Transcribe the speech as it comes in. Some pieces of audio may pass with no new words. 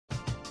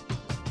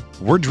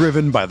We're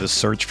driven by the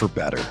search for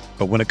better.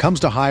 But when it comes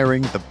to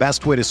hiring, the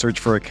best way to search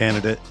for a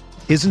candidate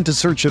isn't to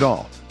search at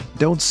all.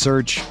 Don't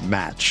search,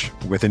 match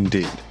with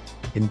Indeed.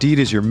 Indeed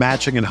is your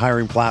matching and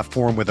hiring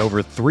platform with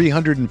over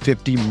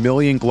 350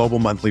 million global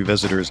monthly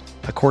visitors,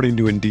 according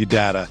to Indeed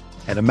data,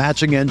 and a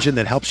matching engine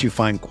that helps you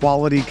find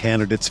quality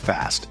candidates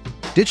fast.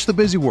 Ditch the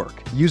busy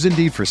work. Use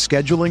Indeed for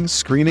scheduling,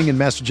 screening, and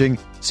messaging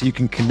so you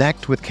can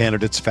connect with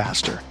candidates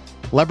faster.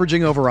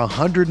 Leveraging over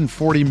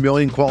 140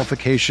 million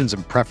qualifications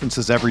and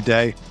preferences every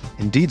day,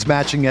 Indeed's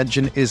matching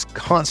engine is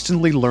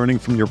constantly learning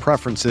from your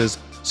preferences,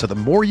 so the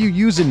more you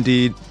use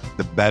Indeed,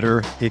 the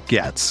better it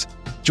gets.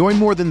 Join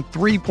more than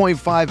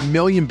 3.5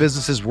 million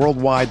businesses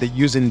worldwide that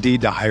use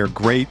Indeed to hire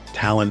great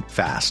talent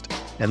fast.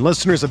 And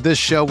listeners of this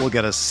show will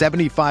get a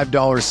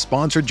 $75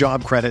 sponsored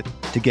job credit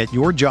to get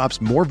your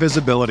jobs more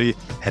visibility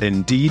at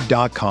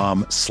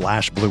Indeed.com/Blue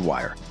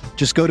Wire.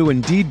 Just go to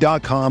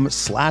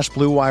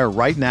Indeed.com/Blue Wire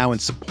right now and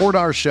support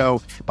our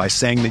show by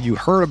saying that you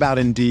heard about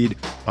Indeed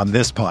on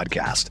this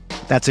podcast.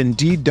 That's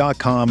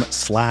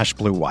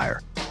Indeed.com/Blue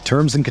Wire.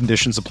 Terms and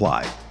conditions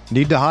apply.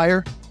 Need to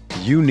hire?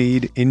 You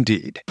need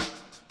Indeed.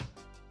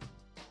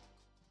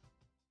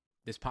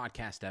 This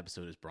podcast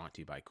episode is brought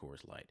to you by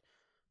Coors Light.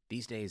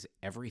 These days,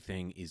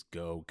 everything is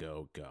go,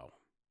 go, go.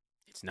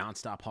 It's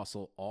nonstop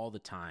hustle all the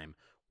time.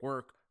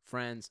 Work,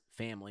 friends,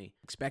 family,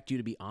 expect you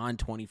to be on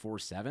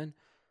 24/7.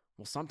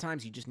 Well,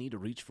 sometimes you just need to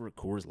reach for a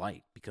Coors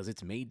Light because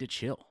it's made to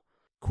chill.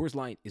 Coors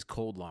Light is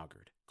cold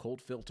lagered,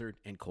 cold filtered,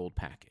 and cold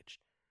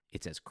packaged.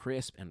 It's as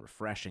crisp and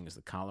refreshing as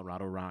the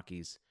Colorado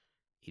Rockies.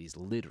 It is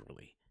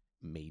literally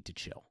made to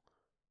chill.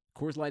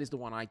 Coors Light is the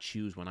one I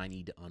choose when I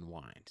need to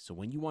unwind. So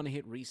when you want to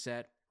hit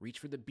reset, reach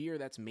for the beer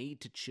that's made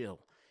to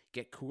chill.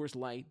 Get Coors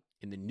Light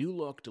in the new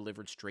look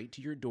delivered straight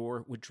to your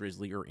door with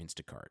Drizzly or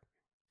Instacart.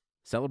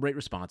 Celebrate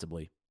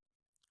responsibly.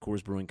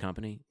 Coors Brewing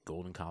Company,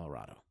 Golden,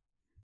 Colorado.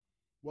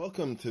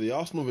 Welcome to the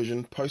Arsenal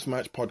Vision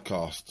post-match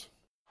podcast.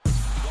 Well,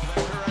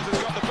 Perez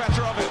has got the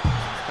better of it,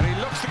 and he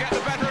looks to get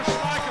the better of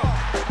Michael,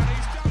 and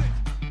he's done it.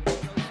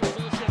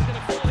 Going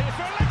to fall here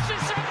for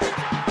Alexis Henry,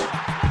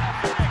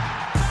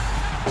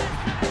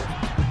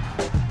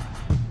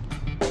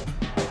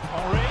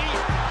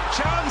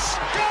 chance,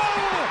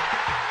 goal!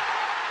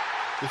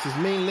 This is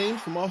me and Lean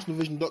from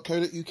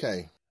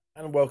arsenalvision.co.uk.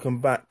 And welcome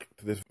back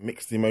to this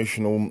mixed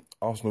emotional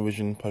Arsenal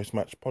Vision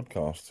post-match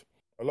podcast.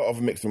 A lot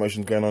of mixed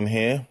emotions going on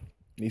here,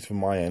 at least from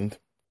my end.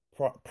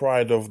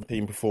 Pride of the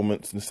team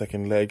performance in the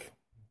second leg.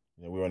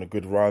 We were on a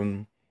good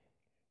run,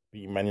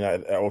 beating Man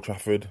United at Old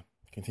Trafford,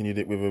 continued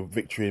it with a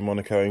victory in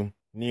Monaco.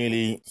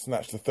 Nearly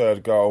snatched the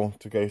third goal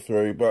to go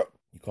through, but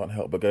you can't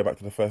help but go back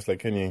to the first leg,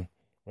 can you?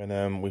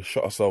 When we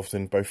shot ourselves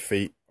in both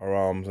feet, our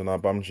arms and our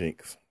bum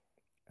cheeks.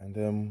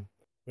 And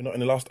we're not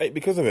in the last 8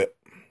 because of it.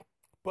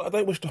 But I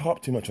don't wish to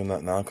harp too much on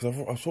that now, because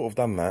I've sort of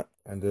done that.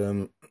 And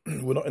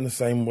we're not in the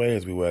same way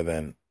as we were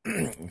then.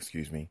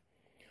 Excuse me.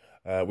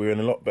 We're in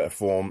a lot better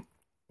form.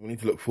 We need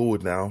to look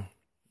forward now.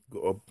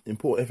 Got an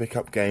important FA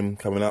Cup game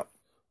coming up,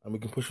 and we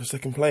can push for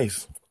second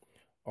place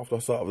after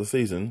our start of the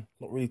season.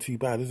 Not really too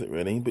bad, is it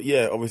really? But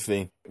yeah,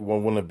 obviously, we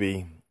want to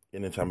be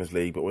in the Champions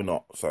League, but we're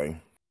not. So,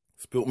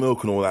 spilt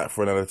milk and all that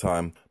for another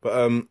time. But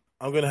I'm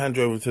going to hand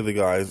you over to the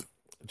guys,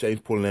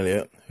 James, Paul and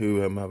Elliot, who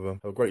have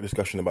a great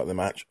discussion about the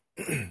match.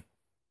 My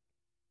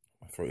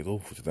throat is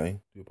awful today.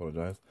 I do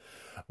apologise.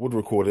 I would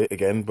record it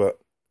again, but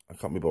I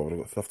can't be bothered. I've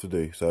got stuff to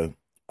do. So,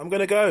 I'm going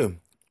to go.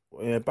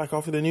 Back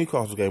after the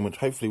Newcastle game, which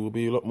hopefully will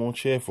be a lot more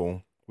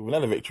cheerful. With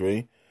another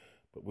victory,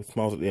 but with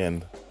smiles at the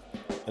end.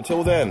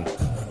 Until then.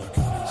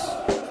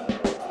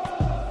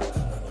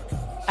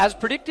 As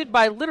predicted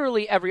by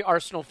literally every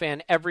Arsenal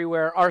fan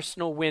everywhere,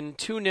 Arsenal win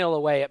 2-0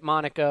 away at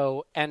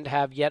Monaco and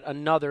have yet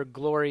another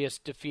glorious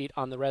defeat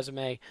on the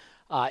resume,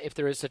 if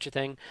there is such a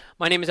thing.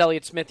 My name is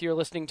Elliot Smith. You're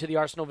listening to the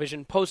Arsenal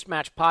Vision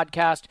post-match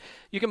podcast.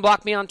 You can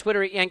block me on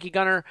Twitter at Yankee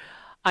Gunner.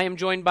 I am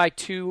joined by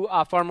two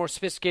far more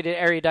sophisticated,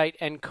 erudite,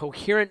 and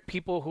coherent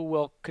people who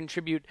will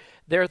contribute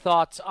their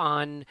thoughts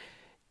on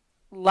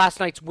last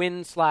night's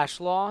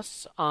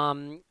win/loss,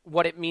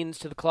 what it means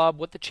to the club,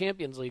 what the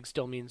Champions League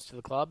still means to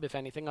the club, if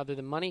anything other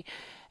than money,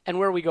 and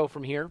where we go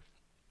from here.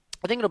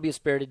 I think it'll be a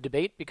spirited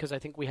debate because I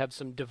think we have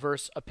some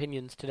diverse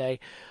opinions today,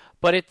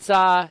 but it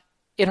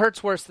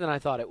hurts worse than I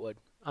thought it would.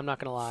 I'm not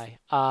going to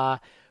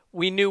lie.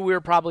 We knew we were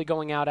probably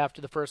going out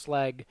after the first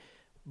leg,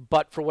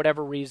 but for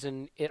whatever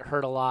reason, it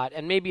hurt a lot.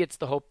 And maybe it's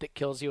the hope that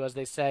kills you, as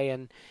they say.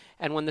 And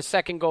when the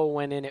second goal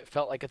went in, it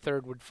felt like a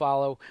third would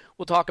follow.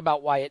 We'll talk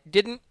about why it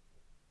didn't,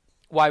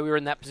 why we were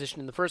in that position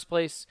in the first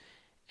place,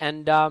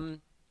 and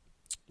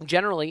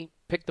generally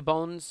pick the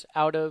bones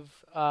out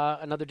of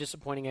another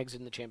disappointing exit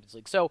in the Champions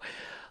League. So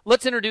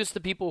let's introduce the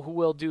people who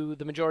will do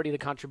the majority of the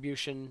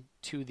contribution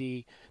to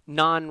the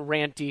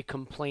non-ranty,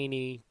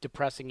 complainy,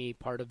 depressing-y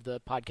part of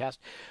the podcast.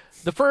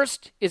 The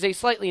first is a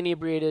slightly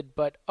inebriated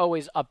but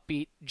always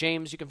upbeat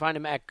James. You can find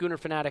him at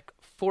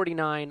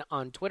GoonerFanatic49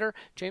 on Twitter.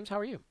 James, how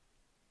are you?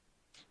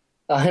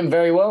 I'm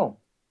very well.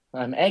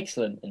 I'm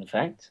excellent, in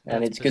fact,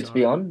 and it's bizarre. good to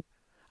be on.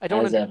 I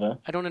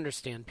don't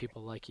understand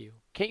people like you.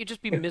 Can't you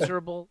just be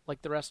miserable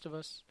like the rest of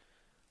us?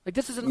 Like,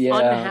 this is an Yeah,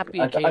 unhappy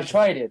occasion. I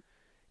tried it.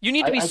 You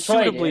need to be I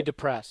suitably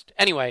depressed.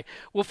 Anyway,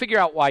 we'll figure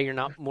out why you're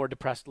not more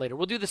depressed later.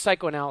 We'll do the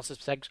psychoanalysis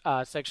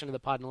section of the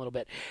pod in a little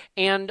bit.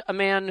 And a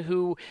man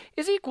who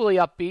is equally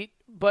upbeat,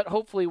 but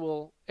hopefully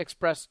will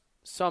express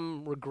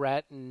some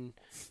regret and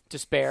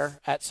despair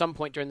at some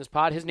point during this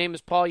pod. His name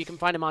is Paul. You can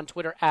find him on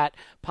Twitter at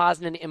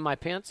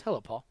PosnanInMyPants.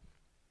 Hello, Paul.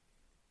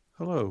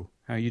 Hello.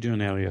 How you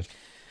doing, Elliot?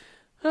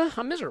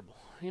 I'm miserable.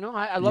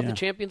 I love the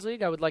Champions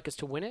League. I would like us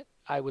to win it.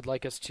 I would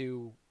like us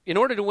to, in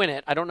order to win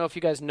it, I don't know if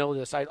you guys know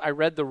this. I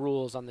read the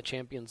rules on the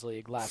Champions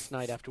League last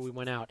night after we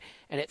went out,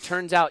 and it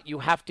turns out you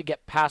have to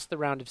get past the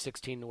round of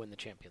 16 to win the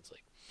Champions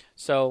League.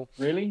 So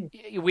really,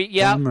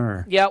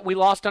 we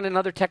lost on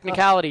another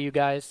technicality, you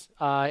guys.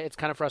 It's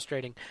kind of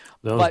frustrating.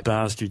 Those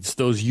bastards,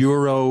 those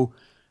Euro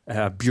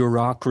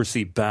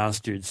bureaucracy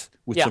bastards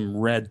with some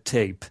red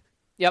tape.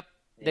 Yep,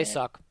 they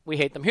suck. We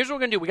hate them. Here's what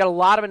we're going to do. We got a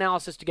lot of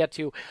analysis to get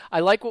to.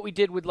 I like what we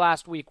did with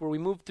last week, where we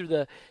moved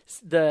through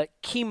the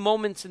key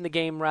moments in the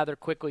game rather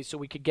quickly so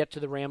we could get to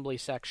the rambly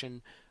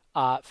section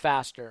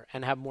faster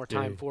and have more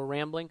time for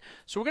rambling.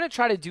 So we're going to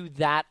try to do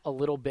that a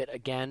little bit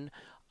again.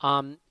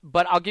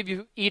 But I'll give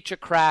you each a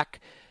crack.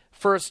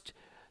 First,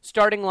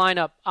 starting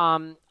lineup.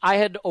 I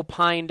had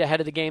opined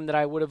ahead of the game that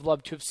I would have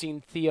loved to have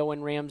seen Theo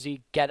and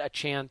Ramsey get a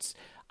chance.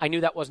 I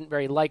knew that wasn't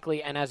very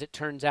likely, and as it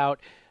turns out,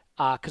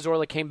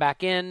 Cazorla came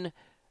back in,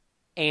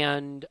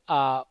 and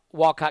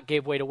Walcott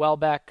gave way to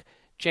Welbeck.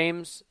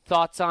 James,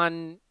 thoughts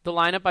on the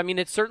lineup? I mean,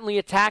 it's certainly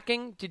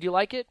attacking. Did you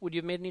like it? Would you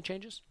have made any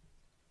changes?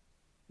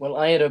 Well,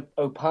 I had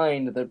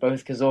opined that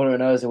both Cazorla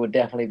and Ozil would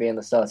definitely be in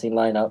the starting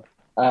lineup.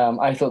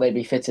 I thought they'd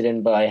be fitted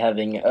in by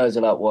having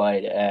Ozil out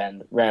wide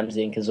and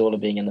Ramsey and Cazorla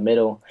being in the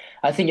middle.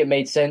 I think it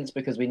made sense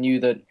because we knew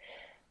that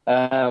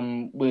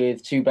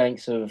with two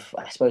banks of,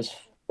 it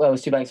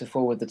was two banks of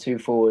forward, the two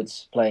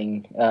forwards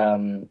playing,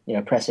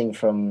 pressing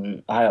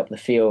from high up the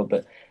field,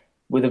 but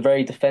with a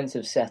very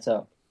defensive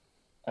setup,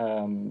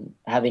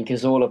 having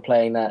Cazorla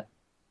playing that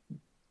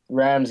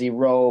Ramsey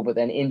role, but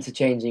then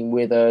interchanging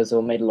with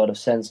Ozil made a lot of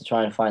sense to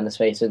try and find the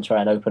space and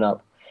try and open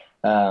up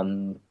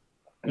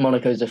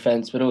Monaco's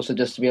defence, but also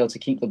just to be able to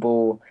keep the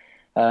ball,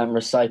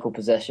 recycle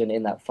possession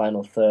in that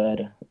final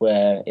third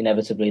where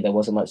inevitably there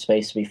wasn't much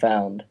space to be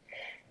found.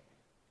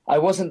 I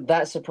wasn't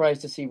that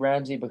surprised to see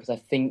Ramsey because I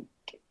think,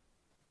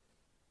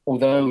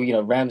 although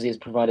Ramsey has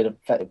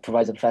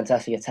provides a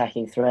fantastic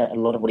attacking threat, a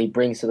lot of what he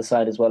brings to the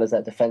side as well as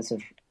that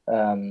defensive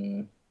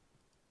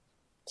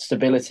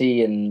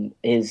stability and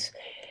his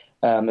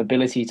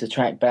ability to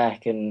track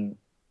back, and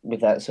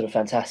with that sort of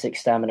fantastic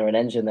stamina and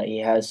engine that he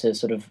has to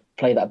sort of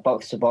play that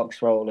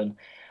box-to-box role. And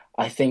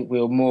I think we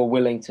were more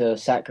willing to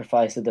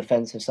sacrifice the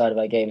defensive side of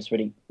our games to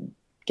really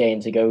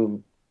to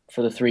go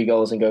for the 3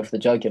 goals and go for the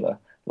jugular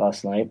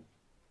last night.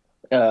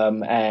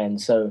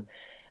 And so,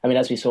 I mean,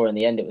 as we saw in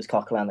the end, it was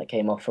Coquelin that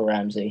came off for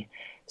Ramsey.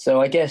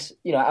 So I guess,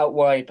 out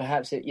wide,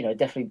 perhaps it,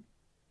 definitely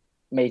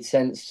made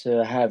sense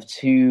to have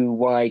 2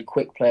 wide,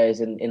 quick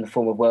players in the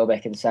form of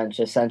Welbeck and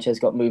Sanchez.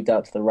 Sanchez got moved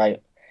out to the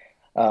right.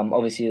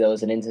 Obviously, there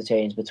was an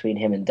interchange between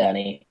him and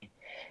Danny,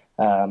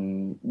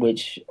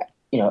 which,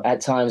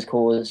 at times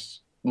caused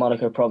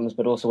Monaco problems,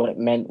 but also what it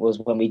meant was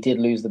when we did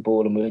lose the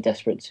ball and we were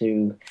desperate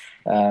to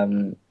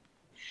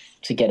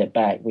get it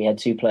back, we had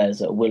 2 players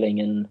that are willing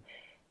and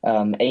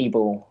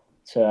able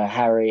to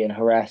harry and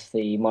harass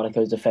the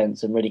Monaco's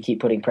defence and really keep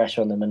putting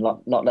pressure on them and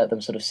not let them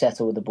sort of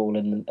settle with the ball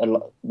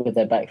with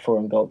their back 4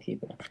 and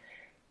goalkeeper.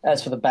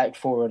 As for the back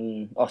 4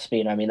 and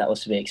Ospina, I mean, that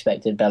was to be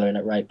expected. Bellerin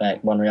at right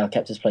back, Monreal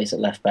kept his place at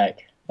left back,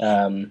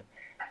 and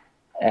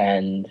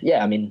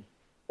yeah, I mean,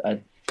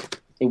 I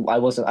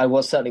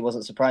certainly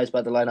wasn't surprised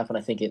by the lineup, and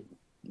I think it,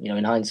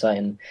 in hindsight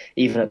and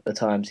even at the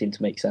time, seemed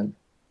to make sense.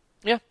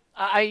 Yeah,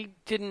 I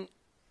didn't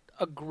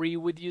agree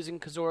with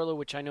using Cazorla,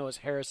 which I know is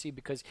heresy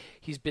because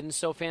he's been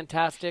so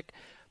fantastic,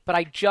 but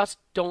I just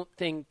don't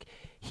think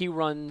he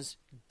runs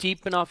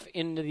deep enough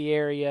into the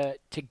area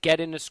to get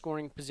into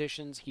scoring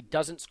positions. He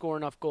doesn't score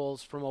enough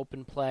goals from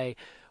open play.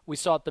 We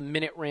saw it the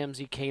minute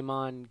Ramsey came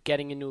on,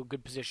 getting into a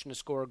good position to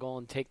score a goal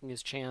and taking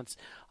his chance.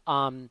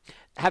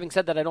 Having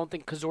said that, I don't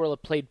think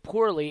Cazorla played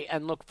poorly,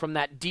 and look, from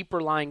that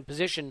deeper lying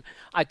position,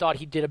 I thought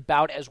he did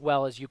about as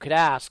well as you could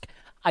ask.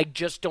 I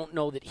just don't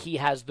know that he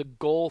has the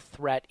goal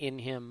threat in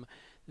him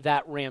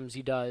that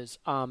Ramsey does.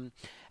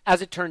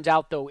 As it turns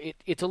out, though,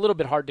 it's a little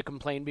bit hard to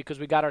complain because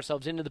we got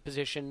ourselves into the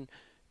position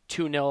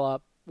 2-0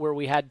 up where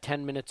we had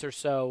 10 minutes or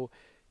so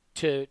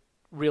to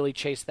really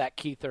chase that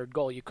key third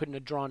goal. You couldn't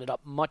have drawn it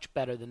up much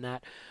better than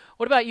that.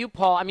 What about you,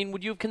 Paul? I mean,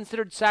 would you have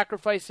considered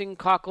sacrificing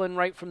Coquelin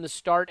right from the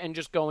start and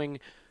just going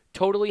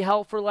totally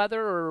hell for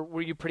leather, or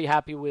were you pretty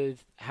happy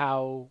with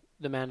how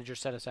the manager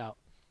set us out?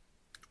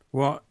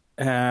 Well,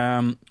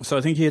 so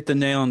I think he hit the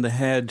nail on the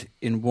head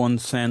in one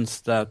sense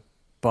that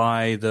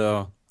by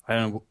the, I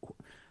don't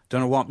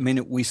know what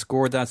minute we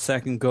scored that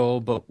second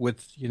goal, but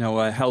with,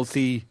 a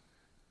healthy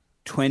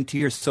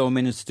 20 or so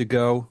minutes to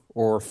go,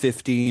 or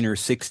 15 or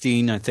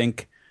 16, I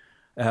think,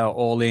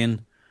 all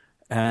in.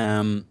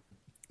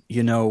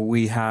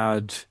 We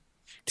had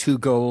 2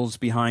 goals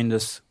behind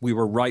us. We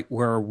were right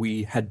where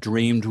we had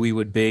dreamed we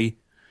would be.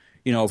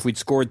 If we'd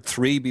scored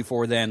 3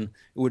 before then,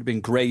 it would have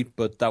been great,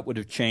 but that would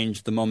have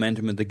changed the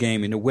momentum of the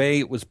game. In a way,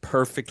 it was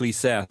perfectly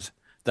set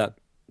that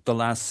the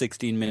last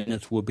 16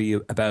 minutes will be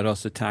about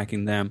us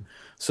attacking them.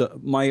 So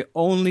my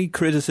only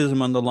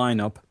criticism on the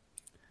lineup,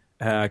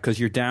 because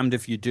you're damned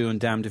if you do and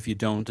damned if you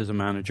don't as a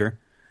manager,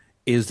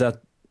 is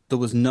that there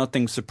was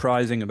nothing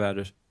surprising about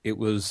it. It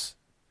was,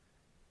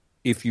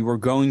 if you were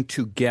going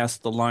to guess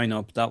the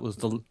lineup, that was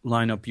the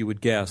lineup you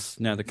would guess.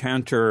 Now, the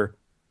counter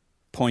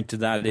point to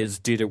that is,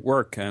 did it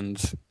work? And,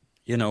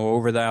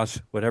 over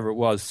that, whatever it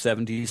was,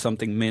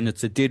 70-something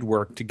minutes, it did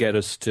work to get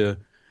us to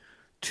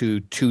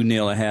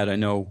 2-0 ahead. I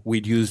know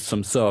we'd used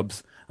some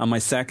subs. And my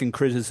second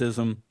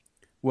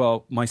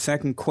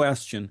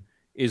question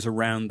is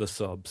around the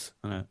subs.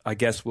 I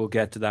guess we'll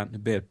get to that in a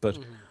bit. But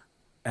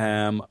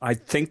I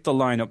think the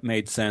lineup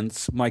made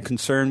sense. My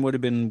concern would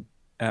have been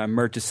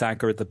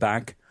Mertesacker at the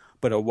back,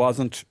 but I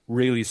wasn't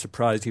really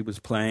surprised he was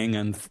playing.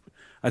 And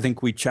I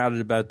think we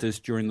chatted about this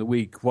during the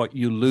week. What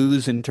you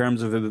lose in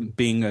terms of him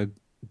being a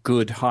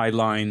good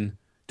high-line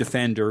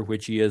defender,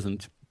 which he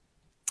isn't,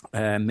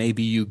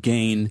 maybe you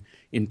gain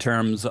in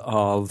terms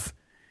of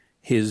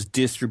his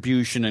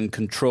distribution and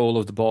control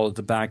of the ball at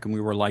the back, and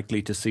we were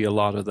likely to see a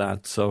lot of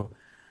that. So,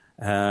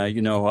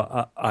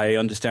 I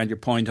understand your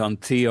point on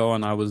Theo,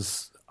 and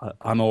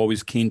I'm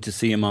always keen to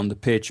see him on the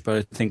pitch, but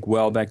I think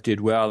Welbeck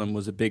did well and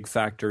was a big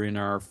factor in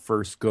our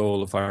first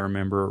goal, if I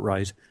remember it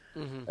right.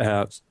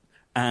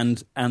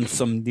 And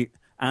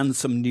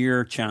some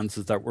near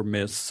chances that were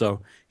missed.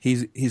 So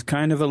he's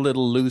kind of a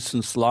little loose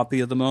and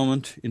sloppy at the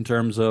moment in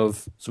terms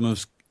of some of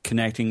his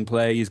connecting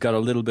play. He's got a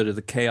little bit of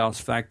the chaos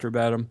factor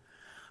about him.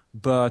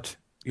 But,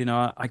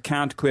 I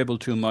can't quibble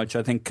too much.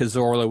 I think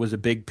Cazorla was a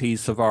big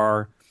piece of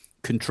our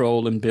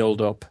control and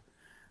build-up.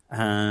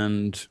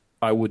 And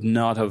I would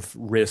not have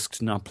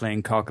risked not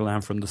playing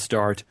Coquelin from the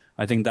start.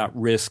 I think that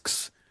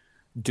risks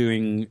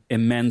doing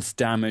immense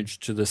damage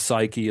to the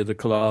psyche of the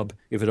club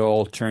if it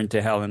all turned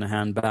to hell in a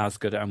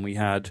handbasket and we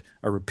had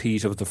a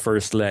repeat of the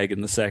first leg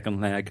and the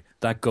second leg.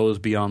 That goes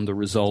beyond the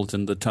result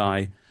in the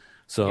tie.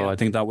 So I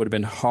think that would have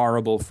been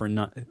horrible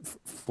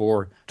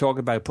for talk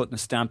about putting a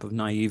stamp of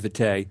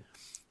naivete.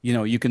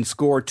 You can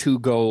score 2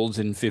 goals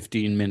in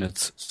 15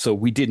 minutes. So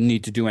we didn't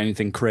need to do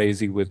anything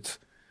crazy with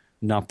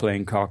not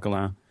playing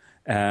Coquelin.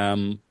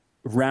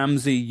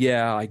 Ramsey,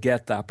 I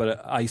get that,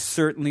 but I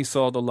certainly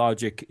saw the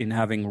logic in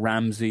having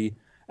Ramsey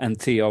and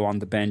Theo on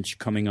the bench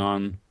coming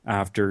on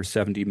after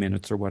 70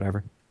 minutes or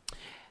whatever.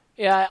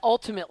 Yeah,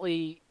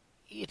 ultimately,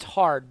 it's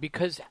hard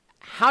because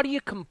how do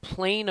you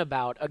complain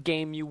about a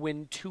game you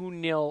win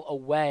 2-0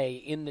 away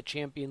in the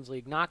Champions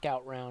League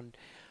knockout round?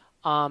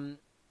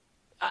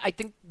 I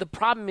think the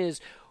problem is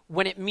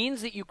when it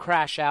means that you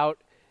crash out,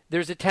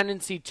 there's a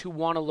tendency to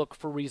want to look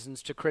for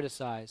reasons to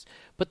criticize.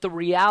 But the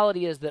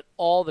reality is that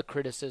all the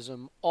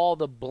criticism, all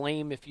the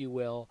blame, if you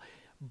will,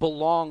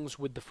 belongs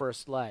with the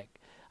first leg.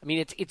 I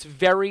mean, it's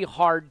very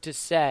hard to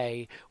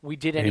say we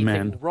did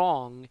anything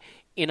wrong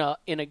in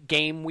a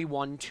game we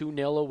won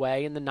 2-0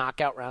 away in the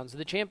knockout rounds of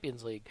the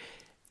Champions League.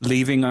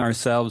 Leaving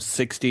ourselves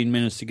 16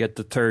 minutes to get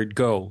the third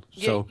goal.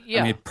 So,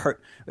 I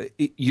mean,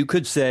 you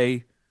could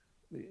say,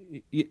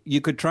 you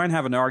could try and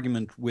have an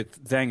argument with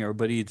Wenger,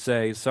 but he'd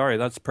say, sorry,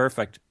 that's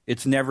perfect.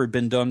 It's never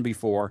been done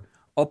before.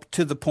 Up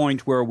to the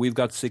point where we've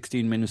got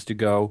 16 minutes to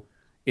go,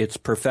 it's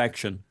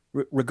perfection.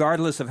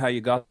 Regardless of how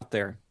you got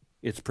there,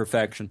 it's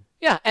perfection.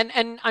 Yeah,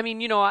 and I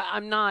mean,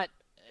 I'm not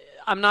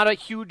a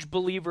huge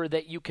believer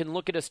that you can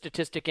look at a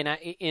statistic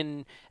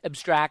in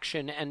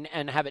abstraction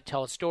and have it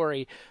tell a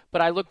story,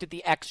 but I looked at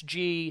the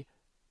XG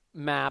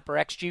map or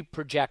XG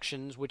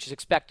projections, which is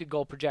expected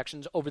goal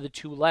projections over the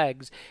 2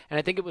 legs, and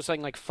I think it was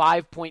something like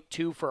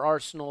 5.2 for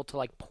Arsenal to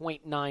like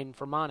 0.9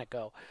 for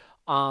Monaco.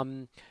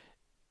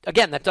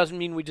 Again, that doesn't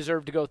mean we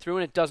deserve to go through,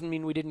 and it doesn't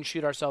mean we didn't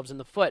shoot ourselves in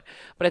the foot.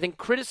 But I think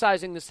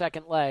criticizing the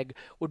second leg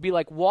would be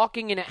like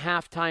walking in at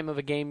halftime of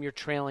a game you're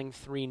trailing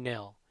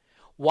 3-0,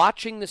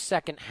 watching the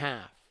second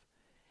half,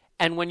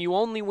 and when you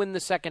only win the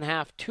second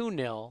half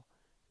 2-0,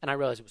 and I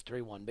realize it was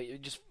 3-1, but you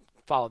just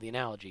follow the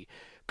analogy,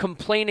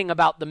 complaining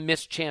about the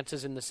missed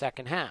chances in the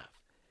second half.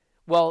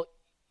 Well,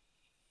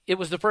 it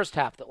was the first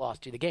half that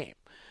lost you the game.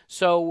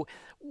 So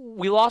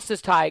we lost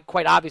this tie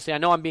quite obviously. I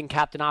know I'm being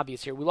Captain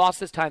Obvious here. We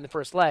lost this tie in the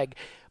first leg,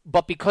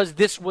 but because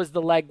this was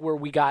the leg where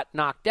we got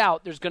knocked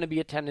out, there's going to be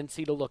a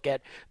tendency to look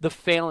at the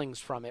failings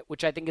from it,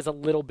 which I think is a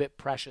little bit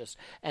precious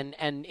and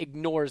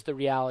ignores the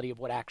reality of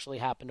what actually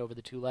happened over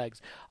the 2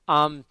 legs.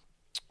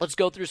 Let's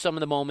go through some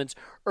of the moments.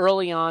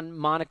 Early on,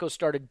 Monaco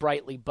started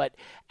brightly, but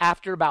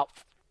after about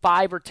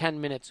 5 or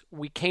 10 minutes,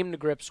 we came to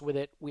grips with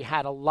it. We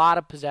had a lot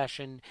of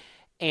possession,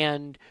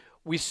 and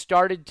we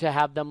started to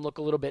have them look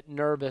a little bit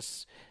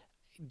nervous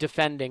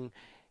defending.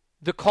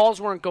 The calls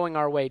weren't going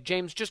our way.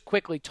 James, just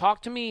quickly,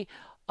 talk to me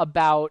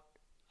about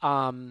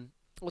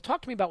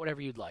talk to me about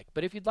whatever you'd like.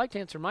 But if you'd like to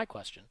answer my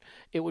question,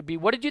 it would be,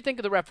 what did you think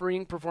of the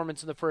refereeing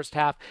performance in the first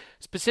half,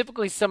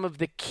 specifically some of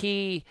the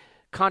key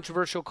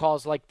controversial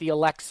calls like the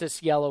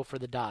Alexis yellow for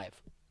the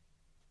dive?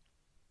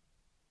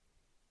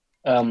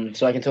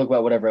 So I can talk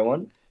about whatever I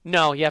want.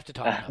 No, you have to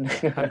talk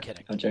about that. I'm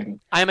kidding. I'm joking.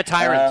 I am a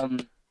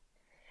tyrant.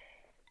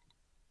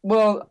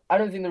 Well, I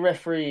don't think the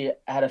referee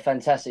had a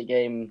fantastic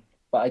game,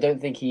 but I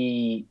don't think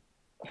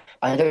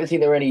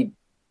there were any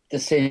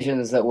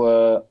decisions that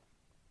were,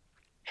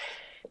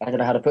 I don't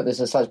know how to put this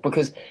as such,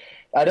 because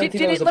I don't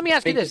think there was a let me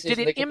ask you big this. Did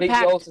decision. it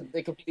impact...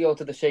 They completely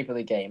altered the shape of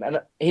the game.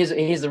 And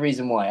here's the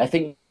reason why. I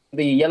think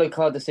the yellow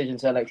card decision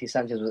to Alexis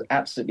Sanchez was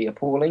absolutely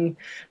appalling,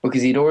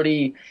 because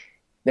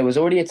there was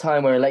already a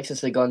time where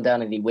Alexis had gone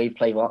down and he waved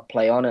play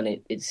on,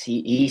 and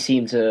he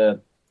seemed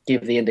to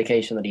give the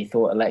indication that he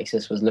thought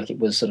Alexis was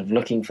sort of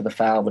looking for the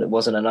foul, but it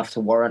wasn't enough to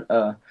warrant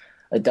a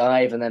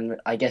dive. And then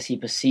I guess he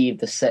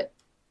perceived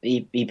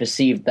he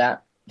perceived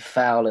that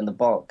foul in the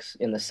box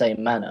in the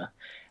same manner,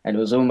 and it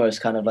was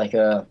almost kind of like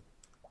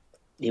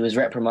he was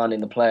reprimanding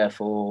the player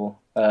for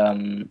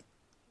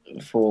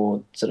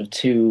sort of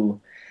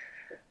two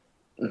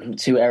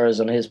errors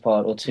on his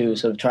part, or two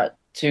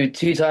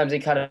times he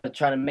kind of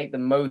trying to make the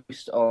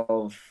most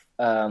of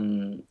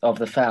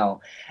the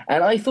foul.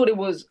 And I thought it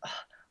was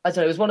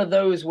one of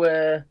those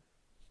where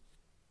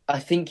I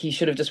think he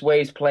should have just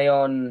waved play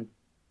on,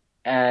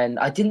 and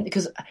I didn't,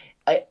 because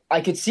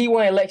I could see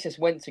why Alexis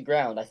went to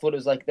ground. I thought it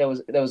was like there was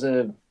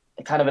a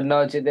kind of a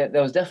nudge.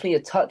 There was definitely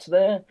a touch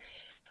there,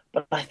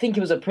 but I think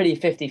it was a pretty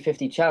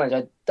 50-50 challenge.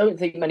 I don't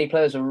think many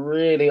players were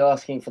really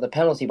asking for the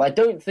penalty, but I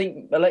don't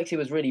think Alexis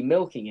was really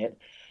milking it.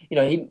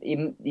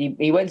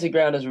 He went to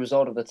ground as a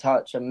result of the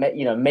touch, and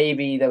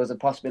maybe there was a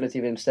possibility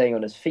of him staying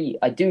on his feet.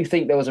 I do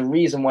think there was a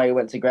reason why he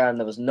went to ground.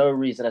 There was no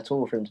reason at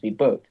all for him to be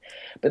booked.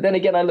 But then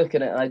again, I look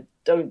at it, and I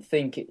don't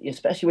think,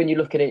 especially when you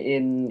look at it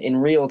in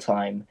real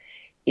time,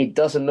 it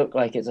doesn't look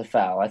like it's a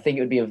foul. I think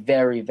it would be a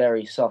very,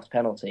 very soft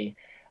penalty.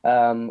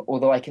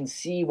 Although I can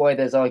see why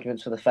there's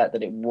arguments for the fact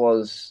that it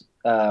was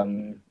a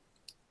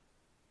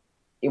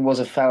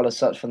foul as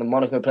such from the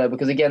Monaco player,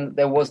 because again,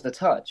 there was the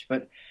touch.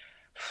 But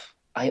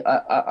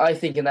I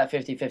think in that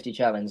 50-50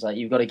 challenge, like,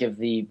 you've got to give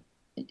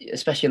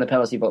especially in the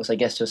penalty box, I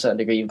guess to a certain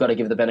degree, you've got to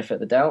give the benefit of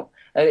the doubt.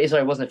 Sorry,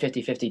 it wasn't a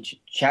 50-50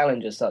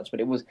 challenge as such, but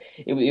it was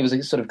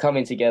a sort of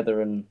coming together.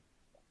 And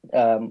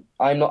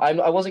I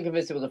wasn't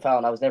convinced it was a foul,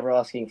 and I was never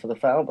asking for the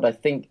foul. But I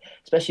think,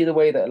 especially the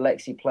way that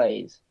Alexi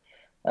plays,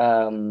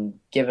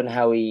 given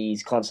how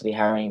he's constantly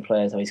harrying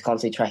players, how he's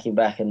constantly tracking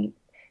back, and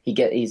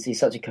he's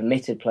such a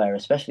committed player,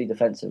 especially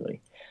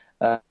defensively.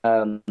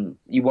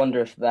 You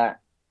wonder if that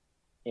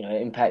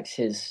impacts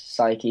his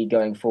psyche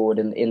going forward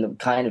in the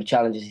kind of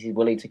challenges he's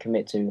willing to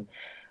commit to,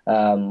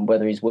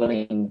 whether he's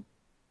willing,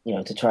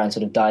 to try and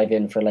sort of dive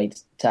in for a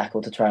late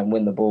tackle to try and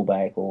win the ball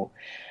back, or.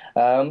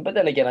 But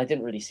then again, I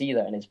didn't really see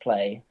that in his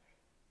play.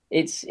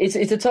 It's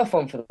a tough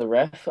one for the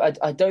ref.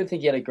 I don't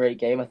think he had a great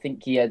game. I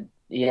think he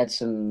had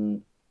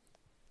some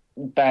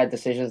bad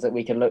decisions that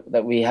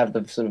we have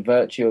the sort of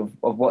virtue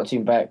of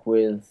watching back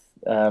with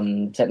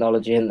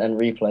technology and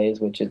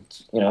replays, which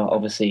is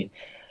obviously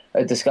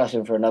a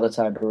discussion for another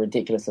time, but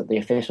ridiculous that the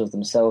officials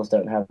themselves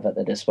don't have at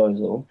their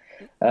disposal.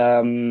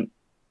 And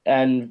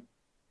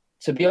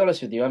to be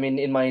honest with you, I mean,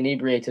 in my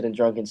inebriated and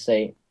drunken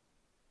state,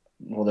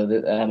 although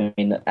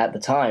at the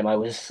time I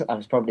was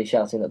probably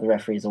shouting that the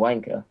referee is a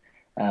wanker,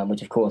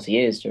 which of course he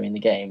is during the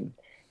game.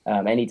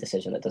 Any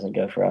decision that doesn't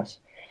go for us.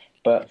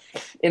 But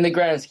in the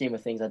grand scheme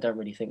of things, I don't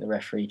really think the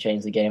referee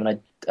changed the game,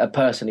 and I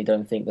personally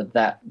don't think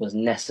that was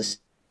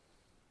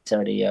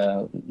necessarily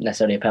a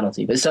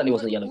penalty, but it certainly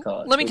wasn't a yellow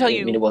card. Let me tell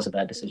you, it was a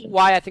bad decision.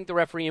 Why I think the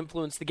referee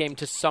influenced the game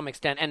to some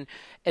extent. And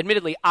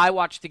admittedly, I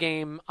watched the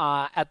game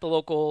at the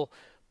local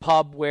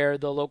pub where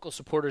the local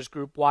supporters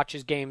group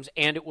watches games,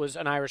 and it was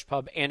an Irish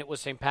pub, and it was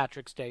St.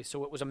 Patrick's Day,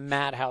 so it was a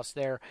madhouse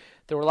there.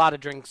 There were a lot of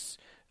drinks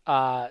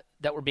that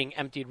were being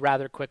emptied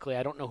rather quickly.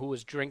 I don't know who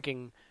was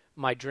drinking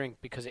my drink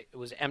because it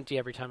was empty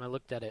every time I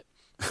looked at it.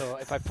 So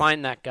if I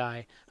find that guy,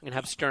 I'm going to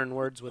have stern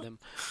words with him.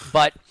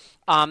 But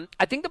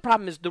I think the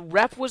problem is the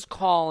ref was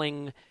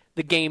calling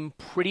the game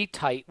pretty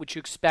tight, which you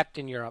expect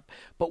in Europe,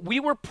 but we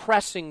were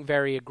pressing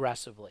very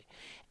aggressively.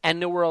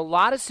 And there were a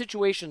lot of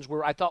situations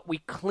where I thought we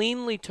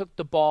cleanly took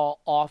the ball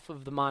off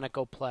of the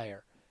Monaco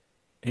player.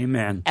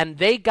 Amen. And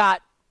they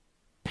got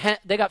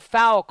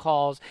foul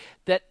calls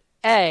that,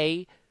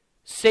 A,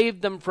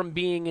 saved them from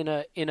being in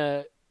a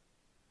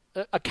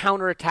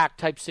counterattack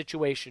type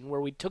situation where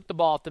we took the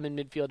ball off them in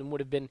midfield and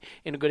would have been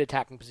in a good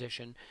attacking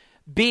position.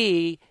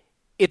 B,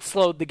 it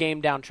slowed the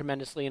game down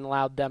tremendously and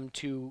allowed them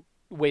to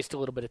waste a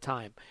little bit of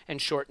time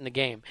and shorten the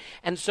game.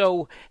 And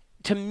so,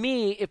 to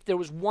me, if there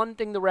was one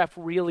thing the ref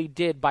really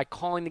did by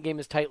calling the game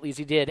as tightly as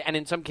he did, and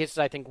in some cases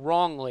I think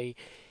wrongly,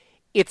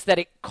 it's that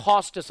it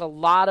cost us a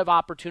lot of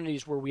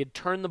opportunities where we had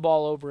turned the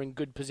ball over in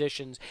good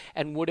positions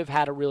and would have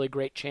had a really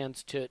great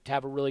chance to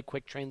have a really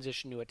quick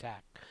transition to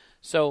attack.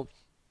 So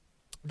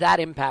that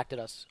impacted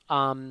us.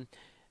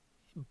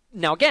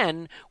 Now,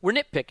 again, we're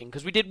nitpicking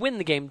because we did win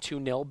the game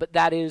 2-0, but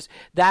that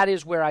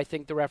is where I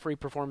think the referee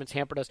performance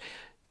hampered us.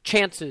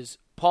 Chances.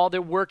 Paul,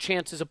 there were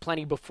chances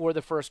aplenty before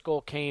the first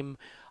goal came.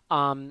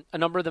 A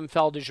number of them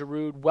fell to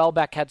Giroud.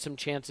 Welbeck had some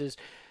chances.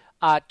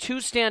 Two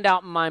stand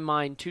out in my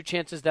mind, two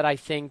chances that I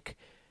think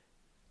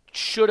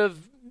should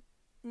have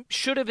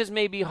should have is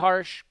maybe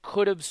harsh,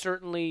 could have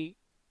certainly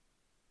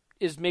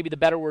is maybe the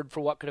better word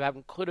for what could have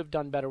happened, could have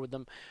done better with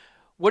them.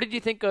 What did you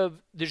think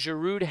of the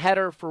Giroud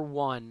header for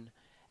one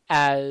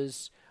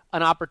as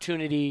an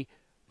opportunity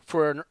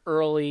for an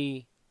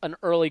early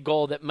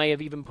goal that may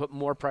have even put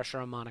more pressure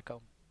on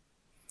Monaco?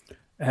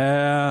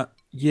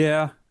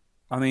 Yeah.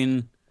 I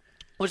mean,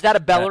 was that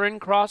a Bellerin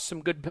cross?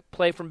 Some good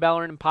play from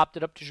Bellerin and popped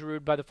it up to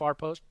Giroud by the far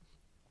post?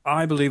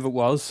 I believe it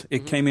was.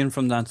 It came in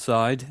from that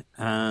side,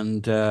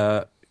 and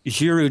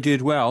Giroud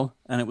did well,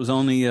 and it was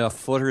only a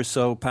foot or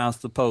so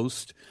past the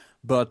post.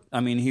 But, I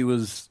mean, he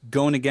was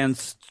going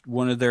against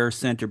one of their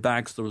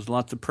centre-backs. There was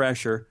lots of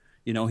pressure.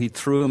 You know, he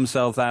threw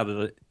himself at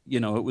it. You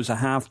know, it was a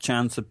half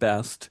chance at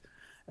best.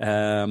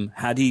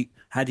 Had he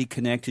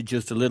connected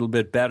just a little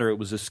bit better, it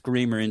was a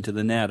screamer into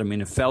the net. I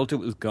mean, it felt it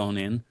was going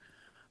in.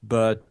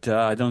 But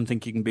I don't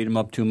think you can beat him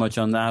up too much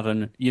on that.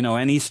 And, you know,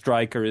 any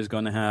striker is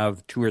going to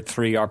have 2 or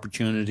 3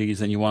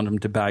 opportunities, and you want him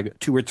to bag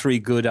 2 or 3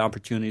 good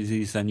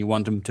opportunities, and you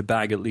want him to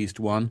bag at least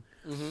one.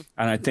 Mm-hmm.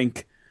 And I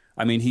think,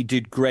 I mean, he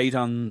did great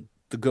on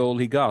the goal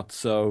he got.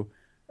 So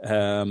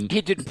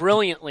he did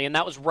brilliantly, and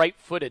that was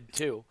right-footed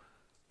too.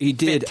 He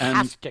did.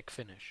 Fantastic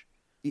finish.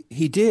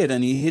 He did,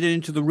 and he hit it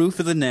into the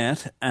roof of the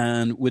net,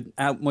 and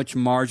without much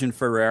margin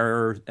for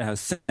error,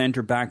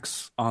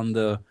 centre-backs on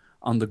the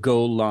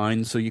goal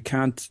line, so you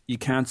can't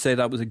say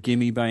that was a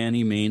gimme by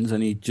any means,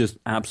 and he just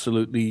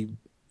absolutely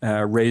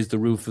raised the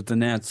roof of the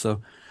net.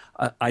 So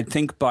I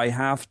think by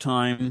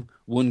halftime,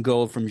 1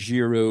 goal from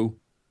Giroud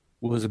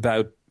was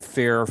about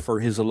fair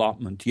for his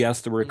allotment. Yes,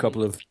 there were a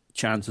couple of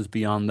chances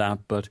beyond that,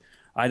 but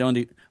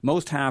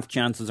most half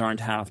chances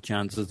aren't half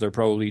chances. They're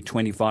probably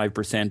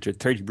 25% or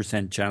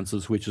 30%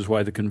 chances, which is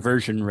why the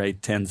conversion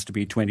rate tends to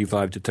be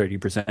 25 to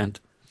 30%.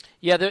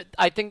 Yeah,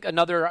 I think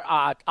another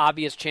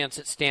obvious chance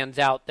that stands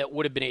out that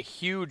would have been a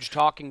huge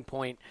talking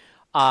point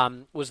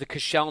was the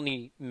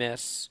Koscielny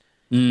miss.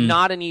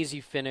 Not an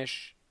easy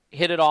finish.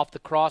 Hit it off the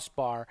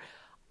crossbar.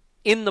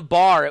 In the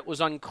bar, it was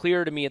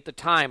unclear to me at the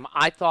time.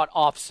 I thought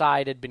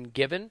offside had been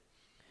given,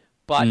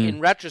 but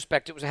in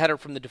retrospect, it was a header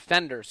from the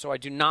defender, so I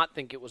do not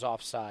think it was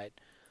offside.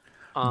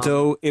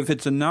 Though, if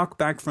it's a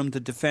knockback from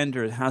the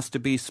defender, it has to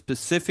be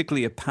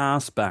specifically a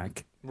pass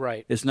back.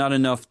 Right. It's not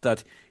enough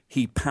that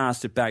he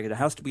passed it back. It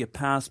has to be a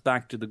pass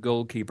back to the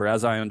goalkeeper,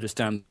 as I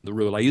understand the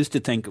rule. I used to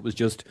think it was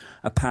just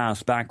a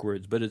pass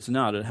backwards, but it's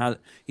not.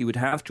 He would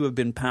have to have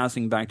been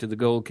passing back to the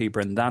goalkeeper,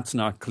 and that's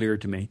not clear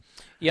to me.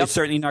 Yep. It's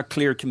certainly not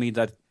clear to me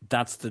that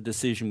that's the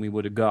decision we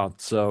would have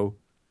got. So,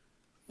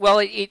 well,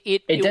 it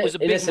was a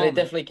big moment. It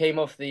definitely came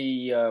off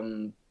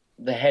the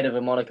head of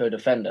a Monaco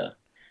defender.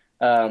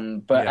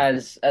 But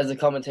as the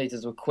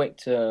commentators were quick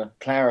to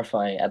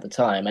clarify at the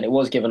time, and it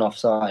was given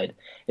offside,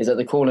 is that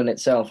the call in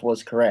itself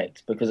was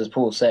correct, because as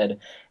Paul said,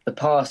 the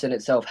pass in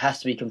itself has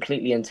to be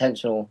completely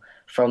intentional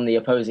from the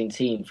opposing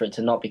team for it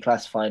to not be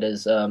classified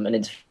as an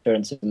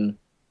interference,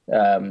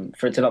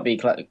 for it to not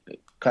be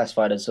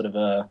classified as sort of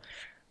a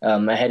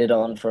headed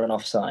on for an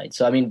offside.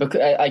 So I mean,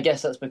 I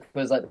guess that's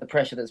because like the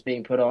pressure that's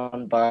being put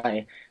on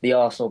by the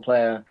Arsenal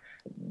player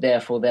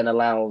therefore then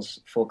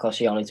allows for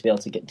Koscielny to be able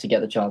to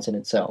get the chance in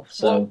itself.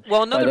 So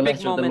well, another by the big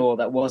letter moment, of the law,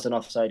 that was an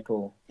offside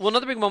call. Well,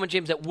 another big moment,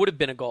 James, that would have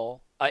been a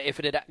goal if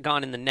it had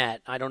gone in the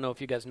net. I don't know if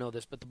you guys know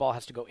this, but the ball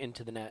has to go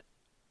into the net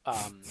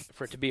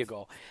for it to be a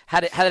goal.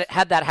 Had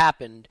that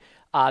happened,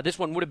 this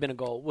one would have been a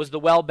goal. Was the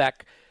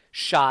Welbeck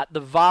shot, the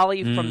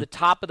volley from the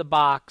top of the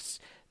box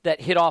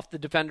that hit off the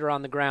defender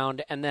on the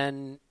ground and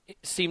then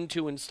seemed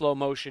to, in slow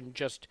motion,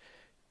 just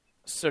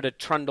sort of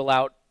trundle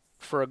out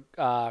for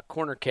a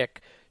corner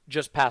kick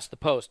just past the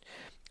post.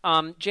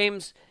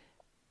 James,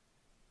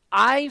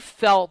 I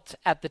felt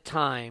at the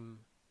time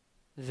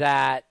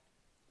that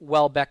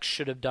Welbeck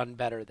should have done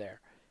better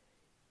there.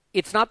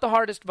 It's not the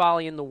hardest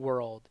volley in the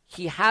world.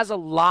 He has a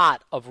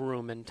lot of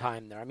room and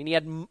time there. I mean, he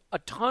had a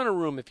ton of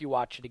room if you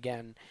watch it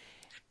again.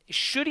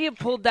 Should he have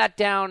pulled that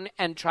down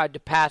and tried to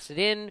pass it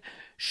in?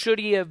 Should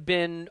he have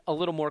been a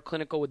little more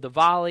clinical with the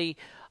volley?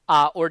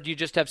 Or do you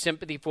just have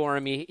sympathy for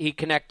him? He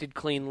connected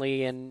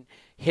cleanly and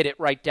hit it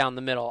right down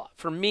the middle.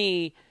 For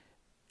me,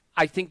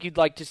 I think you'd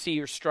like to see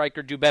your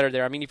striker do better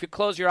there. I mean, if you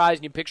close your eyes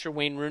and you picture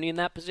Wayne Rooney in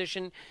that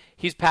position,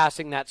 he's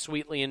passing that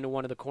sweetly into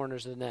one of the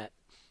corners of the net.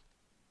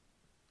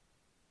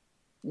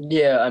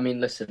 Yeah, I mean,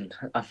 listen,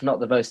 I'm not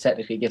the most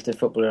technically gifted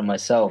footballer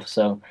myself,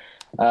 so...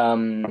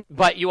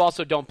 but you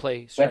also don't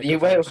play striker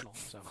for Arsenal,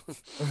 so...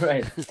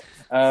 Right.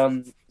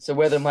 So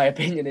whether my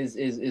opinion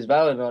is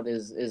valid or not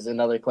is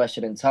another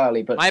question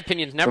entirely. But my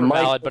opinion's never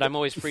valid, but I'm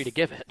always free to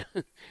give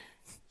it.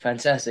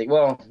 Fantastic.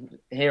 Well,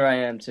 here I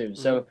am too.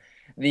 So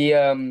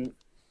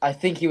I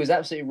think he was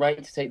absolutely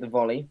right to take the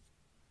volley.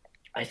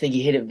 I think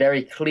he hit it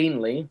very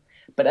cleanly.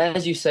 But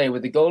as you say,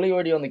 with the goalie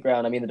already on the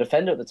ground, I mean, the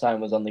defender at the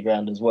time was on the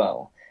ground as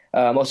well. The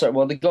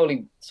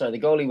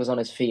goalie was on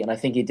his feet, and I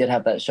think he did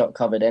have that shot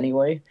covered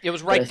anyway. It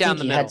was right down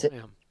the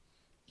middle.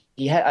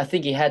 I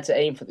think he had to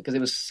aim for it because it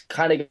was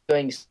kind of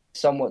going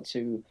somewhat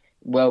to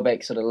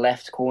Welbeck's sort of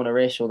left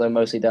corner-ish, although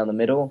mostly down the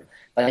middle.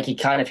 I think he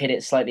kind of hit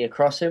it slightly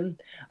across him.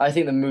 I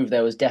think the move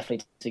there was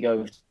definitely to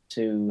go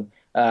to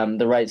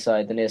the right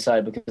side, the near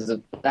side, because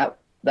that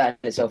in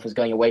itself was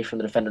going away from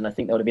the defender, and I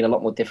think that would have been a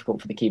lot more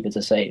difficult for the keeper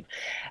to save.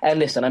 And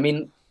listen, I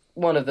mean,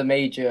 one of the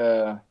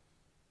major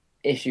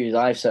issues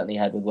I've certainly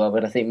had with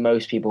Welbeck, I think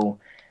most people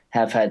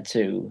have had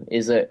too,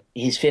 is that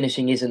his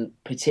finishing isn't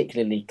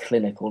particularly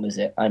clinical, is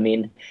it? I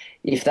mean,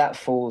 if that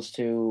falls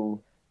to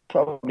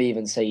probably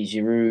even say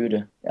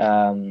Giroud,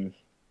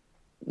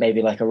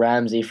 maybe like a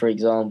Ramsey, for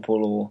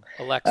example, or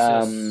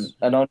Alexis.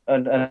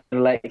 an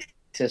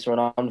Alexis or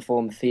an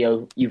unformed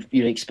Theo, you'd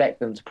expect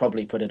them to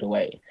probably put it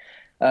away.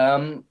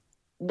 But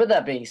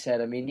that being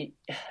said, I mean,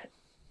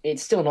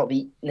 it's still not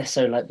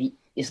necessarily like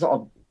it's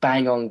not a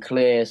bang on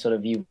clear sort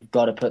of you've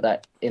got to put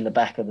that in the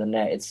back of the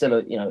net. It's still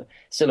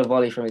a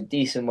volley from a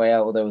decent way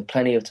out, although with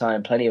plenty of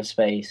time, plenty of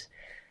space.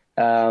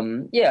 I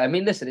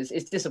mean, listen,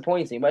 it's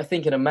disappointing, but I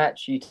think in a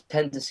match you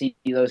tend to see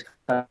those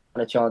kind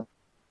of chances.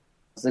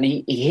 And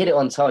he hit it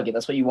on target.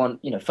 That's what you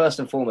want. First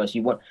and foremost,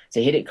 you want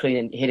to hit it clean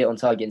and hit it on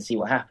target and see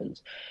what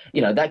happens.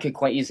 That could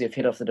quite easily have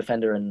hit off the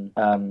defender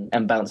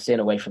and bounced in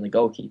away from the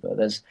goalkeeper.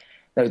 There's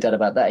no doubt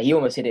about that. He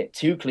almost hit it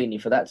too cleanly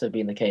for that to have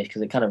been the case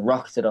because it kind of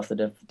rocketed off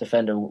the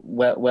defender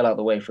well out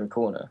the way for a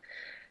corner.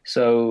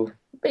 So,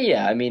 but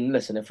yeah, I mean,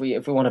 listen, if we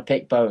want to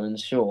pick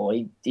bones, sure,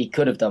 he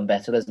could have done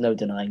better. There's no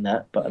denying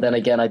that. But then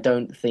again, I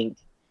don't think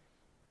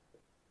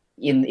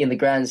in the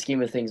grand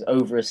scheme of things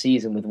over a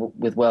season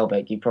with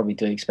Welbeck, you probably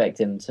do expect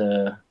him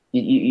to.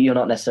 You're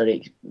not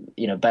necessarily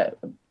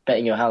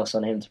betting your house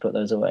on him to put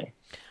those away.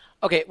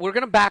 Okay, we're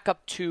going to back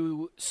up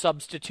to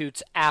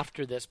substitutes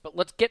after this, but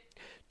let's get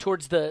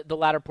towards the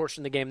latter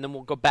portion of the game, then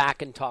we'll go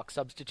back and talk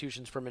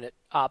substitutions for a minute.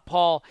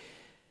 Paul,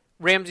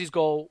 Ramsey's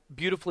goal,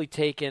 beautifully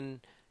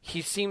taken.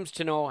 He seems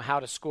to know how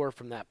to score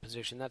from that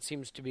position. That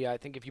seems to be, I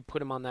think, if you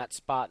put him on that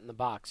spot in the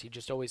box, he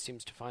just always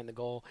seems to find the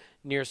goal,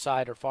 near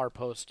side or far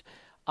post.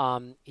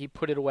 He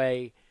put it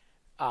away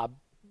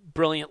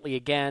brilliantly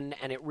again,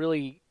 and it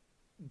really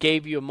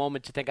gave you a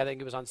moment to think, I think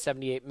it was on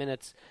 78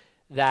 minutes,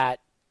 that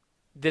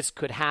this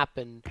could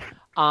happen.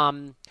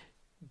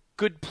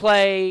 Good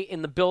play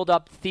in the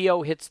build-up.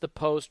 Theo hits the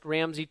post.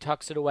 Ramsey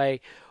tucks it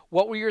away.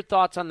 What were your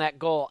thoughts on that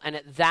goal? And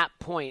at that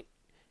point,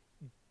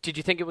 did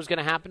you think it was going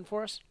to happen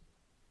for us?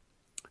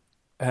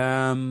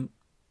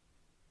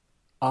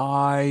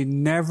 I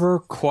never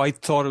quite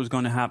thought it was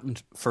going to happen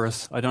for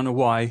us. I don't know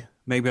why.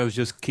 Maybe I was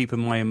just keeping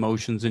my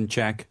emotions in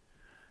check.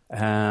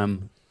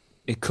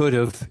 It could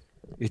have.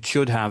 It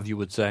should have, you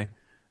would say.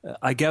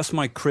 I guess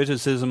my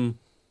criticism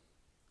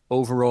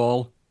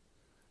overall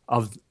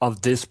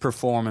of this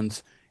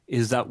performance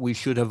is that we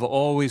should have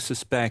always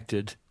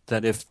suspected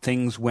that if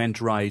things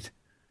went right,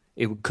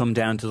 it would come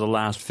down to the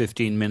last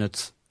 15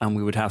 minutes and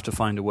we would have to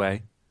find a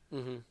way.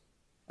 Mm-hmm.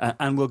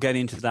 And we'll get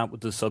into that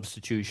with the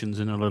substitutions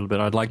in a little bit.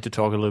 I'd like to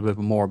talk a little bit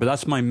more, but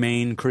that's my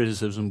main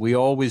criticism. We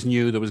always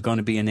knew there was going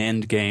to be an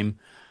end game,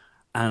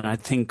 and I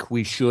think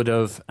we should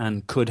have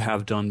and could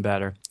have done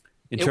better.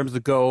 In terms of the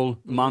goal,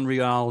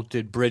 Monreal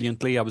did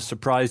brilliantly. I was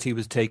surprised he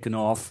was taken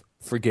off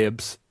for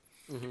Gibbs.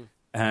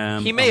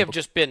 Mm-hmm. He may have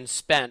just been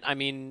spent. I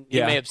mean, he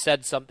may have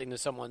said something to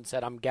someone,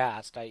 said, "I'm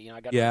gassed."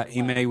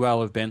 He may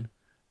well have been.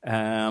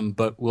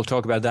 But we'll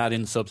talk about that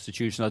in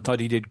substitution. I thought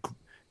he did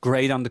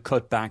great on the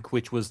cutback,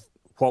 which was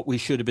what we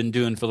should have been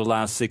doing for the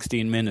last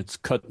 16 minutes,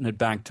 cutting it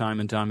back time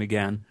and time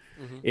again,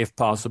 if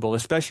possible,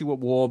 especially with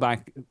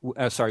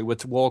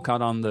with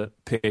Walcott on the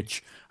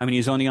pitch. I mean,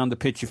 he's only on the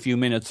pitch a few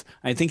minutes.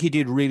 I think he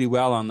did really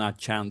well on that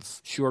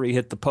chance. Sure, he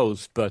hit the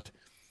post, but,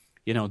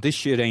 this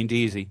shit ain't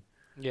easy.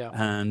 Yeah.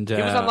 And he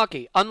was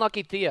unlucky.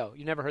 Unlucky Theo.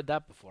 You never heard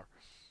that before.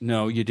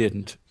 No, you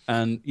didn't.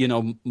 And,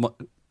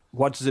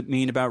 what does it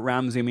mean about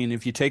Ramsey? I mean,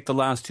 if you take the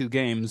last two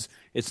games,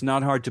 it's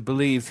not hard to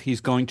believe he's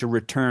going to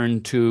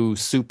return to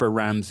Super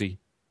Ramsey.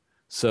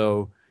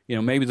 So,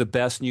 maybe the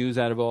best news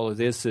out of all of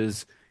this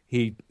is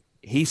he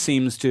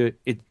seems to,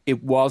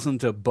 it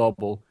wasn't a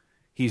bubble.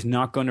 He's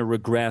not going to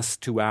regress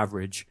to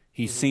average.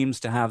 He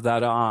seems to have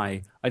that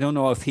eye. I don't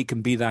know if he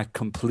can be that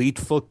complete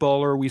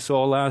footballer we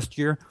saw last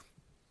year,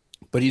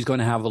 but he's going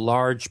to have a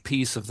large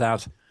piece of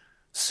that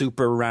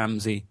Super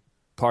Ramsey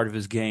part of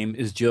his game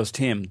is just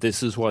him.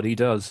 This is what he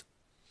does.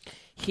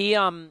 He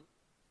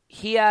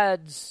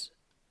adds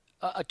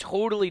a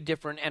totally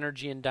different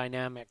energy and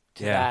dynamic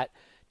to that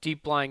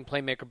deep-lying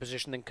playmaker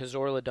position than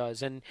Cazorla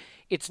does. And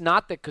it's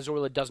not that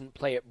Cazorla doesn't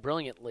play it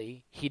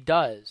brilliantly. He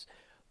does.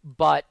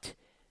 But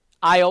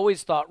I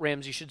always thought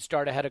Ramsey should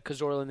start ahead of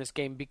Cazorla in this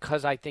game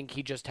because I think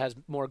he just has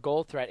more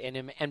goal threat in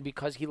him and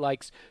because he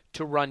likes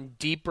to run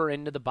deeper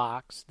into the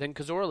box than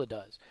Cazorla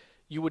does.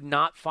 You would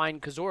not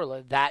find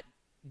Cazorla that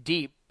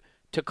deep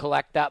to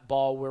collect that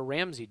ball where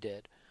Ramsey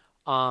did.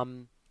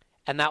 And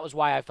that was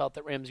why I felt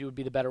that Ramsey would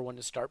be the better one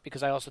to start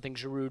because I also think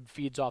Giroud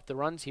feeds off the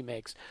runs he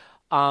makes.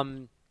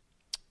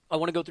 I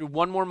want to go through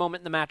one more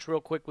moment in the match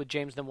real quick with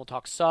James, then we'll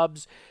talk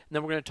subs, and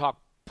then we're going to talk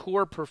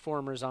poor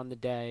performers on the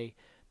day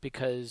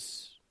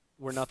because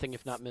we're nothing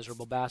if not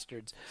miserable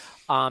bastards.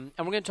 And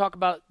we're going to talk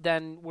about,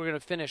 then we're going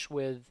to finish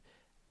with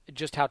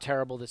just how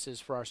terrible this is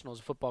for Arsenal as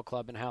a football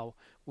club and how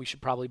we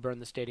should probably burn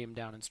the stadium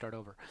down and start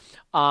over.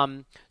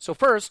 So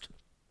first,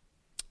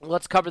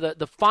 let's cover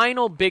the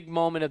final big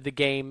moment of the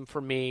game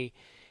for me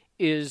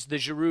is the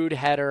Giroud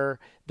header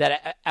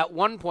that at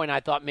one point I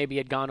thought maybe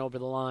had gone over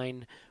the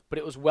line, but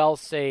it was well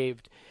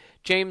saved.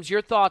 James,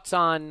 your thoughts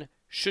on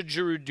should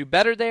Giroud do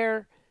better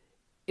there?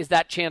 Is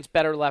that chance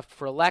better left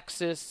for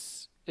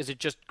Alexis? Is it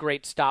just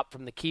great stop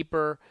from the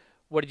keeper?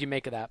 What did you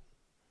make of that?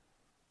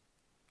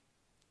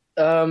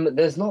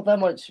 There's not that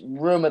much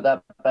room at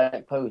that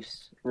back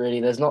post,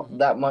 really. There's not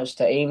that much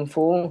to aim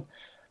for.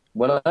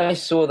 When I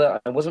saw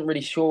that, I wasn't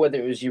really sure whether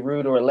it was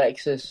Giroud or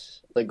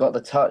Alexis that got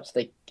the touch.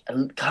 They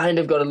kind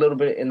of got a little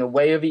bit in the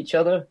way of each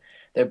other.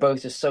 They're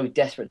both just so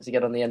desperate to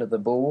get on the end of the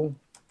ball.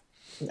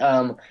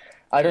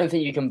 I don't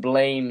think you can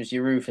blame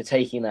Giroud for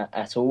taking that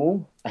at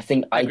all. I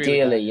think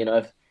ideally,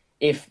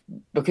 if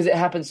because it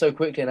happened so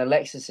quickly and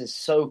Alexis is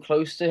so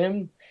close to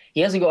him,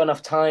 he hasn't got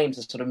enough time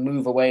to sort of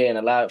move away and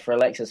allow it for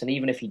Alexis. And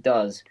even if he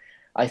does,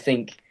 I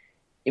think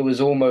it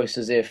was almost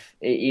as if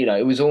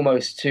it was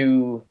almost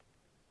too.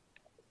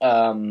 They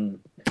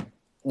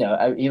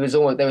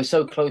were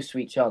so close to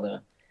each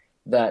other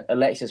that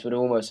Alexis would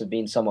almost have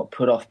been somewhat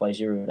put off by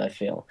Giroud, I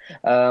feel.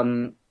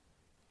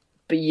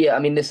 But yeah, I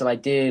mean, listen,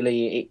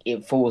 ideally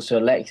it falls to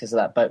Alexis at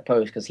that back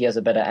post because he has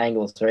a better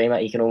angle to aim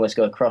at. He can almost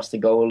go across the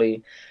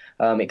goalie.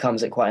 It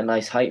comes at quite a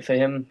nice height for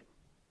him.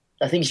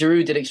 I think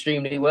Giroud did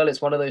extremely well.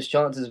 It's one of those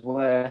chances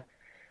where,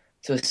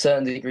 to a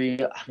certain degree,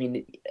 I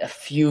mean, a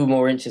few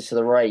more inches to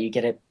the right, you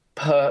get it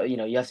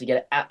you have to get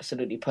it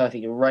absolutely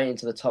perfect right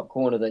into the top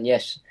corner. Then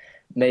yes,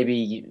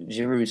 maybe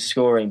Giroud's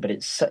scoring, but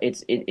it's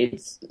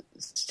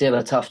still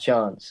a tough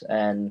chance.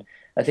 And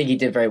I think he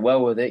did very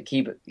well with it.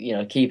 Keeper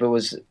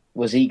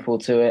was equal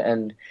to it,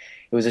 and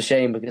it was a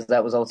shame because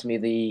that was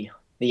ultimately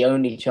the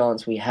only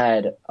chance we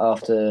had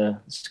after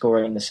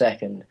scoring the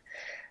second.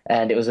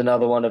 And it was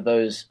another one of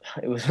those.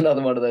 It was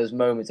another one of those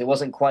moments. It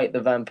wasn't quite the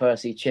Van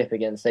Persie chip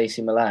against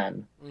AC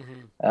Milan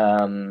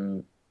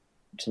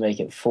to make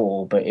it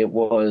 4, but it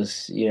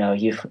was. When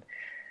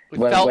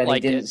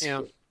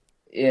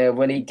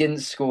he didn't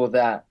score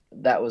that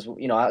was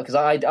because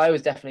I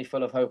was definitely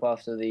full of hope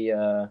after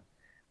the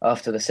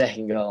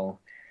second goal,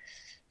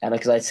 and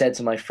because I said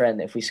to my friend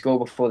that if we score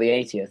before the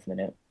 80th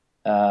minute,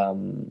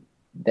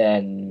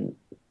 then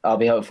I'll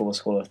be hopeful we'll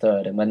score a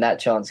third. And when that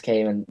chance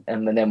came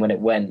and then when it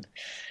went,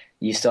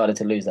 you started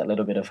to lose that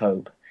little bit of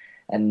hope.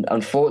 And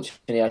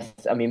unfortunately,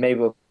 I mean, maybe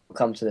we'll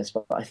come to this,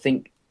 but I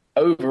think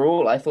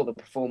overall, I thought the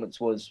performance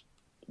was,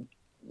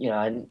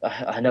 I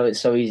know it's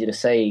so easy to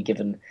say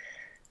given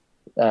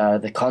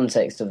the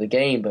context of the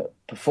game, but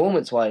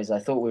performance-wise, I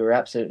thought we were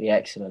absolutely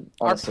excellent.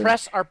 Honestly.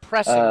 Our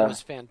pressing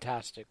was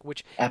fantastic,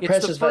 which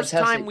it's the first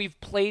time we've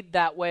played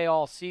that way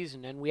all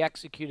season, and we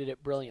executed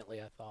it brilliantly,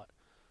 I thought.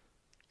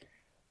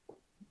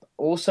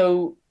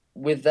 Also,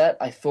 with that,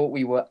 I thought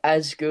we were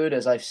as good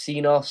as I've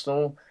seen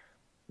Arsenal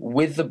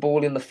with the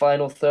ball in the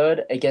final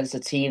third against a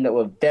team that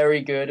were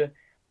very good,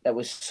 that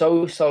was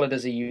so solid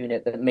as a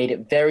unit, that made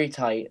it very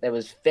tight. There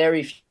was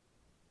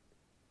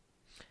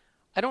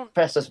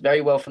pressed us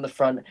very well from the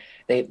front.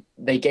 They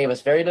gave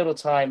us very little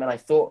time, and I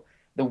thought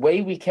the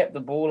way we kept the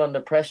ball under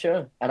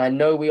pressure, and I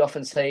know we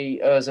often say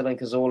Ozil and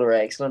Cazorla are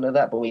excellent at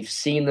that, but we've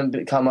seen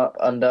them come up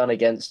undone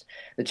against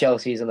the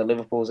Chelseas and the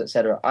Liverpools,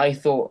 etc. I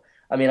thought,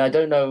 I mean, I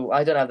don't know,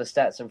 I don't have the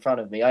stats in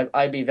front of me.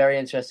 I'd be very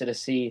interested to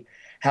see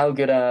how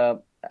good our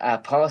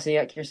passing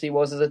accuracy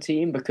was as a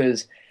team,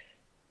 because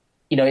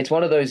it's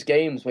one of those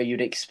games where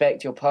you'd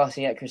expect your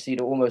passing accuracy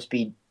to almost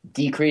be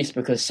decreased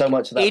because so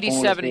much of that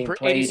ball is being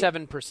played.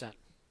 87%.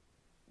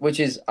 Which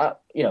is,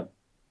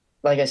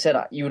 like I said,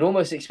 you would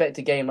almost expect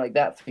a game like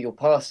that for your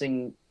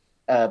passing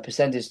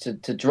percentage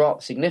to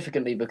drop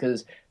significantly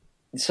because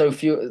there's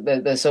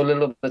so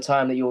little of the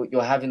time that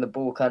you're having the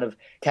ball kind of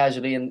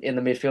casually in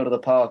the midfield of the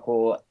park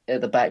or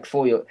at the back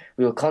four.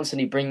 We were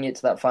constantly bringing it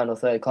to that final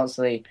third,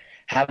 constantly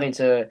having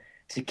to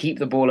keep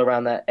the ball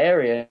around that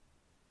area.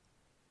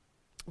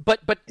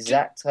 But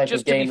exact type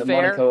of game that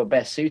Monaco are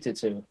best suited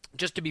to.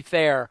 Just to be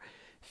fair,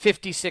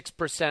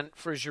 56%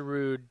 for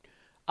Giroud,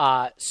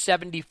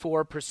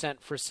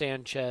 74% for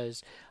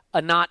Sanchez,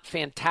 a not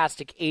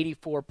fantastic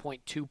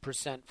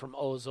 84.2% from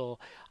Ozil.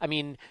 I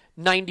mean,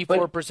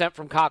 94%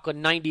 from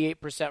Coughlin,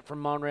 98%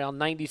 from Monreal,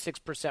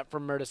 96%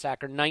 from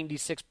Mertesacker,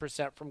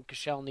 96% from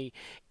Koscielny,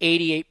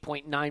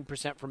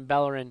 88.9% from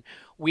Bellerin.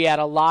 We had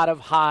a lot of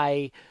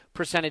high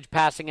percentage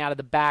passing out of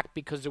the back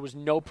because there was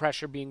no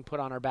pressure being put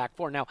on our back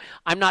four. Now,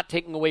 I'm not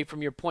taking away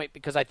from your point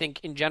because I think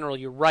in general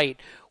you're right.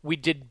 We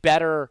did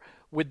better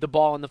with the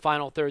ball in the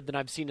final third than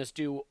I've seen us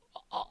do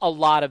a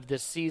lot of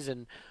this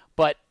season,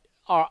 but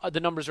the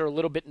numbers are a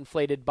little bit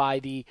inflated by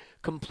the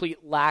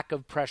complete lack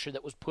of pressure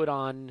that was put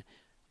on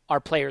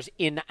our players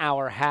in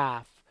our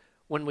half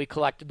when we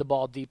collected the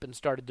ball deep and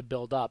started to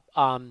build up.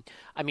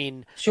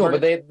 Sure,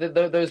 but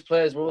those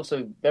players were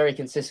also very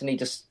consistently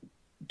just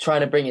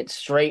trying to bring it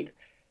straight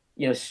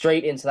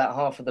into that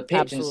half of the pitch.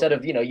 Absolutely. Instead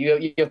of,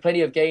 you have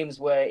plenty of games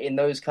where in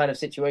those kind of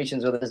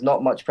situations where there's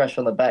not much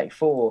pressure on the back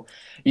four,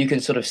 you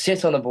can sort of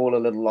sit on the ball a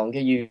little longer.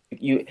 You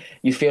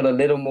feel a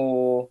little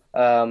more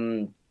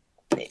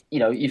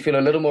you feel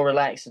a little more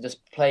relaxed to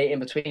just play it in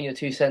between your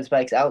two centre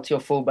backs, out to your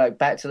fullback,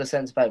 back to the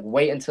centre back,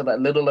 wait until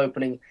that little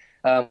opening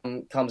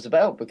comes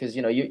about, because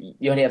you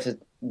only have to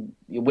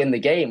win the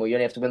game, or you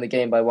only have to win the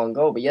game by one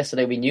goal. But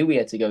yesterday we knew we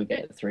had to go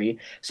get 3.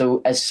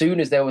 So as soon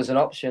as there was an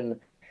option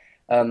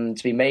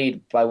to be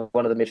made by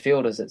one of the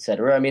midfielders,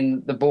 etc., I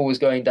mean, the ball was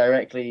going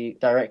directly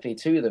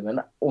to them.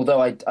 And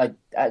although I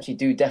actually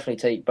do definitely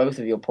take both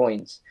of your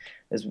points,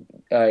 as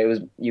it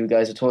was you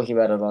guys were talking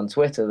about it on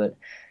Twitter, that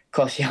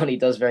Koscielny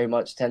does very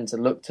much tend to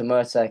look to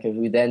Mertesacker,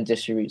 who then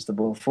distributes the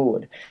ball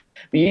forward.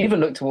 But you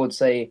even look towards,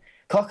 say,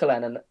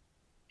 Coquelin, and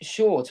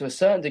sure, to a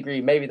certain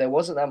degree, maybe there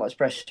wasn't that much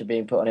pressure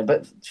being put on him.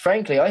 But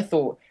frankly, I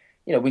thought,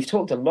 we've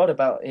talked a lot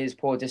about his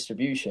poor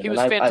distribution. He was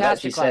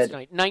fantastic last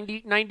night,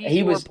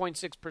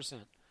 94.6%.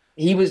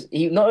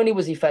 He not only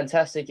was he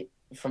fantastic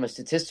from a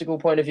statistical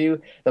point of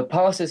view, the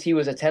passes he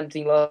was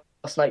attempting last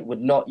night were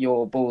not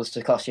your balls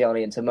to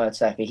Koscielny and to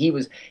Mertesacker. He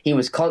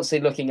was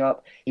constantly looking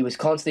up. He was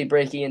constantly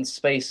breaking in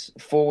space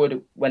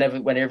forward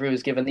whenever he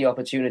was given the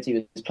opportunity.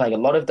 He was playing a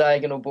lot of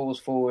diagonal balls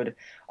forward.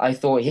 I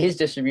thought his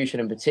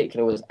distribution in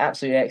particular was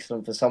absolutely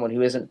excellent for someone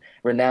who isn't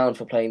renowned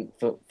for playing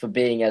for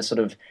being as sort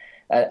of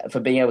for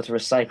being able to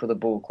recycle the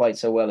ball quite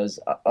so well as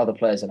other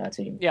players in our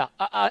team. Yeah,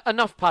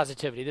 enough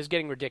positivity. This is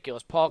getting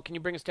ridiculous. Paul, can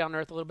you bring us down to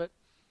earth a little bit?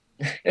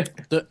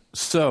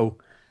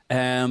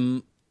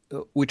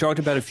 We talked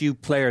about a few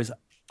players.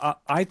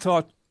 I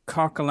thought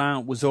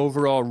Coquelin was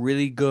overall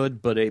really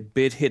good, but a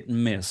bit hit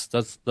and miss.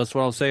 That's what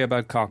I'll say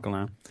about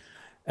Coquelin.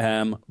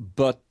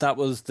 But that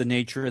was the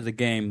nature of the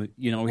game.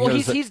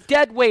 He's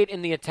dead weight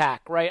in the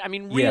attack, right? I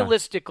mean,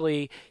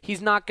 realistically,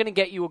 he's not going to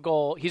get you a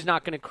goal. He's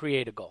not going to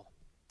create a goal.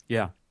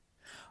 Yeah.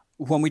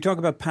 When we talk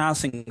about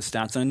passing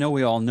stats, I know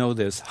we all know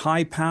this,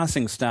 high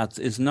passing stats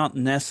is not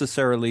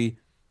necessarily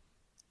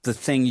the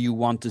thing you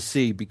want to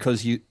see,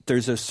 because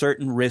there's a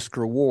certain risk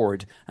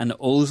reward, and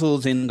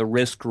Ozil's in the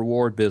risk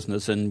reward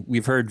business. And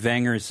we've heard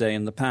Wenger say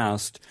in the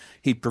past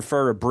he'd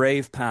prefer a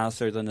brave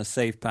passer than a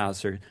safe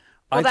passer.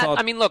 Well,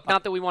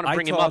 not that we want to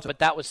bring him up, but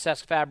that was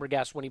Cesc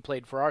Fabregas when he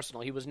played for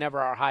Arsenal. He was never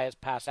our highest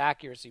pass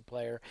accuracy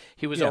player.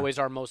 He was always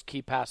our most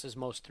key passes,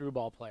 most through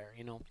ball player.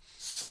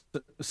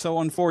 So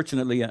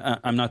unfortunately,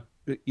 I'm not.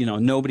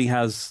 Nobody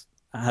has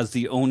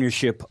the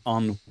ownership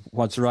on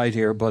what's right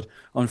here, but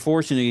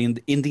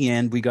unfortunately, in the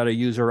end, we got to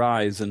use our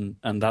eyes, and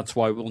that's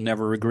why we'll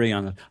never agree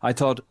on it. I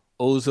thought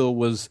Ozil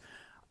was.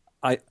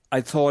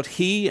 I thought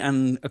he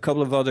and a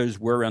couple of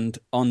others were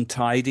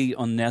untidy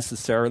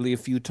unnecessarily a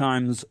few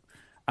times,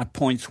 at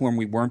points when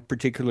we weren't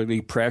particularly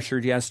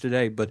pressured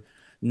yesterday. But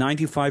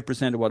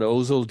 95% of what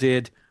Ozil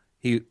did,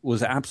 he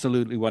was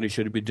absolutely what he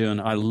should have been doing.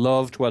 I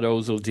loved what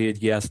Ozil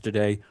did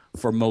yesterday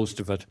for most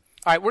of it.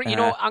 All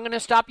right, I'm going to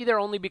stop you there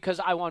only because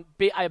I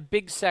have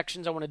big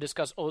sections I want to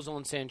discuss Ozil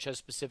and Sanchez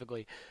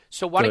specifically.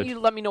 So why don't you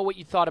let me know what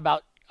you thought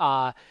about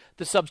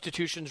the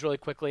substitutions really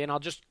quickly, and I'll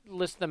just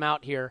list them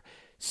out here.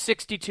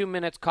 62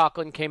 minutes,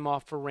 Coquelin came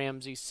off for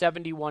Ramsey.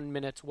 71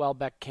 minutes,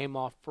 Welbeck came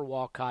off for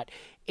Walcott.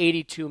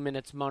 82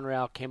 minutes,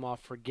 Monreal came off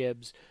for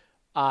Gibbs.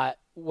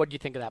 What do you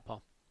think of that,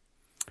 Paul?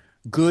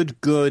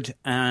 Good,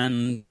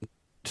 and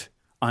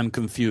I'm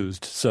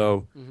confused.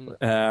 So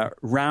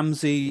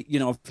Ramsey,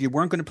 if you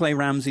weren't going to play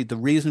Ramsey, the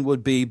reason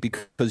would be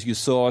because you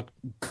saw it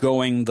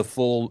going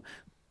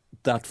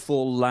that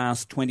full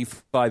last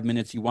 25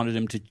 minutes. You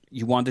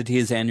wanted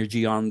his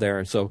energy on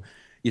there. So,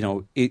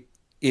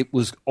 it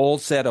was all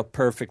set up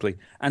perfectly,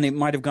 and it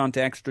might have gone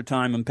to extra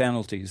time and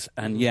penalties.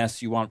 And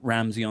yes, you want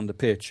Ramsey on the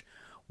pitch.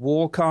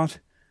 Walcott,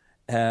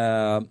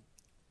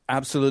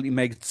 absolutely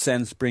made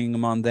sense bringing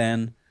him on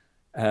then,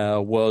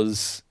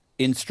 was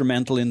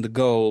instrumental in the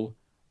goal,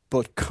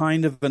 but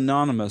kind of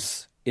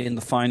anonymous in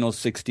the final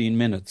 16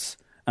 minutes.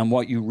 And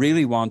what you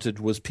really wanted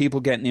was people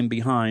getting in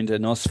behind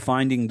and us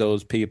finding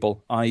those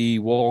people, i.e.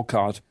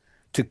 Walcott,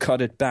 to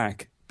cut it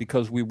back,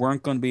 because we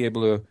weren't going to be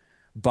able to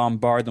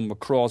bombard them with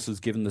crosses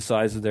given the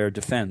size of their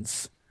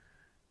defence.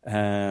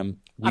 I'm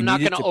not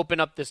going to open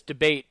up this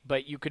debate,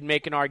 but you could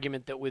make an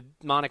argument that with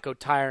Monaco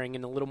tiring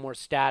and a little more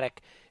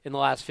static in the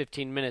last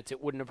 15 minutes, it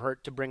wouldn't have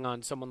hurt to bring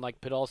on someone like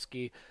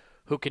Podolski,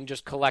 who can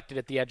just collect it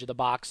at the edge of the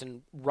box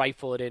and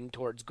rifle it in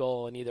towards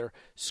goal and either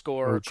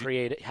score or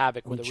create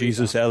havoc with a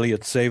Jesus, rebound.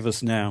 Elliott, save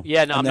us now.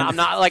 Yeah, no, I'm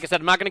not. Like I said,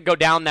 I'm not going to go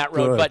down that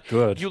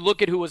road. You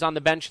look at who was on the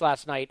bench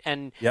last night,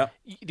 and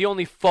the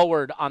only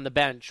forward on the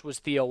bench was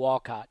Theo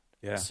Walcott.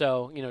 Yeah.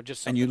 So,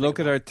 just something. And you look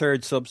at our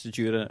third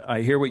substitute,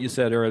 I hear what you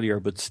said earlier,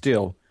 but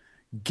still,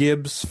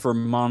 Gibbs for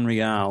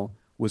Monreal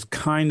was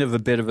kind of a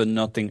bit of a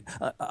nothing.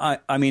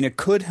 I mean, it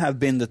could have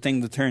been the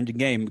thing that turned the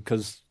game,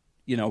 because,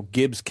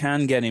 Gibbs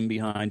can get in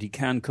behind. He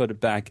can cut it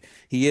back.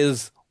 He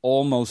is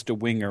almost a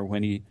winger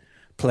when he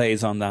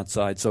plays on that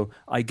side. So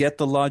I get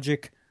the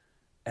logic.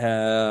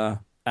 And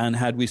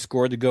had we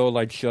scored the goal,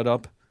 I'd shut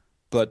up.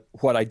 But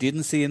what I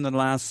didn't see in the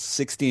last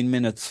 16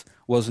 minutes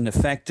was an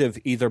effective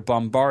either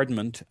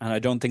bombardment, and I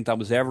don't think that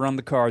was ever on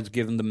the cards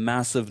given the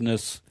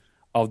massiveness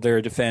of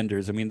their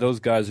defenders. I mean, those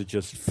guys are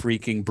just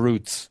freaking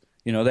brutes.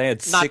 They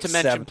had not to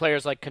mention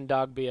players like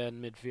Kondogbia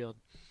in midfield.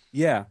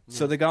 Yeah.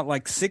 So they got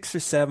like 6 or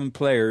 7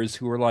 players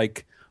who were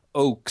like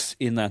oaks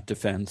in that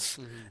defense.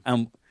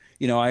 And,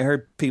 I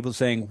heard people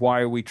saying,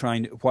 why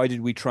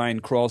did we try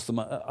and cross them?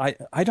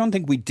 I don't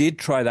think we did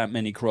try that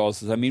many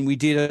crosses. I mean, we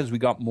did as we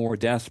got more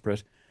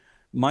desperate.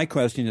 My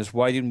question is,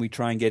 why didn't we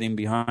try and get in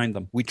behind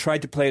them? We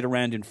tried to play it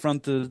around in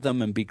front of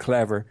them and be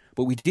clever,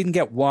 but we didn't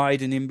get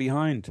wide and in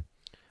behind.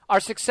 Our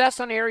success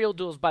on aerial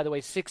duels, by the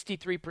way,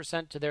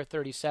 63% to their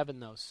 37,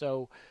 though.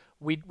 So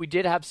we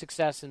did have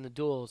success in the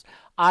duels.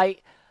 I'm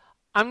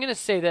going to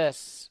say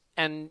this,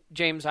 and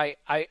James, I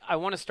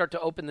want to start to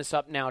open this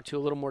up now to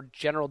a little more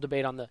general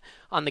debate on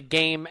the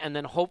game, and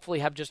then hopefully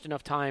have just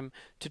enough time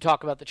to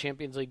talk about the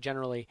Champions League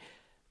generally.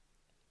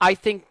 I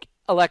think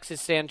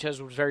Alexis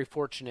Sanchez was very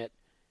fortunate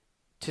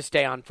to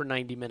stay on for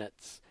 90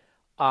 minutes.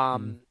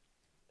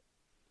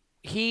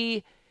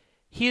 He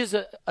is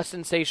a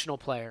sensational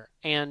player,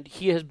 and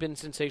he has been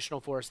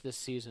sensational for us this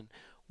season.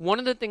 One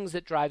of the things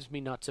that drives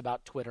me nuts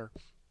about Twitter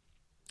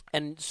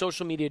and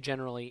social media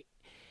generally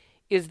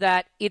is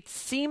that it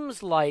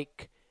seems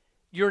like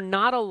you're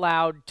not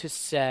allowed to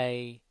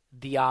say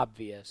the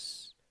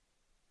obvious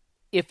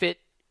if it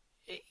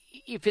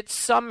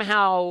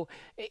somehow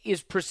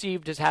is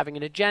perceived as having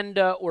an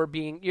agenda or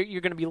you're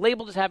going to be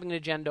labeled as having an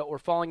agenda or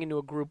falling into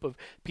a group of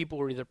people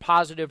who are either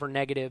positive or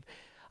negative.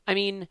 I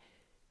mean,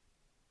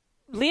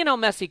 Lionel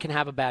Messi can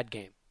have a bad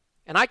game.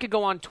 And I could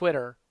go on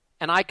Twitter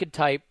and I could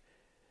type,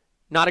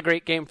 not a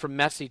great game from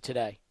Messi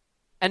today.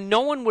 And no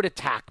one would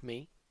attack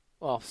me.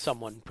 Well,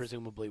 someone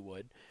presumably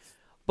would.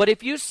 But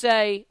if you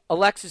say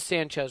Alexis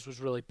Sanchez was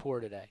really poor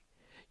today,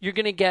 you're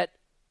going to get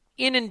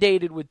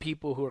inundated with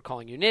people who are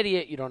calling you an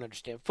idiot. You don't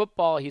understand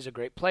football. He's a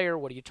great player.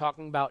 What are you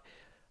talking about?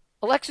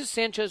 Alexis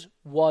Sanchez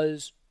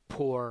was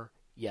poor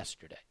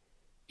yesterday.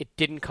 It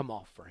didn't come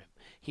off for him.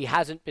 He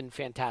hasn't been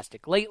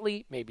fantastic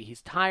lately. Maybe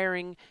he's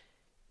tiring.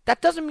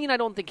 That doesn't mean I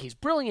don't think he's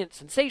brilliant,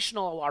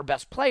 sensational, our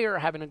best player,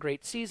 having a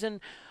great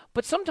season.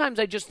 But sometimes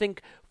I just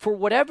think, for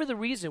whatever the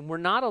reason, we're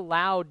not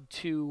allowed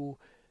to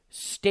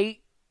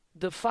state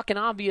the fucking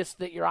obvious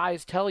that your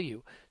eyes tell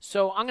you.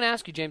 So I'm going to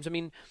ask you, James, I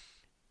mean,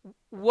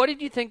 what did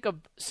you think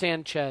of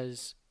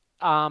Sanchez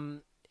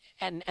and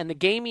the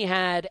game he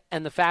had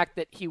and the fact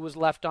that he was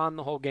left on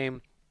the whole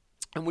game?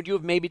 And would you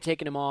have maybe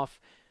taken him off,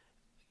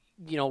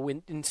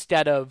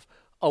 instead of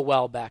a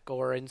Welbeck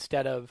or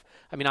instead of,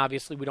 I mean,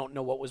 obviously we don't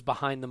know what was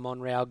behind the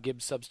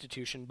Monreal-Gibbs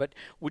substitution, but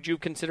would you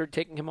have considered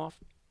taking him off?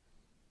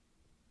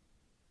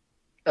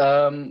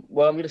 Well, I'm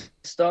going to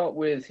start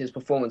with his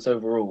performance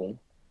overall,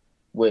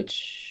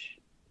 which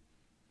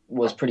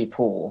was pretty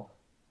poor,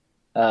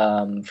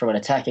 from an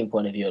attacking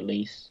point of view at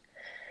least.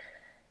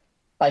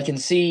 I can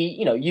see,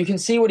 you can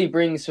see what he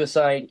brings to a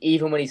side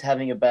even when he's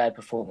having a bad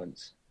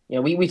performance.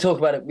 We talk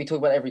about it. We talk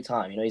about it every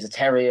time. He's a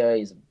terrier.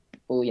 He's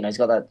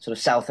got that sort of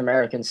South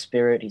American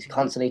spirit. He's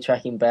constantly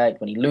tracking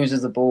back. When he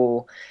loses the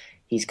ball,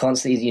 he's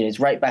constantly, he's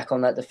right back on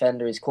that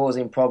defender. He's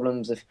causing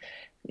problems. If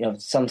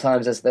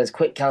sometimes there's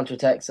quick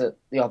counterattacks that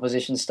the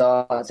opposition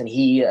starts, and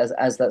he,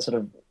 as that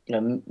sort of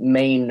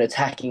main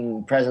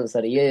attacking presence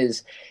that he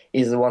is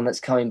the one that's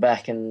coming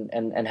back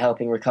and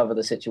helping recover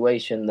the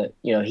situation that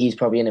he's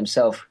probably in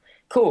himself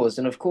caused.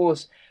 And of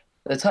course,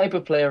 the type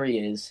of player he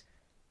is,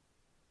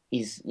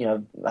 he's we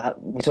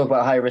talk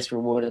about high risk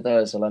reward at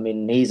Ozil. I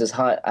mean, he's as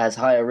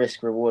high a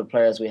risk reward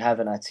player as we have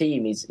in our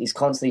team. He's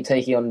constantly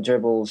taking on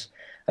dribbles.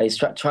 He's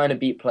trying to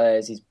beat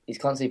players. He's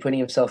constantly putting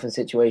himself in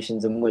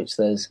situations in which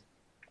there's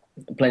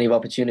plenty of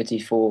opportunity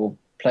for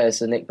players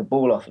to nick the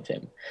ball off of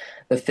him.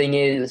 The thing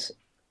is,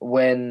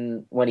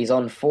 when he's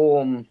on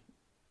form,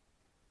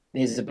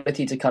 his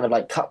ability to kind of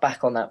like cut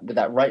back on that with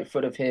that right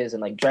foot of his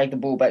and like drag the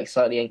ball back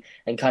slightly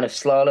and kind of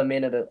slalom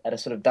in at a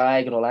sort of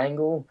diagonal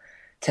angle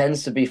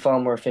tends to be far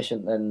more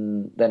efficient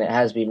than it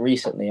has been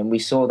recently. And we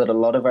saw that a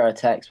lot of our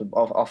attacks would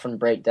often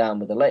break down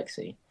with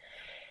Alexi.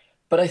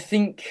 But I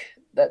think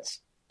that's,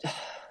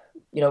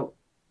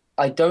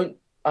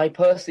 I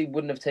personally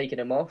wouldn't have taken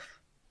him off.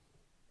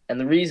 And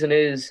the reason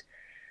is,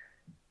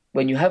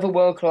 when you have a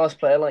world-class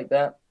player like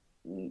that,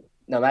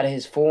 no matter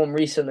his form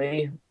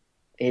recently,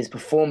 his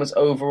performance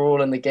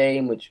overall in the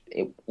game, which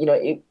it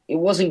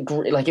wasn't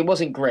great. It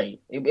wasn't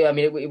great.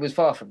 It was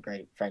far from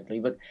great, frankly.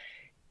 But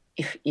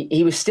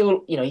he was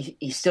still,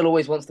 he still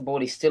always wants the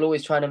ball. He's still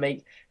always trying to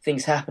make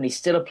things happen. He's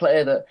still a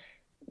player that,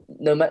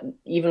 no matter,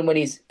 even when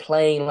he's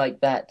playing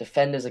like that,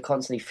 defenders are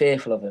constantly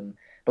fearful of him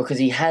because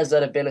he has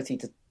that ability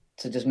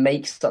to just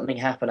make something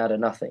happen out of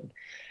nothing.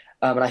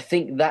 And I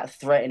think that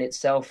threat in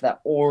itself,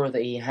 that aura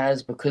that he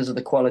has because of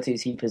the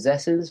qualities he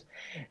possesses,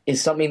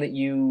 is something that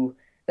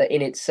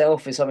in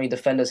itself is something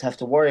defenders have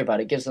to worry about.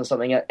 It gives them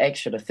something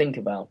extra to think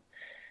about.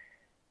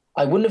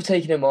 I wouldn't have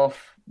taken him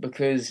off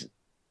because,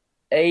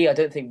 I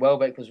don't think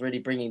Welbeck was really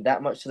bringing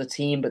that much to the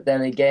team. But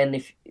then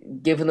again,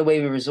 given the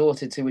way we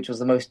resorted to, which was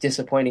the most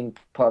disappointing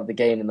part of the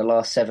game in the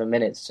last 7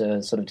 minutes,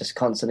 to sort of just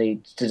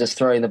constantly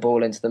throwing the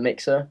ball into the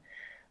mixer,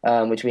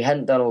 which we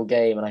hadn't done all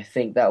game, and I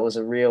think that was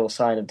a real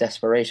sign of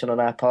desperation on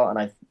our part,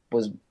 and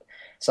was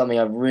something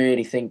I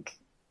really think,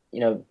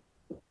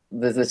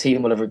 the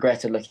team will have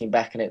regretted looking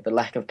back on it, the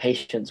lack of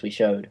patience we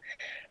showed.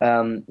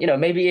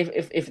 Maybe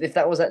if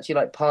that was actually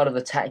like part of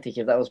the tactic,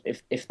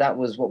 if that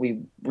was what we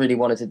really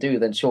wanted to do,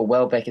 then sure,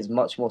 Welbeck is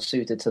much more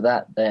suited to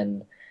that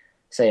than,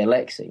 say,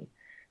 Alexi.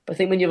 But I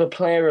think when you have a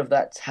player of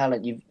that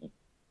talent,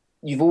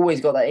 you've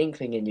always got that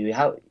inkling in you.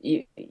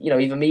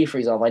 Even me, for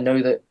example, I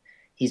know that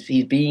he's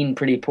been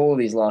pretty poor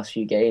these last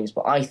few games,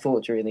 but I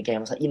thought during the game, I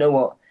was like, you know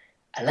what,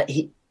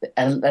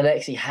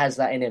 Alexi has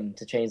that in him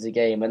to change the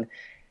game, and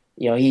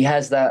he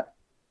has that.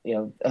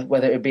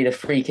 Whether it be the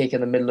free kick in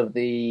the middle of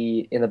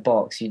in the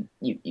box, you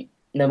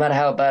no matter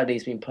how badly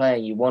he's been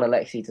playing, you want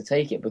Alexi to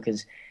take it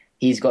because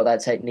he's got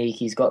that technique,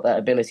 he's got that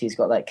ability, he's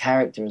got that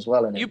character as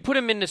well in him. You put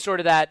him into sort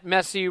of that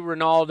Messi,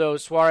 Ronaldo,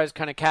 Suarez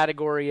kind of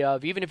category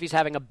of even if he's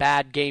having a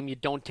bad game, you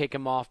don't take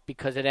him off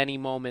because at any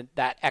moment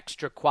that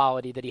extra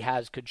quality that he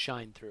has could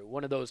shine through.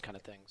 One of those kind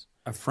of things.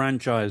 A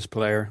franchise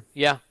player.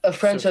 Yeah. A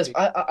franchise. So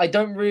I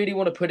don't really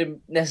want to put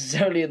him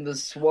necessarily in the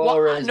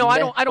Suarez. Well, no,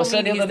 I don't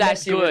mean he's that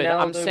Messi, good.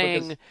 Ronaldo, I'm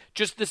saying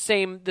just the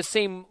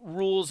same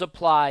rules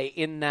apply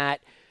in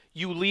that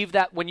you leave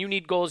that when you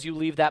need goals, you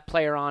leave that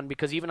player on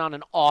because even on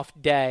an off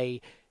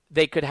day,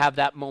 they could have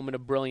that moment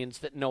of brilliance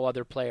that no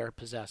other player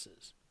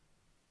possesses.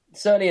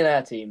 Certainly in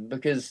our team,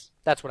 because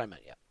that's what I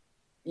meant. Yeah.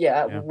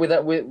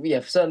 Yeah,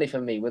 certainly for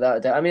me, without a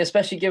doubt. I mean,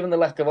 especially given the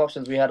lack of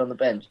options we had on the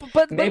bench.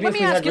 But let me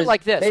ask you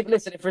like this. Maybe,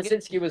 listen, if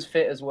Rosicky was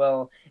fit as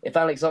well, if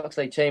Alex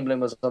Oxlade-Chamberlain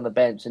was on the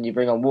bench and you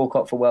bring on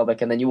Walcott for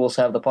Welbeck and then you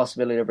also have the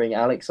possibility to bring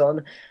Alex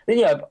on,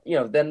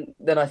 then,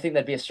 then I think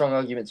there'd be a strong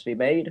argument to be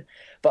made.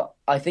 But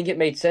I think it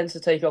made sense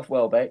to take off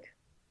Welbeck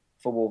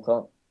for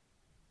Walcott.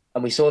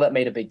 And we saw that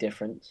made a big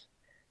difference.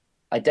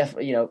 I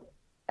definitely,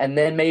 and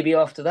then maybe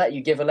after that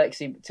you give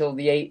Alexi till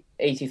the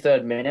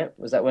 83rd minute.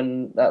 Was that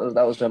when that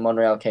was when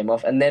Monreal came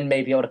off? And then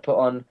maybe I would have put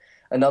on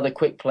another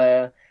quick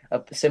player,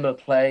 a similar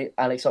play,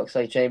 Alex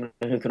Oxlade-Chamberlain,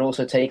 who can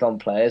also take on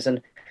players and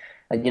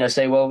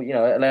say, well,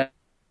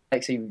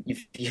 Alexi,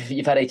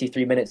 you've had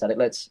 83 minutes at it.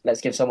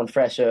 Let's give someone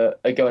fresh a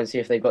go and see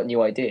if they've got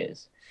new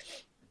ideas.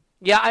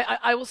 Yeah,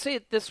 I will say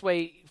it this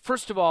way.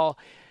 First of all,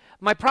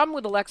 my problem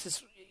with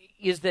Alexis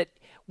is that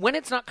when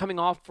it's not coming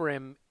off for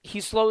him, he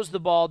slows the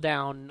ball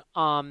down.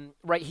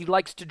 Right, he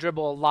likes to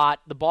dribble a lot.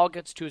 The ball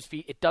gets to his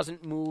feet. It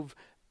doesn't move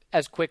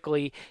as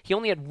quickly. He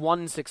only had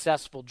one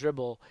successful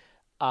dribble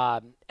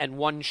and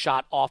one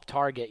shot off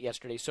target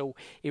yesterday. So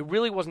it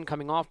really wasn't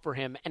coming off for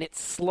him, and it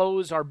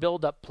slows our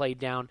build-up play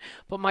down.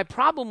 But my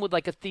problem with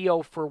like a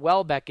Theo for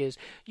Welbeck is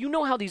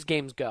how these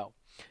games go.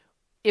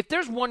 If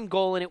there's one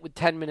goal in it with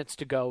 10 minutes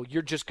to go,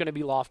 you're just going to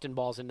be lofting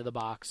balls into the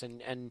box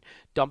and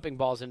dumping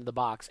balls into the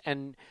box.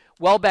 And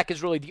Welbeck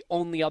is really the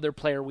only other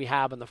player we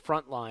have on the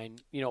front line,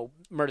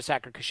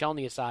 Mertesacker,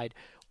 Koscielny aside,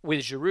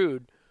 with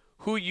Giroud,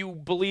 who you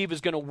believe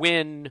is going to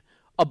win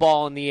a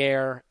ball in the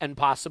air and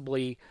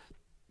possibly,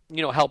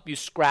 help you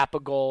scrap a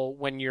goal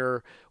when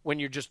you're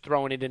just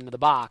throwing it into the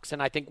box.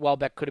 And I think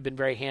Welbeck could have been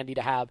very handy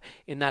to have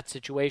in that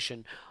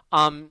situation.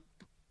 Paul,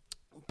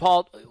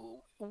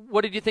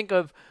 what did you think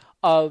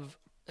of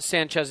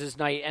Sanchez's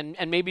night,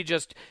 and maybe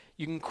just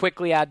you can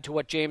quickly add to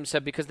what James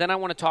said, because then I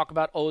want to talk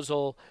about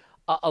Ozil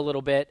a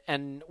little bit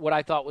and what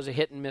I thought was a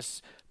hit and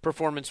miss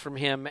performance from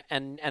him,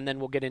 and then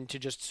we'll get into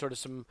just sort of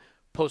some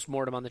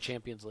post-mortem on the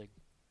Champions League.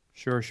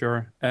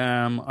 Sure.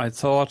 I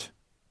thought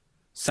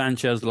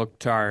Sanchez looked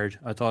tired.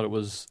 I thought it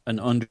was an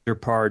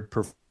underpowered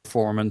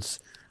performance.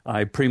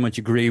 I pretty much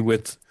agree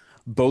with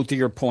both of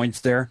your points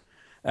there.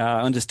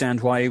 I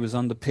understand why he was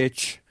on the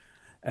pitch.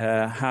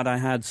 Had I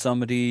had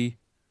somebody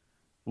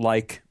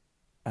like,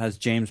 as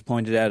James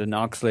pointed out, an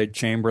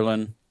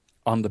Oxlade-Chamberlain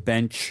on the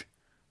bench,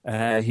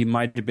 he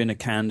might have been a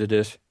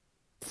candidate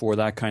for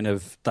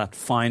that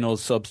final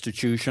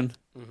substitution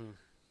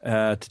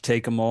to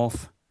take him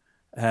off.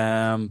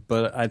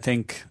 But I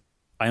think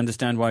I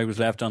understand why he was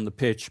left on the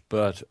pitch,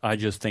 but I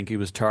just think he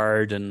was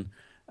tired and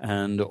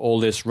all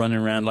this running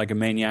around like a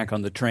maniac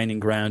on the training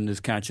ground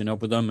is catching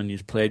up with him, and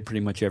he's played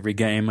pretty much every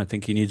game. I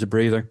think he needs a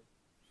breather.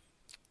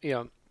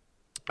 Yeah,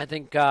 I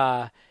think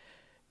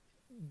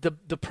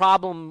the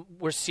problem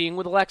we're seeing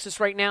with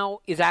Alexis right now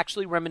is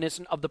actually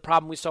reminiscent of the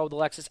problem we saw with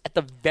Alexis at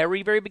the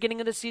very, very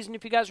beginning of the season.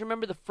 If you guys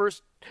remember the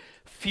first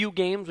few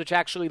games, which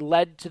actually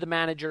led to the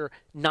manager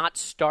not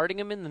starting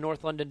him in the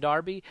North London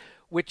derby,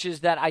 which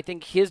is that I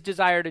think his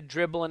desire to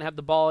dribble and have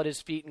the ball at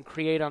his feet and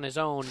create on his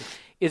own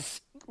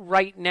is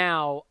right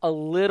now a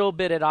little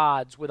bit at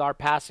odds with our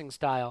passing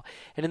style.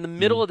 And in the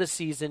middle of the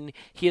season,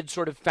 he had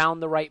sort of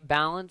found the right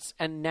balance,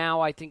 and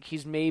now I think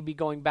he's maybe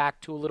going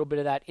back to a little bit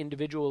of that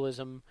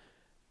individualism,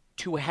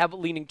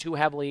 leaning too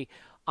heavily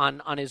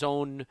on his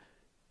own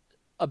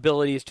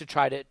abilities to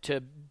try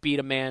to beat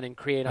a man and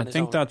create on his own.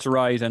 I think that's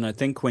right, and I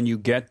think when you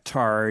get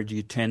tired,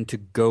 you tend to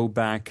go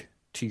back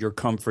to your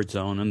comfort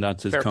zone, and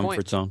that's his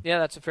comfort zone. Yeah,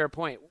 that's a fair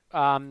point.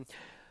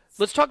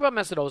 Let's talk about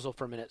Mesut Ozil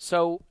for a minute.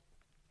 So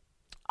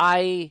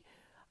I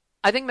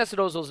think Mesut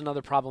Ozil is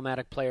another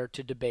problematic player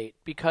to debate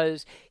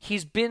because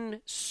he's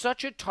been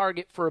such a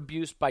target for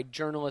abuse by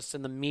journalists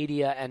and the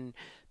media and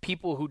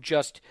people who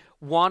just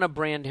want to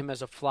brand him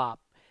as a flop,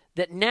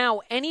 that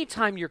now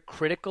anytime you're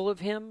critical of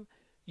him,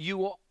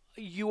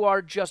 you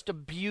are just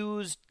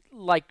abused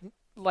like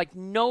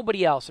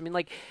nobody else. I mean,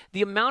 like,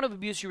 the amount of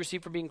abuse you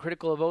receive for being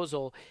critical of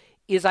Ozil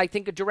is, I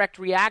think, a direct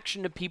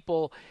reaction to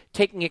people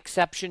taking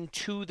exception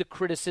to the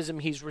criticism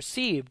he's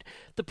received.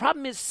 The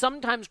problem is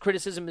sometimes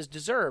criticism is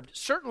deserved.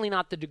 Certainly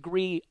not the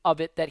degree of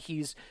it that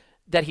he's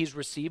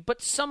received,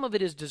 but some of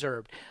it is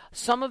deserved.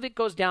 Some of it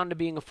goes down to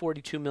being a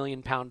 42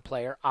 million pound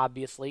player,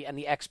 obviously, and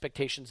the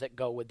expectations that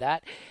go with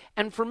that.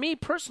 And for me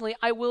personally,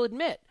 I will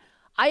admit,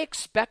 I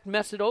expect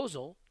Mesut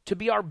Ozil to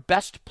be our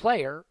best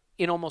player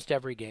in almost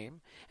every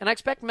game, and I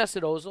expect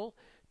Mesut Ozil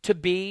to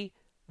be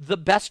the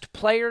best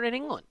player in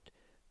England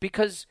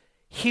because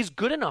he's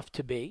good enough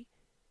to be.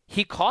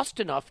 He cost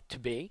enough to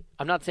be.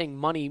 I'm not saying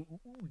money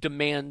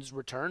demands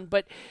return,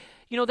 but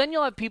then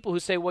you'll have people who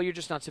say, well, you're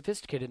just not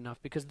sophisticated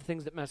enough because the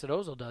things that Mesut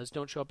Ozil does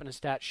don't show up in a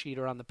stat sheet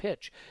or on the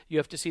pitch. You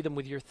have to see them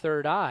with your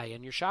third eye,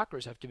 and your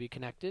chakras have to be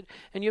connected,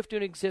 and you have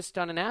to exist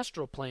on an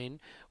astral plane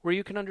where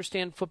you can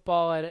understand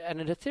football at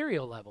an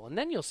ethereal level, and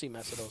then you'll see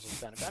Mesut Ozil's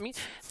benefit. I mean,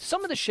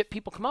 some of the shit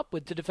people come up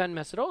with to defend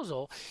Mesut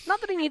Ozil,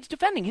 not that he needs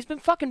defending. He's been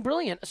fucking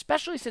brilliant,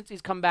 especially since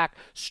he's come back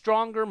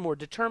stronger, more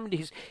determined.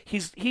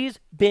 He's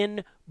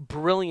been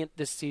brilliant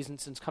this season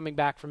since coming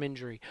back from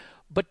injury.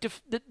 But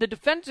the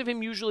defense of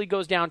him usually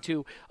goes down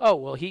to,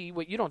 what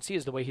you don't see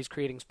is the way he's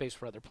creating space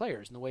for other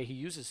players and the way he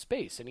uses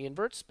space and he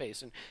inverts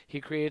space and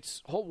he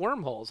creates whole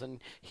wormholes and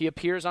he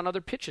appears on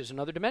other pitches and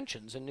other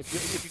dimensions. And if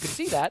you could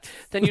see that,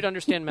 then you'd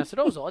understand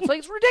Mesut Ozil.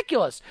 It's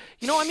ridiculous.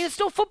 It's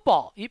still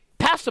football. You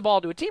pass the ball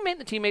to a teammate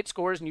and the teammate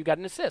scores and you got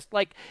an assist.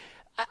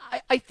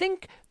 I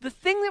think the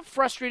thing that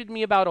frustrated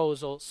me about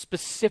Ozil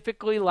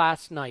specifically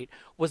last night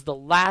was the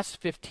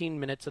last 15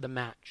 minutes of the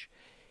match.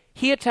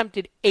 He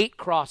attempted 8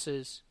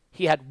 crosses.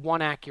 He had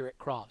 1 accurate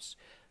cross.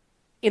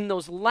 In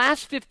those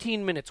last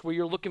 15 minutes where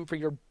you're looking for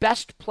your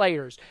best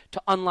players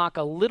to unlock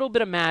a little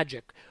bit of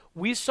magic,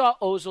 we saw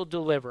Ozil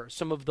deliver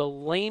some of the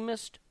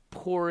lamest,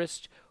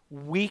 poorest,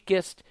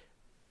 weakest,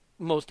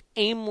 most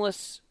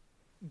aimless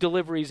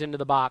deliveries into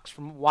the box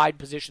from wide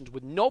positions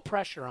with no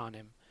pressure on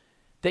him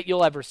that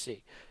you'll ever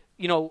see.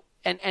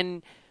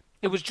 And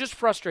it was just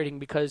frustrating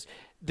because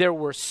there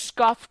were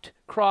scuffed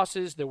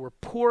crosses, there were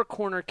poor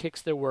corner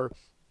kicks, there were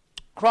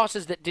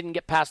crosses that didn't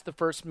get past the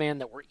first man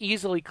that were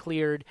easily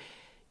cleared,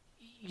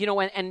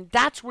 and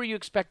that's where you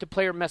expect a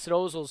player Mesut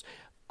Ozil's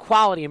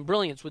quality and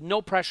brilliance with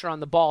no pressure on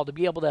the ball to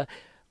be able to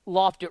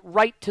loft it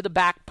right to the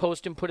back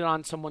post and put it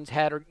on someone's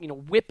head or,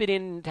 whip it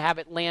in to have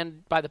it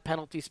land by the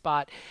penalty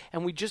spot.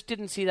 And we just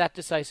didn't see that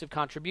decisive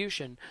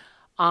contribution.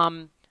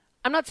 I'm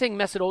not saying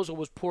Mesut Ozil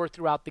was poor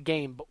throughout the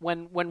game, but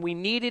when we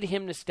needed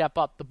him to step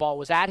up, the ball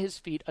was at his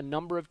feet a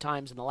number of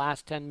times in the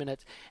last 10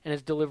 minutes and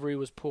his delivery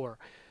was poor.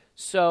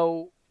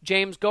 So,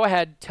 James, go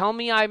ahead. Tell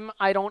me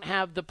I don't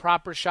have the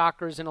proper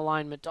chakras in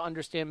alignment to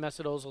understand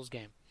Mesut Ozil's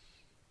game.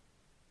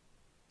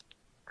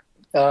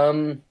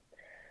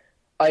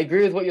 I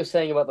agree with what you're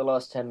saying about the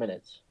last 10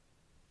 minutes.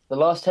 The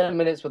last 10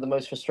 minutes were the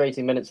most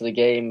frustrating minutes of the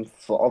game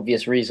for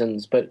obvious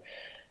reasons, but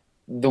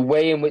the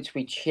way in which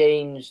we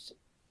changed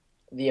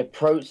the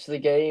approach to the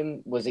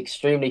game was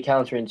extremely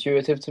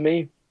counterintuitive to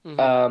me.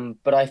 Mm-hmm.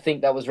 But I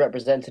think that was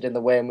represented in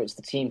the way in which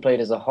the team played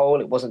as a whole.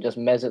 It wasn't just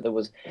Mesut that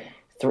was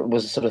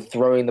sort of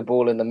throwing the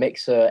ball in the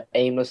mixer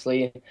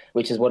aimlessly,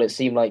 which is what it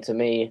seemed like to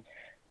me.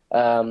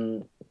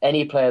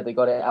 Any player that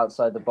got it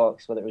outside the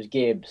box, whether it was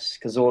Gibbs,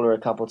 Cazorla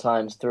a couple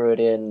times, threw it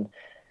in.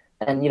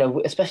 And,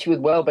 especially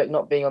with Welbeck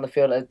not being on the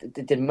field,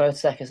 did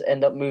Mertesacker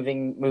end up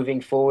moving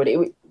forward?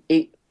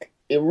 It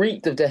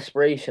reeked of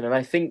desperation. And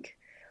I think,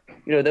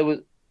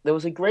 there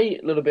was a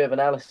great little bit of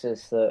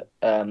analysis that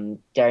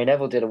Gary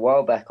Neville did a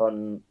while back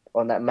on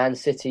that Man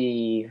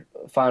City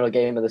final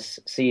game of the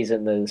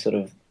season,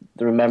 the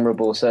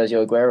memorable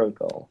Sergio Aguero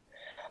goal,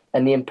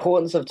 and the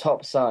importance of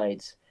top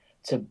sides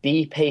to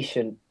be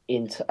patient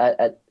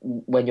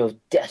when you're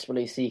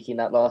desperately seeking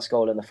that last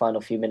goal in the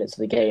final few minutes of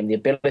the game. The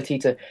ability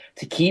to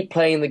keep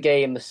playing the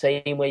game the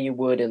same way you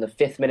would in the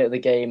 5th minute of the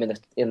game, in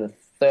the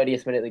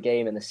 30th minute of the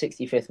game, in the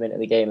 65th minute of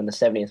the game, in the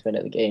 70th minute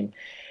of the game.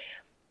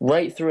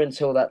 Right through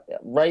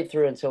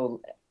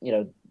until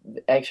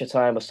extra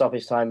time or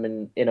stoppage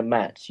time in a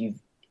match.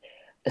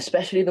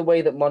 Especially the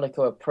way that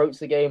Monaco approached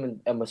the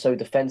game and were so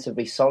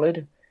defensively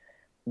solid,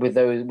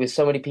 with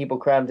so many people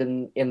crammed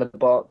in the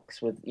box.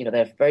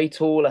 They're very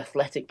tall,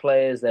 athletic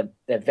players. They're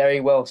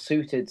very well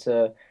suited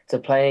to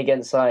playing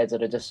against sides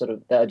that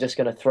are just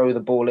going to throw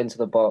the ball into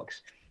the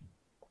box,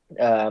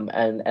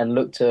 and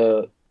look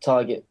to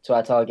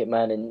our target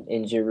man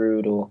in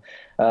Giroud or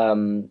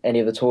any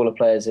of the taller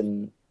players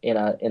in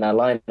our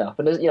lineup.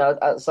 And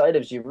outside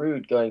of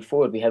Giroud going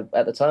forward, we had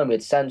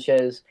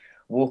Sanchez,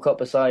 Walcott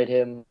beside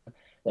him,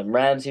 then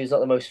Ramsey, who's not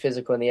the most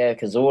physical in the air,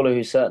 Cazorla,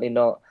 who's certainly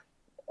not.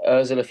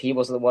 Ozil, if he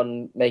wasn't the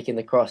one making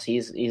the cross,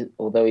 he's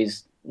although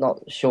he's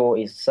not short,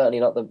 he's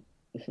certainly not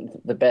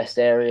the best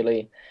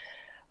aerially.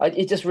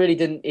 It just really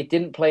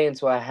didn't play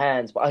into our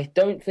hands. But I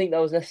don't think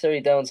that was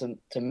necessarily down to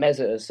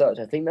Mesut as such.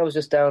 I think that was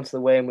just down to the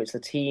way in which the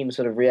team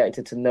sort of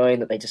reacted to knowing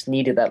that they just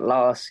needed that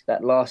last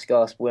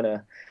gasp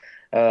winner.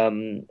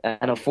 And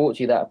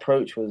unfortunately, that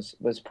approach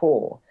was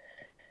poor.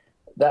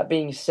 That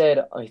being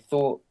said, I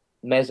thought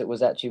Mesut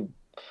was actually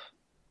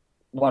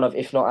one of,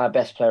 if not our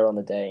best player on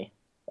the day.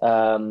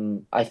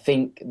 I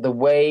think the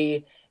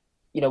way,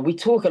 we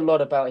talk a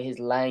lot about his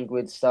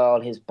language style,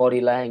 his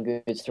body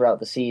language throughout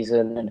the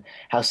season, and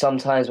how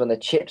sometimes when the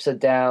chips are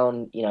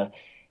down,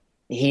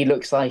 he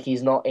looks like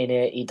he's not in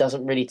it. He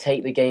doesn't really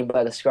take the game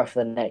by the scruff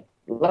of the neck.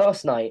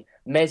 Last night,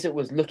 Mesut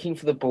was looking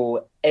for the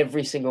ball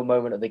every single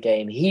moment of the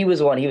game. He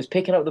was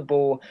picking up the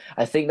ball.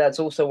 I think that's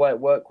also why it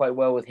worked quite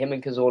well with him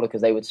and Cazorla,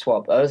 because they would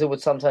swap. Ozil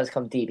would sometimes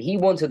come deep. He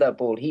wanted that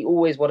ball. He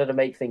always wanted to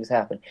make things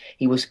happen.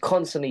 He was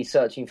constantly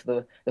searching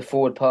for the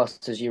forward pass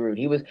to Giroud.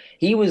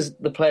 He was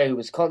the player who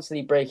was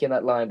constantly breaking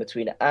that line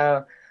between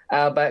our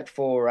back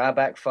four, our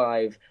back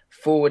five,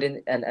 forward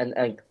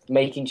and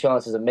making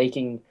chances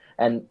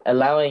and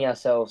allowing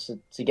ourselves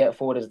to get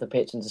forward as the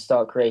pitch and to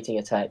start creating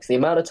attacks. The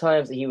amount of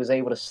times that he was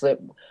able to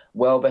slip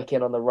Welbeck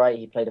in on the right,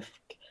 he played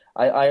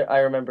I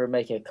remember him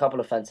making a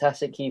couple of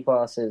fantastic key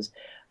passes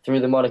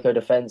through the Monaco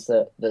defence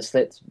that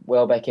slipped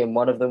Welbeck in.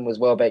 One of them was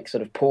Welbeck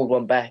sort of pulled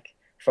one back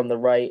from the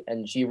right,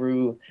 and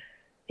Giroud,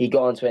 he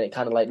got onto it and it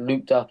kind of like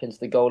looped up into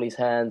the goalie's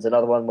hands.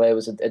 Another one where it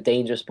was a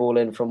dangerous ball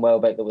in from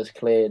Welbeck that was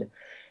cleared.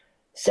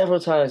 Several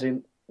times,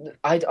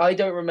 I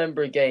don't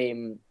remember a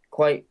game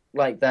quite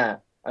like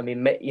that. I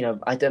mean, maybe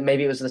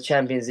it was the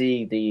Champions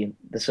League,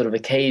 the sort of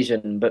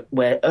occasion, but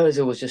where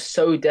Ozil was just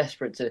so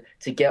desperate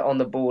to get on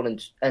the ball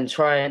and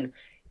try and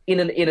in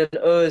an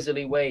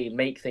Ozil-y way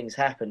make things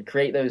happen,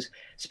 create those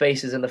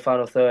spaces in the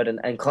final third,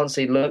 and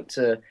constantly look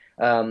to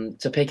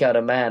pick out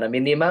a man. I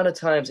mean, the amount of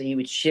times that he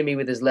would shimmy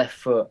with his left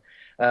foot.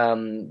 I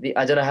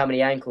don't know how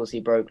many ankles he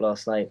broke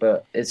last night,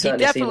 but it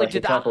certainly seemed like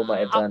a couple might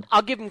have done.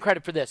 I'll give him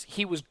credit for this.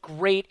 He was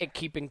great at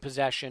keeping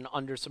possession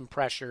under some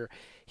pressure.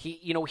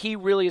 He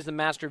really is the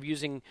master of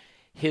using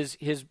his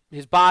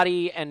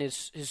body and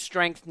his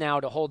strength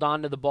now to hold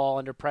on to the ball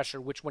under pressure,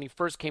 which when he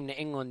first came to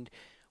England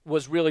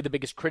was really the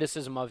biggest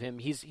criticism of him.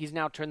 He's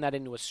now turned that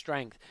into a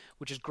strength,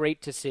 which is great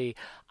to see.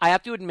 I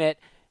have to admit,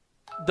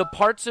 the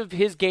parts of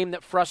his game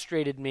that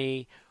frustrated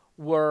me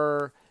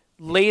were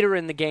later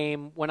in the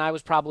game when I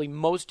was probably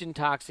most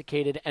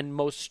intoxicated and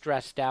most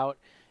stressed out,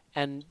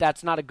 and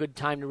that's not a good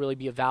time to really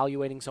be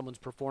evaluating someone's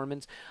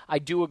performance. I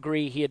do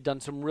agree he had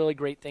done some really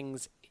great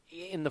things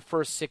in the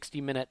first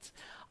 60 minutes.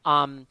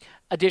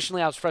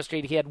 Additionally, I was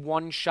frustrated. He had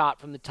one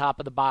shot from the top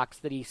of the box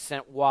that he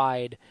sent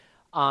wide,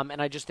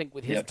 and I just think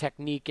with his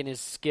technique and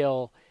his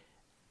skill,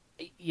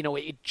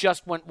 it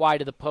just went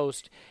wide of the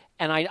post.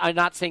 And I'm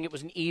not saying it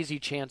was an easy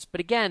chance,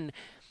 but again,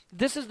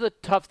 this is the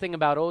tough thing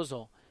about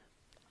Ozil.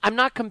 I'm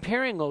not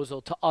comparing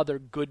Ozil to other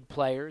good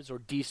players or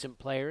decent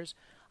players.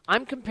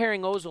 I'm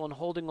comparing Ozil and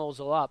holding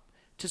Ozil up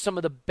to some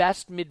of the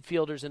best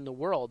midfielders in the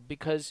world,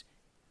 because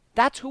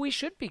that's who he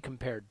should be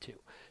compared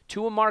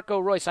to a Marco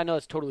Reus. I know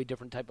it's a totally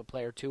different type of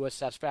player. To a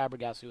Cesc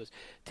Fabregas, who was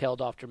tailed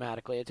off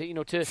dramatically.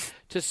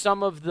 To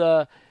some of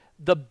the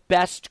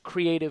best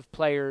creative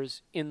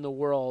players in the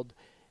world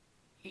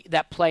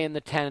that play in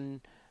the 10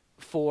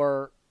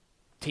 for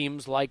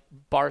teams like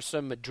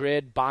Barca,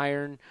 Madrid,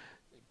 Bayern,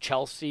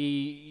 Chelsea,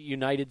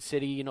 United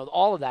City,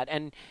 all of that.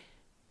 And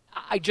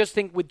I just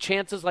think with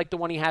chances like the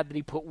one he had that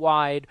he put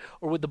wide,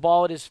 or with the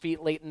ball at his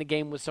feet late in the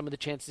game with some of the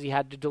chances he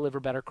had to deliver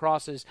better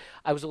crosses,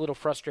 I was a little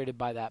frustrated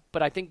by that.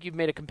 But I think you've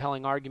made a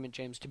compelling argument,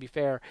 James, to be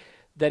fair,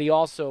 that he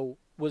also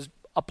was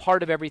a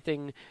part of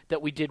everything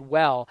that we did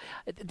well.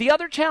 The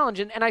other challenge,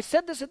 and I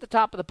said this at the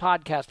top of the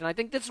podcast, and I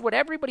think this is what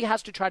everybody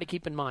has to try to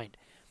keep in mind.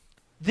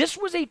 This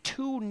was a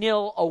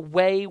 2-0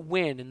 away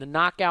win in the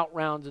knockout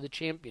rounds of the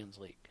Champions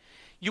League.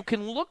 You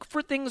can look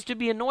for things to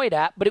be annoyed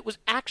at, but it was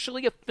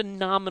actually a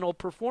phenomenal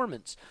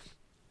performance.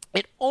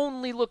 It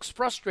only looks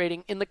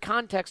frustrating in the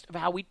context of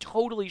how we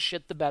totally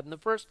shit the bed in the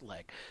first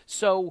leg.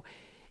 So,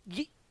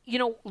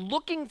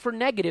 looking for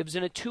negatives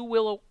in a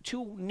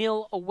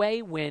 2-0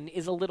 away win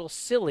is a little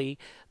silly.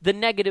 The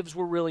negatives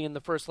were really in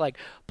the first leg.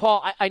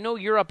 Paul, I know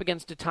you're up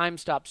against a time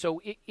stop,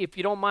 so if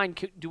you don't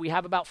mind, do we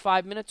have about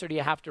 5 minutes, or do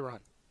you have to run?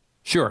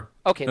 Sure.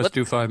 Okay, let's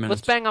do 5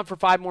 minutes. Let's bang on for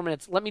 5 more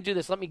minutes. Let me do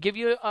this. Let me give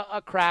you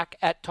a crack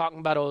at talking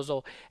about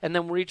Ozil, and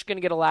then we're each going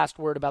to get a last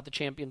word about the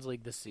Champions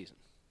League this season.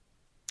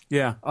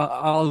 Yeah,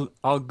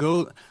 I'll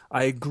go.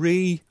 I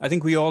agree. I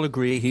think we all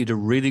agree he had a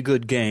really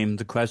good game.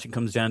 The question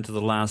comes down to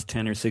the last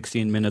 10 or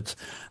 16 minutes,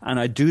 and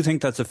I do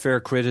think that's a fair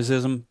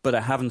criticism, but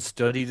I haven't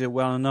studied it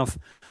well enough.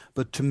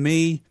 But to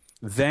me,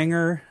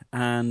 Wenger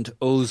and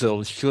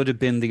Ozil should have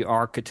been the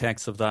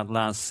architects of that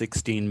last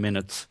 16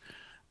 minutes,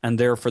 and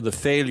therefore the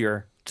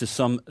failure to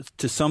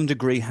some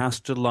degree has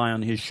to lie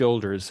on his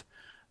shoulders,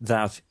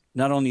 that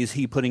not only is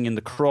he putting in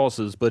the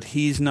crosses, but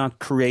he's not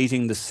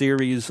creating the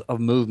series of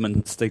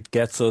movements that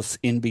gets us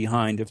in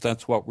behind, if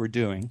that's what we're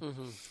doing.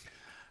 Mm-hmm.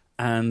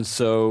 And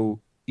so,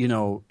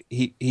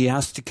 he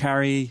has to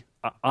carry,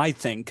 I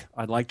think,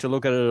 I'd like to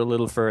look at it a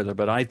little further,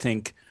 but I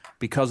think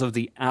because of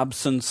the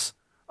absence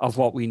of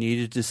what we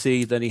needed to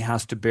see, that he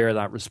has to bear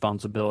that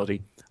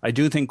responsibility. I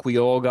do think we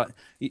all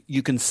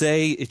you can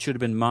say it should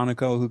have been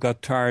Monaco who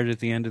got tired at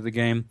the end of the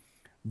game,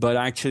 But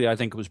actually, I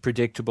think it was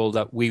predictable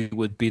that we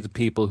would be the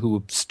people who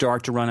would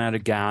start to run out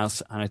of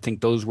gas. And I think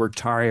those were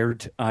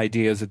tired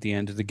ideas at the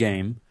end of the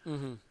game.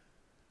 Mm-hmm.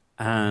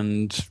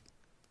 And,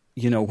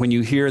 when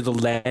you hear the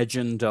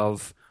legend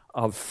of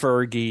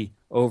Fergie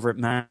over at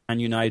Man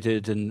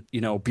United and,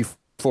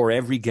 before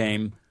every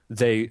game,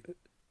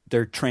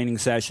 their training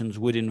sessions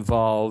would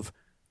involve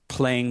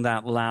playing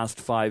that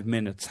last 5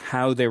 minutes,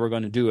 how they were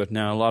going to do it.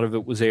 Now, a lot of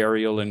it was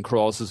aerial and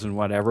crosses and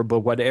whatever, but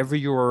whatever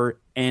your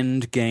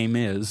end game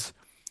is,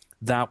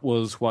 that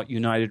was what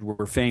United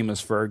were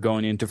famous for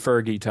going into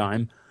Fergie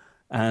time,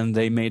 and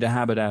they made a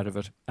habit out of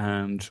it.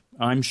 And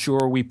I'm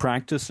sure we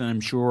practiced, and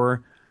I'm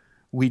sure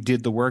we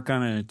did the work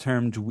on it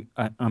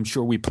I'm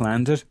sure we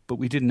planned it, but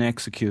we didn't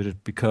execute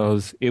it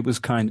because it was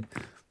kind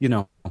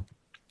of,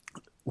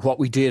 what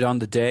we did on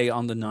the day,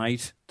 on the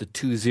night, the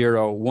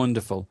 2-0,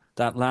 wonderful.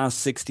 That last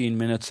 16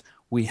 minutes,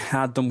 we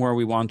had them where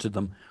we wanted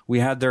them. We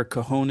had their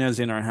cojones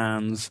in our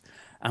hands,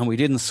 and we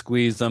didn't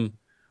squeeze them.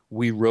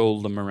 We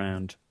rolled them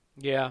around.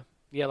 Yeah,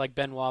 like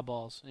Benoit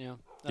balls. Yeah,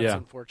 that's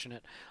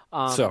unfortunate.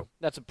 So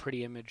that's a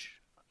pretty image.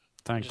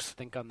 Thanks. Just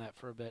think on that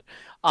for a bit.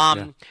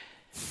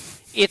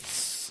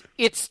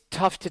 It's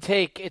tough to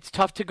take. It's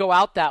tough to go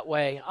out that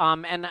way.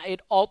 And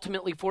it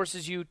ultimately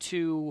forces you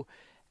to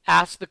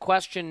ask the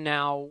question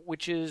now,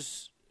 which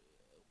is,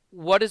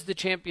 what is the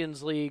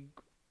Champions League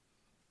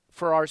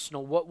for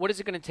Arsenal? What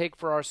is it going to take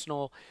for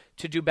Arsenal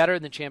to do better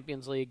in the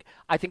Champions League?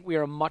 I think we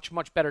are a much,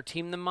 much better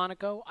team than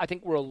Monaco. I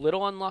think we're a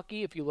little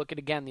unlucky if you look at,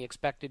 again, the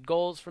expected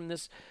goals from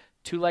this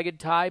two-legged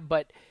tie,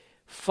 but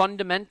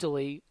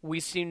fundamentally,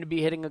 we seem to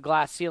be hitting a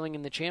glass ceiling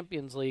in the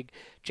Champions League.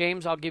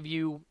 James, I'll give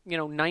you,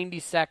 90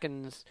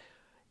 seconds.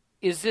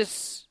 Is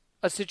this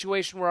a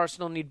situation where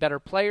Arsenal need better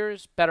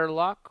players, better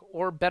luck,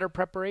 or better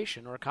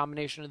preparation, or a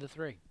combination of the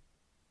three?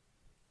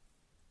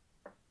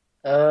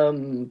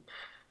 Better.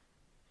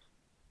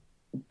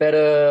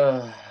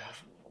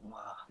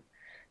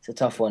 It's a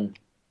tough one.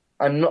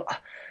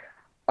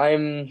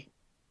 I'm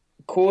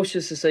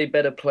cautious to say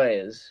better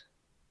players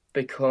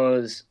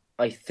because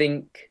I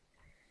think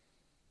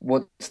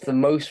what's the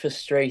most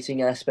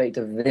frustrating aspect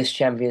of this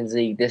Champions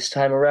League this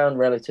time around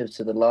relative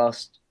to the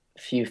last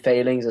few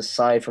failings,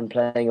 aside from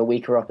playing a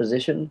weaker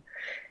opposition,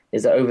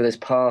 is that over this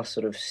past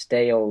sort of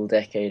stale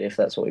decade, if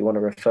that's what we want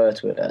to refer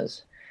to it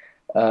as,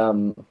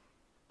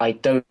 I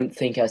don't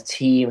think our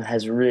team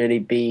has really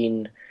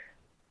been,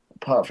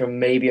 apart from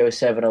maybe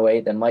 07,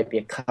 08, there might be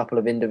a couple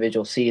of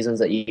individual seasons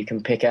that you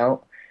can pick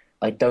out.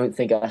 I don't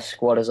think our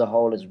squad as a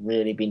whole has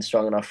really been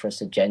strong enough for us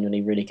to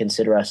genuinely really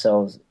consider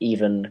ourselves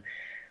even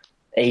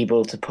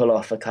able to pull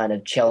off a kind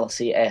of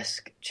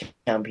Chelsea-esque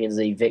Champions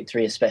League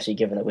victory, especially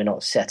given that we're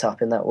not set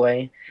up in that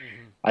way.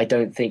 Mm-hmm. I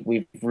don't think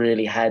we've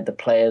really had the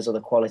players or the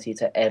quality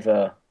to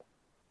ever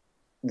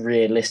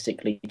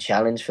realistically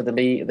challenge for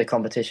the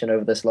competition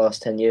over this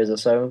last 10 years or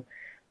so.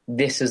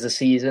 This is the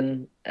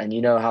season, and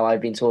you know how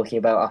I've been talking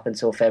about up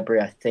until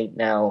February. I think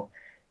now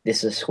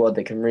this is a squad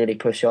that can really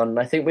push on, and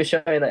I think we're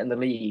showing that in the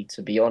league,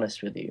 to be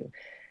honest with you.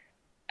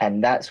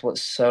 And that's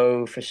what's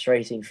so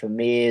frustrating for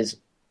me, is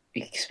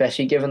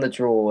especially given the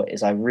draw,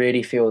 is I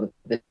really feel that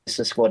this is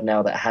a squad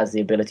now that has the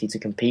ability to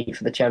compete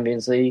for the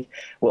Champions League.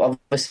 We're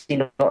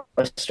obviously not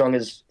as strong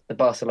as the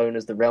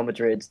Barcelonas, the Real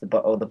Madrids,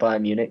 or the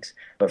Bayern Munichs,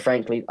 but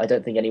frankly, I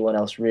don't think anyone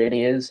else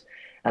really is.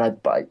 And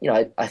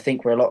I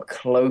think we're a lot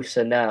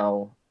closer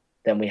now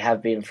than we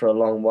have been for a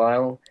long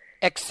while.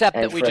 Except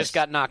that we just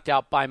got knocked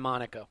out by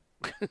Monaco.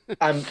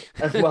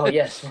 Well,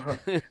 yes.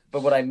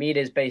 But what I mean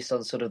is based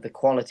on sort of the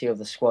quality of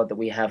the squad that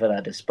we have at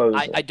our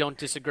disposal. I don't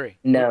disagree.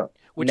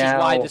 Which is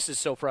why this is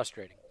so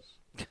frustrating.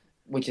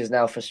 Which is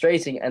now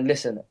frustrating. And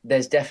listen,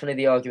 there's definitely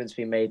the argument to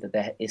be made that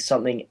there is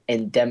something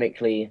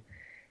endemically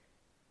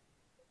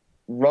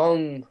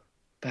wrong,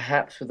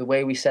 perhaps, with the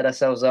way we set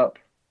ourselves up.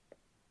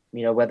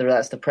 Whether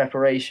that's the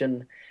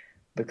preparation,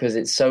 because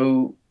it's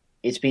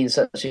been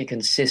such a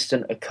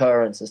consistent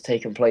occurrence that's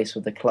taken place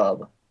with the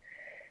club.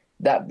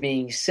 That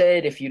being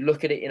said, if you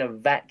look at it in a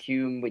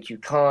vacuum, which you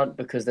can't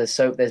because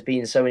there's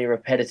been so many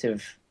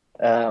repetitive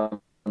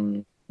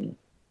ways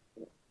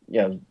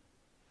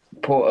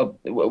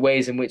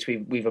in which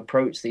we've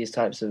approached these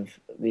types of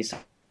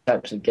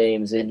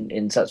games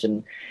in such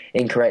an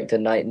incorrect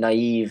and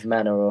naive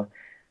manner, or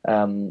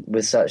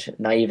with such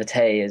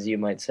naivete, as you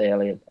might say,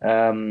 Elliot.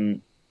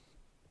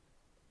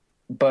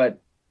 But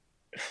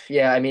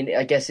yeah, I mean,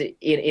 I guess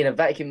in a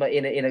vacuum,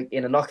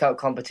 in a knockout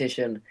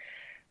competition,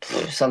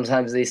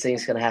 sometimes these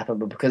things can happen.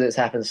 But because it's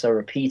happened so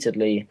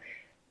repeatedly,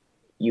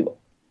 you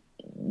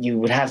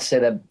would have to say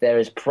that there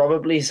is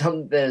probably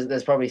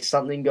there's probably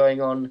something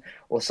going on,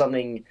 or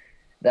something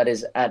that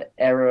is at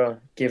error,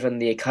 given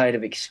the kind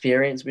of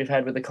experience we've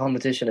had with the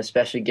competition,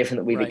 especially given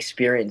that we've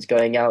experienced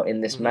going out in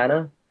this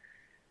manner.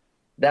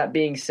 That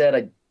being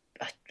said,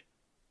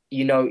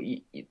 I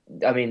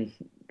mean,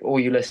 all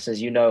you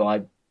listeners,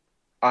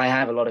 I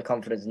have a lot of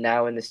confidence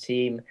now in this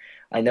team.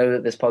 I know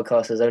that this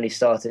podcast has only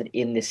started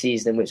in the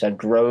season in which I've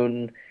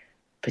grown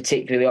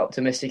particularly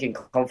optimistic and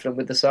confident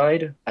with the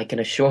side. I can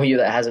assure you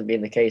that hasn't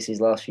been the case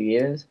these last few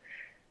years.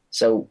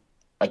 So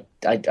I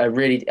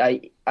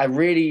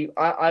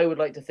would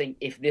like to think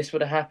if this were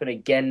to happen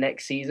again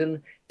next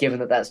season, given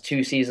that that's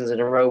 2 seasons in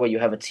a row where you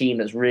have a team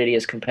that's really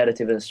as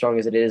competitive and as strong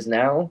as it is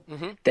now,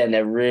 then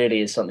there really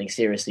is something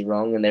seriously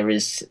wrong, and there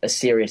is a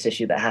serious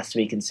issue that has to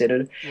be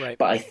considered. Right.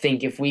 But I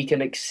think if we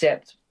can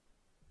accept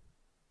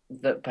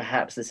that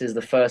perhaps this is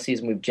the first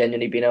season we've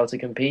genuinely been able to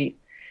compete,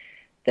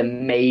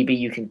 then maybe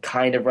you can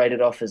kind of write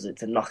it off as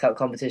it's a knockout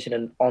competition,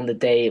 and on the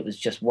day it was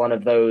just one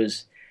of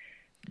those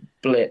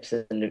blips.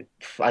 And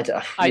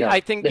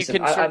I think you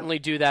can certainly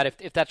do that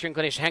if that's your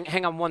inclination.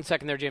 Hang on one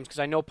second there, James, because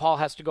I know Paul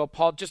has to go.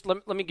 Paul, just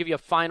let me give you a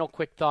final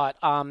quick thought.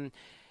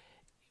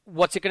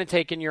 What's it going to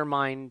take in your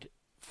mind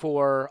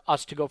for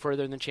us to go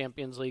further in the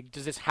Champions League?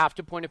 Does this have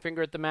to point a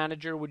finger at the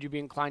manager? Would you be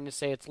inclined to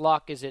say it's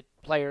luck? Is it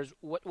players?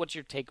 What's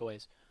your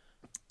takeaways?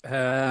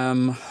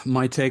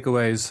 My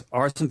takeaways.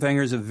 Arsene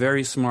Wenger is a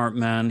very smart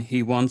man.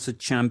 He wants a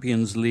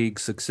Champions League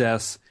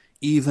success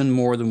even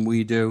more than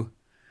we do.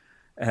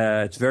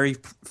 It's very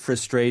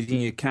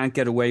frustrating. You can't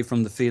get away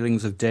from the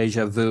feelings of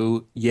deja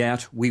vu.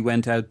 Yet we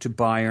went out to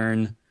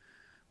Bayern,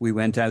 we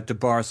went out to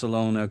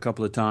Barcelona a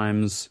couple of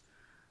times.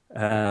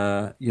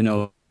 The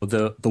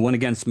one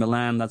against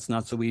Milan, that's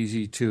not so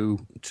easy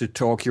to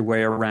talk your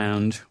way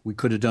around. We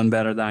could have done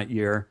better that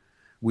year.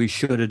 We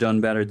should have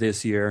done better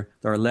this year.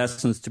 There are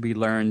lessons to be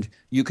learned.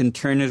 You can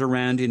turn it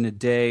around in a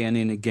day and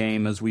in a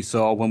game, as we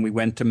saw when we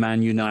went to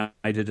Man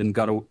United and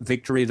got a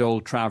victory at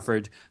Old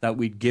Trafford that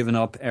we'd given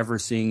up ever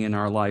seeing in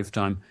our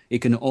lifetime. It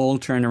can all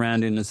turn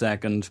around in a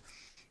second.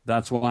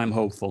 That's why I'm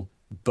hopeful.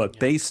 But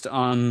based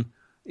on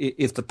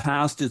if the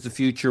past is the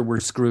future, we're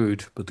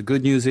screwed. But the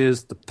good news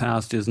is the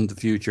past isn't the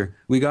future.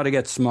 We got to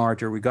get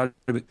smarter.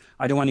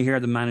 I don't want to hear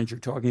the manager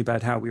talking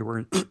about how we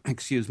were,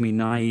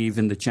 naive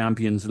in the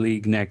Champions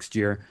League next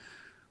year.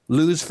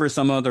 Lose for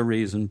some other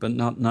reason, but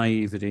not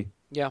naivety.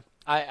 Yeah,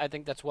 I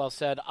think that's well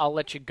said. I'll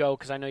let you go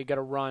because I know you got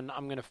to run.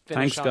 I'm going to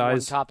finish on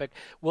guys. one topic.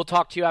 We'll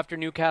talk to you after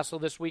Newcastle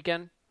this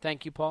weekend.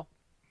 Thank you, Paul.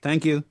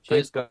 Thank you.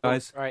 Cheers, thanks,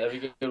 guys. All right. Have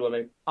a good one,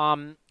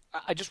 mate.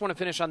 I just want to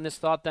finish on this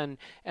thought then,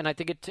 and I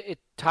think it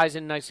ties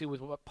in nicely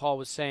with what Paul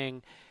was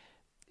saying.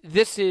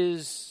 This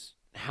is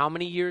how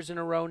many years in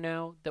a row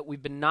now that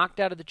we've been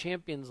knocked out of the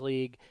Champions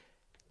League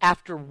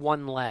after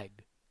one leg,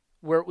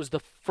 where it was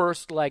the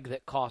first leg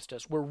that cost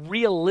us, where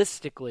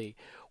realistically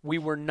we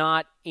were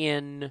not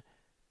in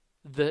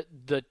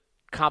the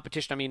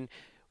competition. I mean,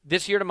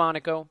 this year to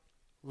Monaco,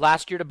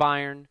 last year to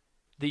Bayern,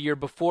 the year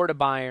before to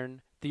Bayern,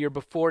 the year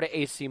before to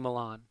AC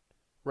Milan,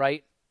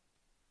 right?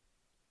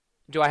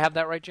 Do I have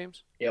that right,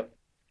 James? Yep.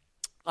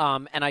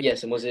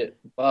 Yes, and was it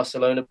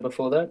Barcelona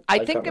before that?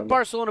 I think at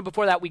Barcelona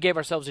before that we gave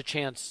ourselves a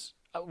chance,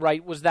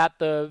 right? Was that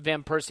the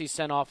Van Persie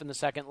sent off in the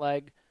second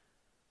leg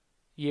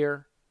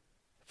year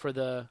for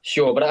the?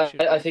 Sure, but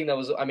I think that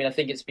was. I mean, I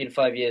think it's been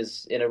 5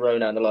 years in a row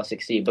now in the last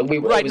 16. But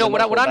right. No,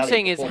 what I'm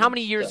saying is, how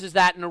many years is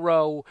that in a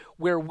row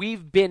where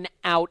we've been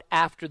out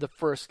after the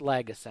first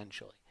leg,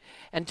 essentially?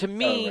 And to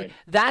me,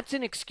 that's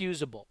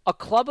inexcusable. A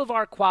club of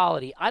our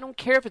quality, I don't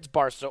care if it's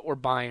Barca or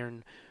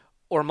Bayern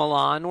or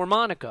Milan or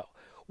Monaco.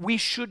 We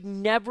should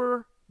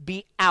never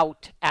be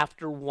out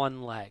after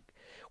one leg.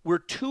 We're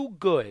too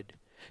good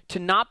to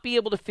not be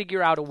able to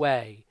figure out a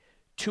way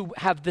to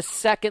have the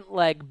second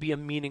leg be a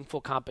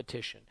meaningful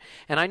competition.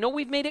 And I know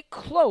we've made it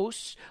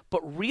close, but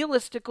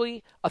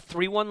realistically, a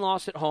 3-1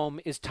 loss at home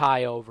is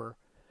tie over,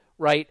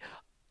 right?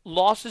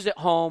 Losses at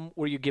home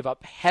where you give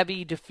up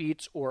heavy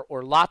defeats or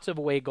lots of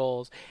away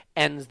goals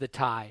ends the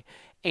tie.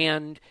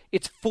 And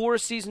it's 4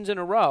 seasons in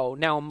a row.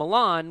 Now, in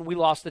Milan, we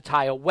lost the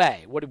tie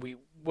away. What did we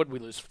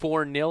lose?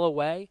 4-0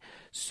 away?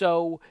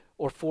 So,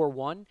 or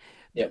 4-1?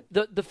 Yeah.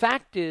 The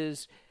fact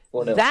is,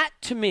 4-0. that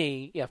to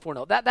me,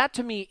 4-0, that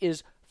to me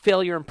is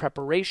failure in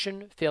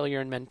preparation, failure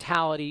in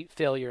mentality,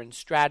 failure in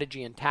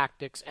strategy and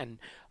tactics and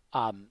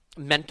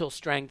mental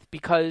strength,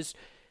 because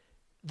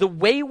the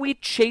way we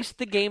chased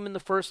the game in the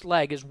first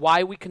leg is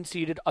why we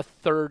conceded a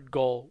third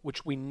goal,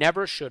 which we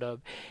never should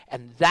have.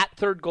 And that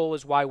third goal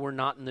is why we're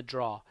not in the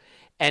draw.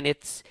 And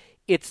it's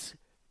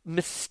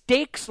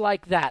mistakes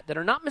like that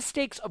are not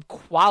mistakes of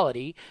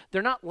quality.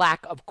 They're not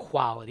lack of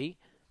quality.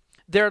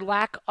 They're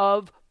lack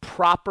of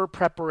proper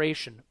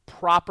preparation,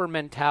 proper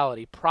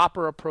mentality,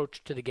 proper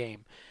approach to the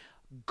game.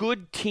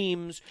 Good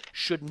teams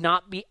should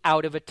not be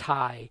out of a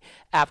tie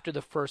after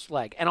the first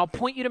leg. And I'll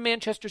point you to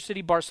Manchester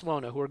City,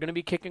 Barcelona, who are going to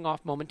be kicking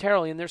off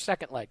momentarily in their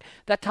second leg.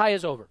 That tie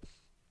is over.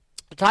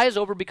 The tie is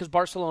over because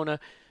Barcelona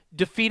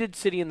defeated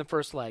City in the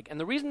first leg.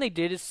 And the reason they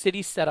did is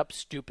City set up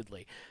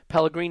stupidly.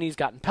 Pellegrini's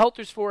gotten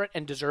pelters for it,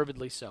 and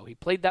deservedly so. He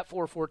played that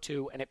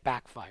 4-4-2, and it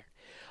backfired.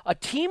 A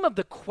team of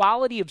the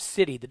quality of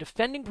City, the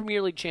defending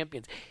Premier League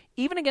champions,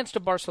 even against a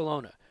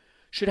Barcelona,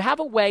 should have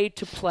a way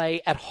to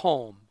play at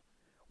home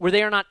where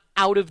they are not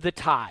out of the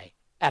tie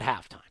at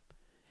halftime.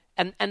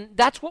 And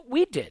that's what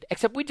we did,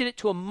 except we did it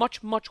to a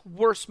much, much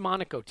worse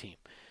Monaco team.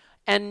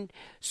 And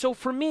so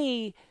for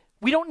me,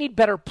 we don't need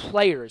better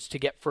players to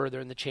get further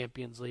in the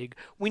Champions League.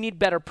 We need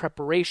better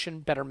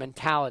preparation, better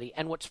mentality.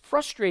 And what's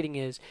frustrating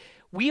is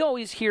We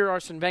always hear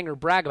Arsene Wenger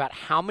brag about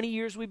how many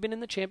years we've been in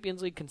the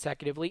Champions League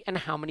consecutively and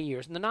how many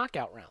years in the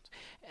knockout rounds.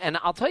 And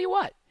I'll tell you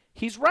what,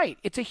 he's right.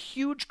 It's a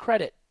huge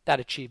credit, that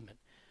achievement.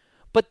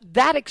 But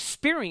that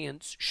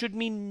experience should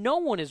mean no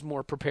one is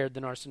more prepared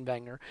than Arsene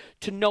Wenger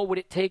to know what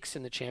it takes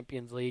in the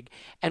Champions League,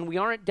 and we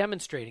aren't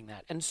demonstrating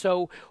that. And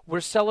so we're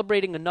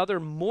celebrating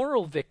another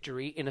moral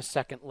victory in a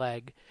second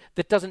leg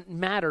that doesn't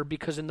matter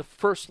because in the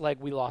first leg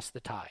we lost the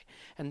tie.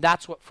 And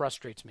that's what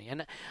frustrates me.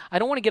 And I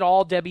don't want to get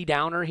all Debbie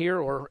Downer here,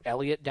 or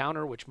Elliot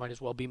Downer, which might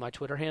as well be my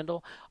Twitter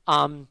handle,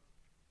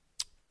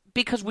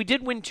 because we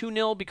did win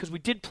 2-0, because we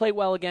did play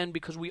well again,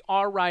 because we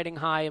are riding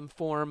high in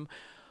form,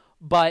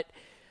 but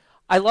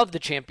I love the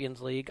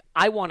Champions League.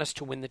 I want us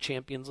to win the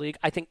Champions League.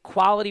 I think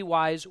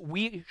quality-wise,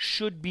 we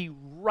should be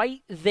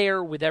right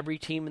there with every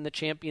team in the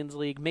Champions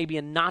League, maybe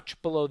a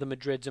notch below the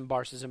Madrids and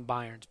Barças and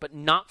Bayerns, but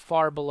not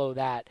far below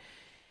that.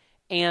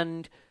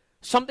 And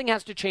something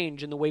has to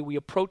change in the way we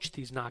approach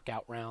these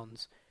knockout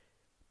rounds,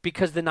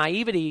 because the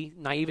naiveness,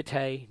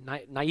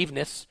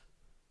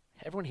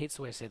 everyone hates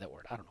the way I say that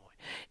word, I don't know why,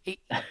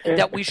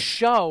 that we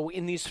show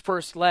in these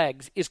first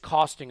legs is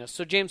costing us.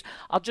 So, James,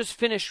 I'll just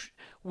finish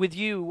with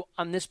you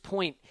on this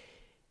point.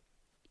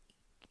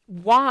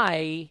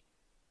 Why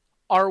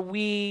are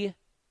we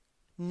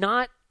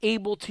not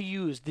able to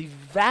use the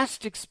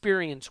vast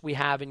experience we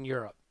have in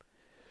Europe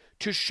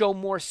to show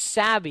more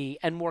savvy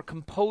and more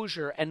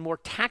composure and more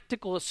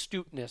tactical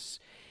astuteness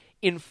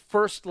in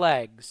first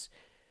legs?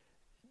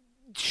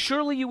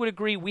 Surely you would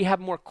agree we have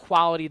more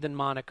quality than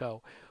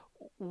Monaco.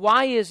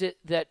 Why is it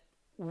that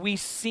we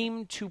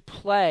seem to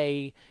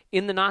play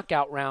in the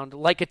knockout round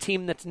like a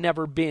team that's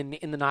never been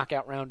in the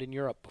knockout round in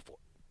Europe before?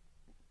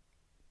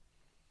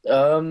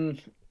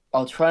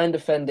 I'll try and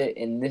defend it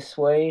in this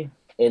way,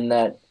 in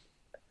that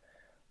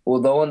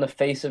although on the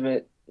face of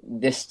it,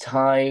 this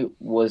tie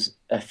was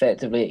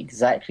effectively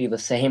exactly the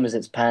same as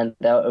it's panned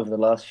out over the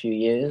last few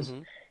years,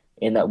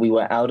 in that we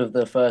were out of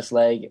the first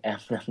leg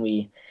and then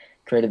we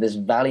created this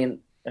valiant,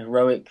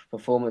 heroic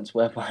performance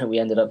whereby we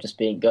ended up just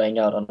going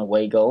out on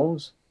away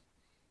goals.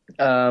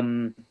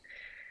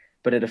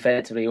 But it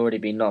effectively already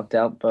been knocked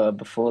out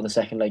before the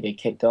second leg had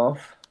kicked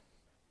off.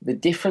 The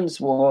difference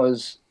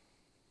was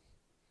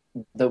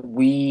that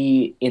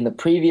we, in the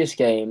previous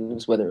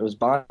games, whether it was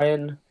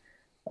Bayern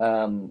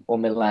or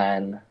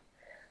Milan,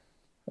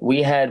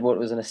 we had what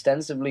was an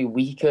ostensibly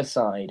weaker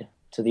side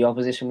to the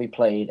opposition we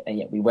played, and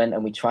yet we went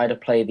and we tried to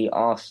play the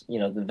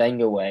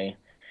Wenger way.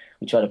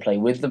 We tried to play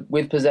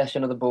with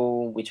possession of the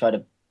ball. We try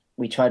to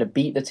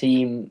beat the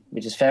team,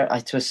 which is fair.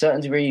 To a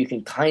certain degree, you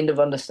can kind of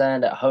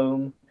understand at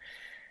home.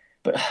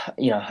 But,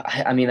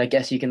 I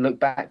guess you can look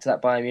back to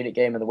that Bayern Munich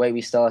game and the way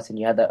we started, and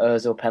you had that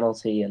Ozil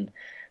penalty and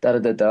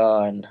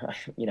da-da-da-da. And,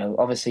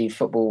 obviously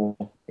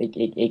football,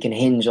 it can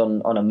hinge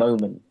on a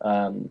moment.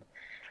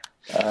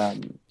 If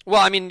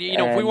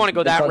we want to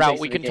go that route,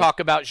 we can talk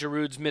about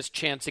Giroud's missed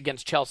chance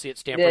against Chelsea at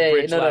Stamford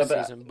Bridge last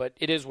season. But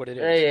it is what it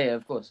is. Yeah,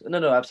 of course.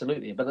 No,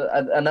 absolutely. But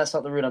and that's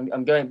not the route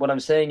I'm going. What I'm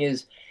saying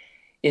is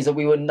that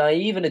we were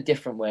naive in a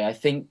different way. I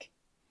think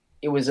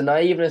it was a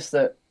naiveness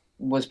that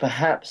was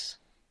perhaps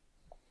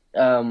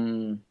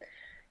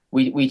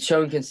we'd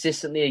shown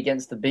consistently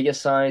against the bigger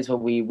sides, where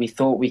we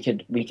thought we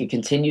could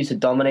continue to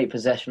dominate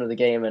possession of the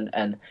game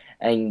and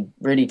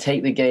really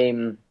take the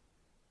game.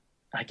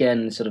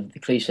 Again, sort of the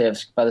cliche of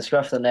by the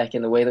scruff of the neck,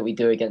 in the way that we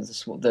do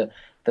against the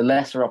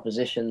lesser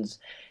oppositions,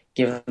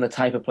 given the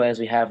type of players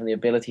we have and the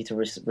ability to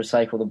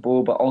recycle the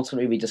ball. But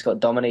ultimately, we just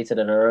got dominated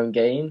at our own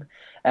game,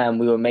 and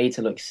we were made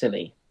to look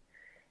silly.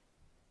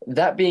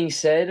 That being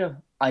said,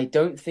 I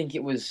don't think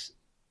it was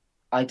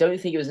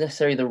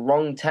necessarily the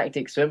wrong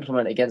tactics to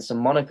implement against a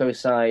Monaco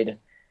side,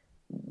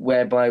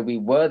 whereby we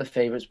were the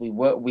favourites,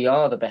 we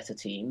are the better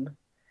team,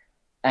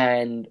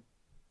 and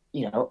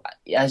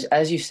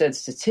as you said,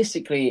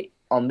 statistically,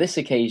 on this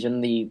occasion,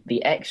 the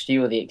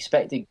XG, or the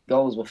expected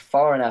goals, were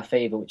far in our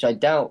favour, which I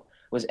doubt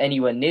was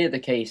anywhere near the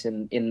case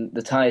in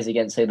the ties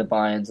against, say, the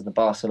Bayerns and the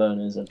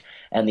Barcelonas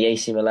and the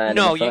AC Milan.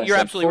 No, you're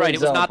absolutely right.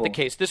 It was not the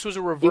case. This was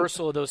a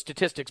reversal of those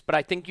statistics, but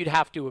I think you'd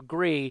have to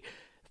agree.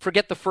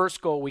 Forget the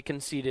first goal we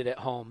conceded at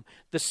home.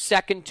 The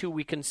second two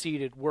we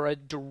conceded were a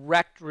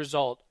direct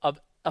result of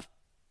a,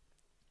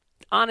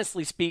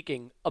 honestly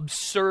speaking,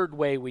 absurd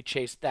way we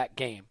chased that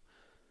game.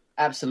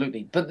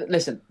 Absolutely. But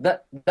listen,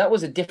 that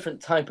was a different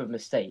type of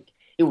mistake.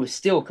 It was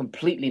still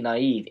completely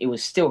naive. It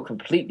was still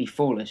completely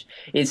foolish.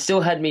 It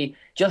still had me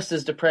just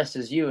as depressed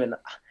as you. And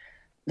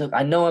look,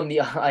 I know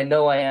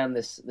I am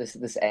this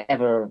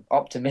ever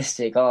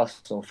optimistic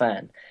Arsenal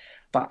fan,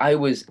 but I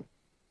was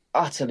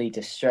utterly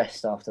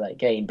distressed after that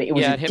game. But it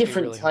was a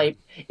different type.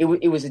 It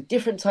was a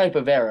different type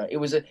of error. It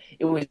was an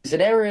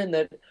error in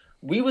that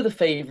we were the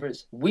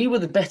favourites. We were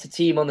the better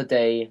team on the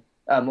day.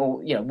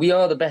 We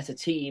are the better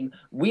team.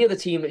 We are the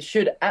team that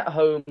should, at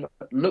home,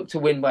 look to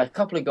win by a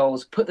couple of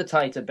goals, put the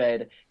tie to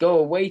bed, go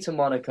away to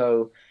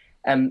Monaco,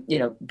 and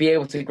be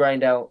able to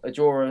grind out a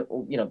draw,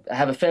 or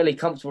have a fairly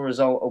comfortable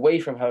result away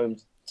from home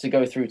to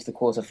go through to the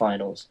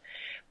quarterfinals.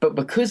 But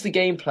because the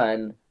game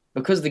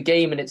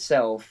in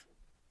itself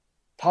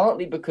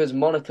partly because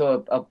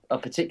Monaco are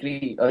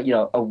particularly,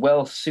 are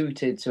well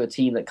suited to a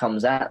team that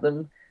comes at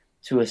them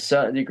to a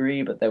certain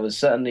degree, but there was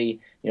certainly,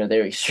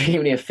 they're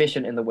extremely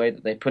efficient in the way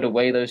that they put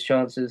away those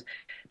chances,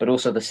 but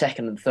also the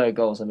second and third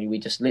goals. I mean, we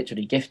just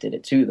literally gifted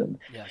it to them.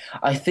 Yes.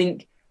 I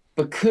think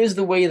because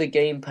the way the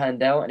game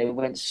panned out and it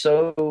went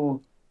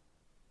so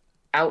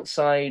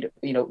outside,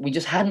 we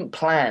just hadn't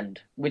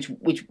planned, which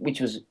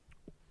was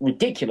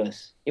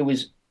ridiculous. It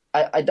was.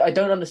 I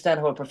don't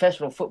understand how a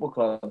professional football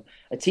club,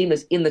 a team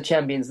that's in the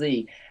Champions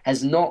League,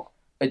 has not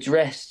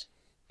addressed,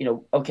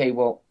 okay,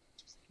 well,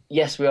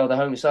 yes, we are the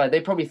home side.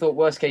 They probably thought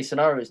worst case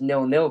scenario is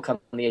 0-0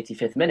 come the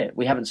 85th minute.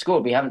 We haven't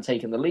scored. We haven't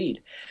taken the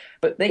lead.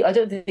 But I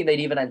don't think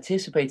they'd even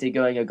anticipated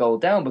going a goal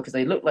down because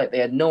they looked like they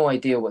had no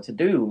idea what to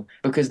do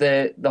because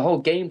the whole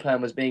game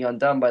plan was being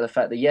undone by the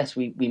fact that, yes,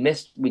 we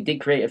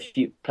did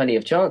create plenty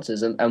of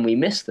chances and we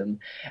missed them.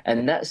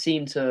 And that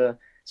seemed to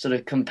sort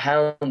of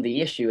compound the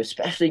issue,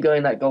 especially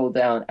going that goal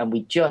down. And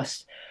we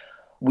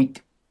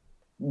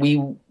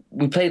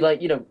played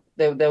like,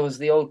 there was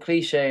the old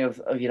cliche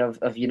of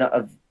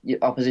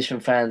opposition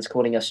fans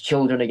calling us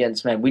children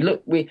against men.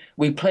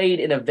 We played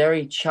in a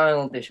very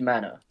childish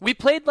manner. We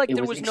played like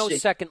there was no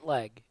second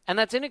leg, and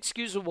that's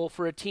inexcusable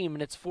for a team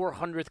in its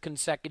 400th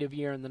consecutive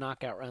year in the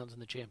knockout rounds in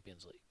the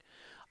Champions League.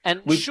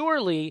 And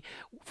surely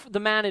the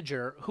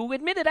manager, who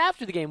admitted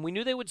after the game we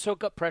knew they would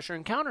soak up pressure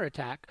and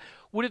counterattack,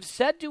 would have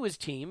said to his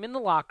team in the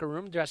locker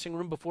room, dressing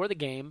room before the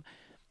game,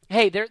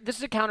 hey, this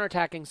is a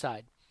counterattacking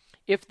side.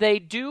 If they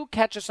do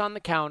catch us on the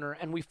counter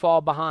and we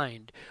fall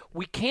behind,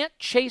 we can't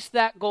chase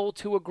that goal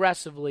too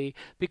aggressively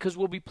because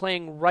we'll be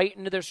playing right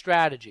into their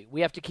strategy.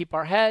 We have to keep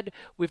our head,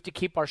 we have to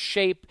keep our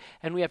shape,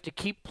 and we have to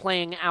keep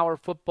playing our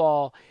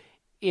football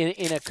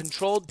in a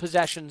controlled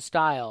possession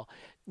style,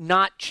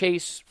 not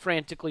chase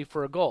frantically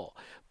for a goal.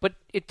 But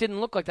it didn't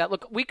look like that.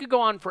 Look, we could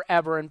go on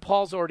forever, and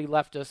Paul's already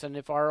left us, and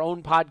if our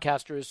own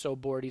podcaster is so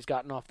bored he's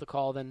gotten off the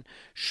call, then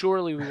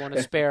surely we want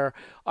to spare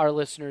our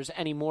listeners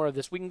any more of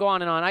this. We can go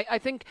on and on. I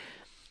think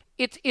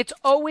it's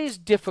always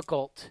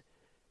difficult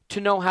to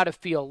know how to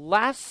feel.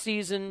 Last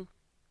season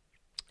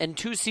and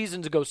 2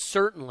 seasons ago,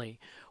 certainly,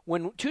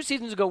 when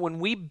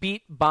we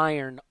beat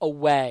Bayern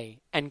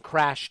away and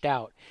crashed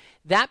out,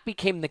 that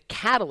became the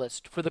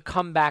catalyst for the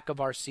comeback of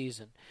our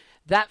season.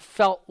 That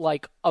felt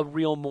like a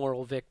real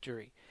moral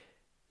victory.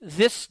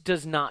 This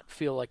does not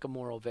feel like a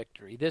moral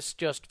victory. This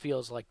just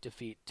feels like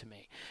defeat to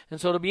me.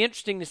 And so it'll be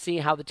interesting to see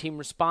how the team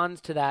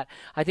responds to that.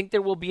 I think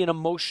there will be an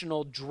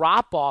emotional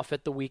drop-off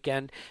at the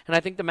weekend, and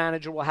I think the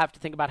manager will have to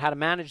think about how to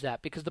manage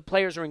that because the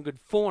players are in good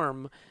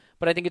form,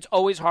 but I think it's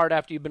always hard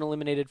after you've been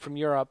eliminated from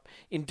Europe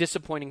in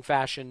disappointing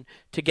fashion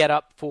to get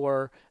up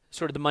for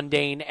sort of the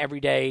mundane,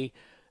 everyday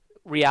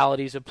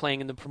realities of playing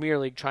in the Premier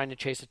League, trying to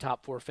chase a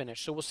top 4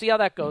 finish. So we'll see how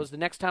that goes. The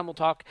next time we'll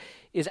talk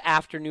is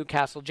after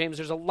Newcastle. James,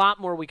 there's a lot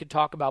more we could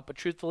talk about, but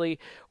truthfully,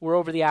 we're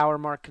over the hour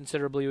mark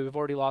considerably. We've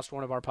already lost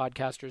one of our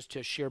podcasters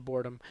to sheer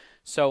boredom.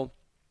 So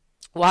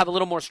we'll have a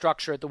little more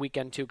structure at the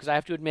weekend, too, because I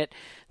have to admit,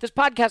 this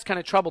podcast kind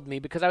of troubled me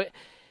because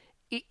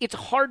it's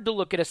hard to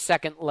look at a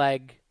second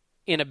leg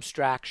in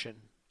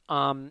abstraction.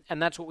 And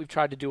that's what we've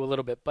tried to do a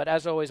little bit. But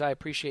as always, I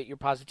appreciate your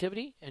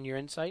positivity and your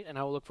insight, and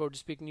I will look forward to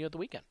speaking to you at the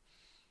weekend.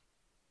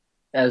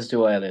 As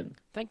do I, Lynn.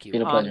 Thank you.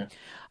 Been a pleasure.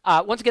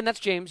 Once again, that's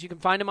James. You can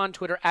find him on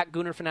Twitter at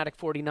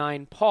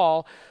GoonerFanatic49.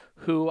 Paul,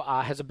 who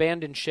has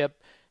abandoned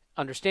ship,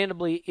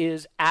 understandably,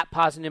 is at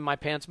Posin in My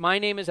Pants. My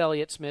name is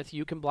Elliot Smith.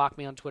 You can block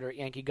me on Twitter at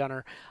Yankee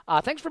Gunner.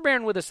 Thanks for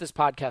bearing with us this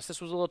podcast. This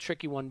was a little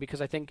tricky one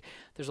because I think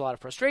there's a lot of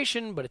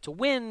frustration, but it's a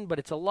win, but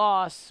it's a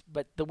loss,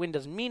 but the win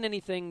doesn't mean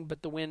anything,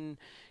 but the win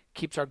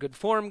keeps our good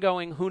form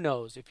going. Who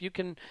knows? If you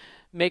can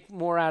make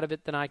more out of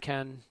it than I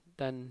can,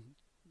 then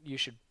you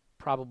should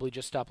probably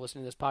just stop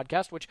listening to this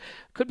podcast, which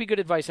could be good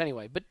advice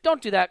anyway. But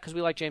don't do that because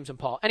we like James and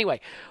Paul. Anyway,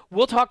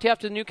 we'll talk to you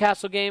after the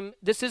Newcastle game.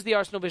 This is the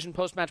Arsenal Vision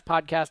post-match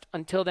podcast.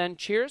 Until then,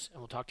 cheers,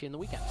 and we'll talk to you in the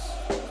weekend.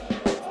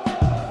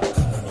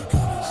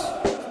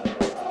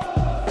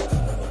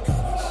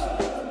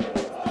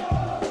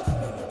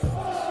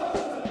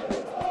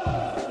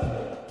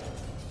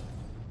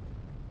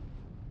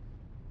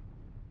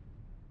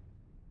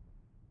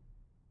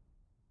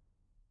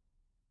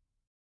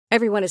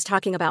 Everyone is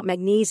talking about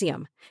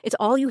magnesium. It's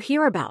all you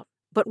hear about.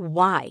 But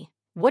why?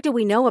 What do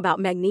we know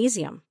about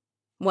magnesium?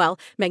 Well,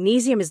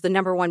 magnesium is the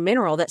 #1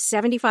 mineral that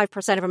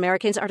 75% of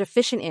Americans are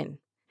deficient in.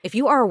 If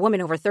you are a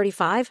woman over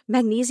 35,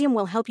 magnesium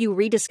will help you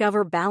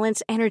rediscover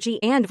balance, energy,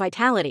 and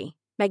vitality.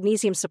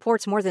 Magnesium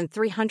supports more than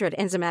 300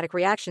 enzymatic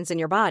reactions in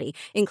your body,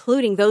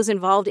 including those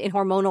involved in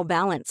hormonal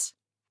balance.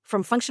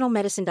 From functional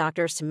medicine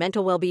doctors to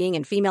mental well-being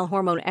and female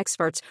hormone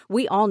experts,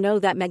 we all know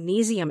that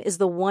magnesium is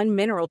the one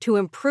mineral to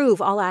improve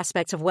all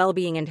aspects of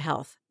well-being and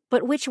health.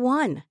 But which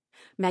one?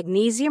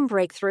 Magnesium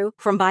Breakthrough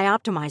from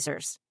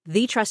Bioptimizers,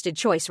 the trusted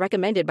choice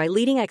recommended by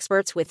leading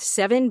experts with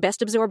 7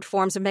 best-absorbed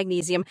forms of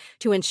magnesium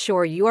to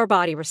ensure your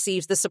body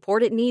receives the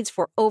support it needs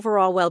for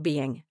overall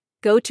well-being.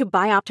 Go to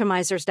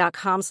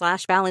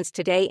bioptimizers.com/balance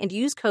today and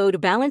use code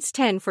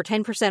BALANCE10 for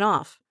 10%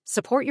 off.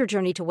 Support your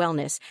journey to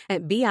wellness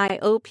at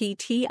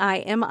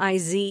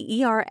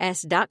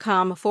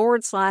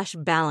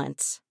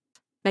BIOPTIMIZERS.com/balance.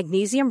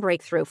 Magnesium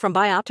Breakthrough from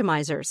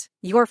Bioptimizers,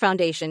 your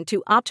foundation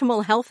to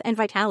optimal health and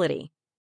vitality.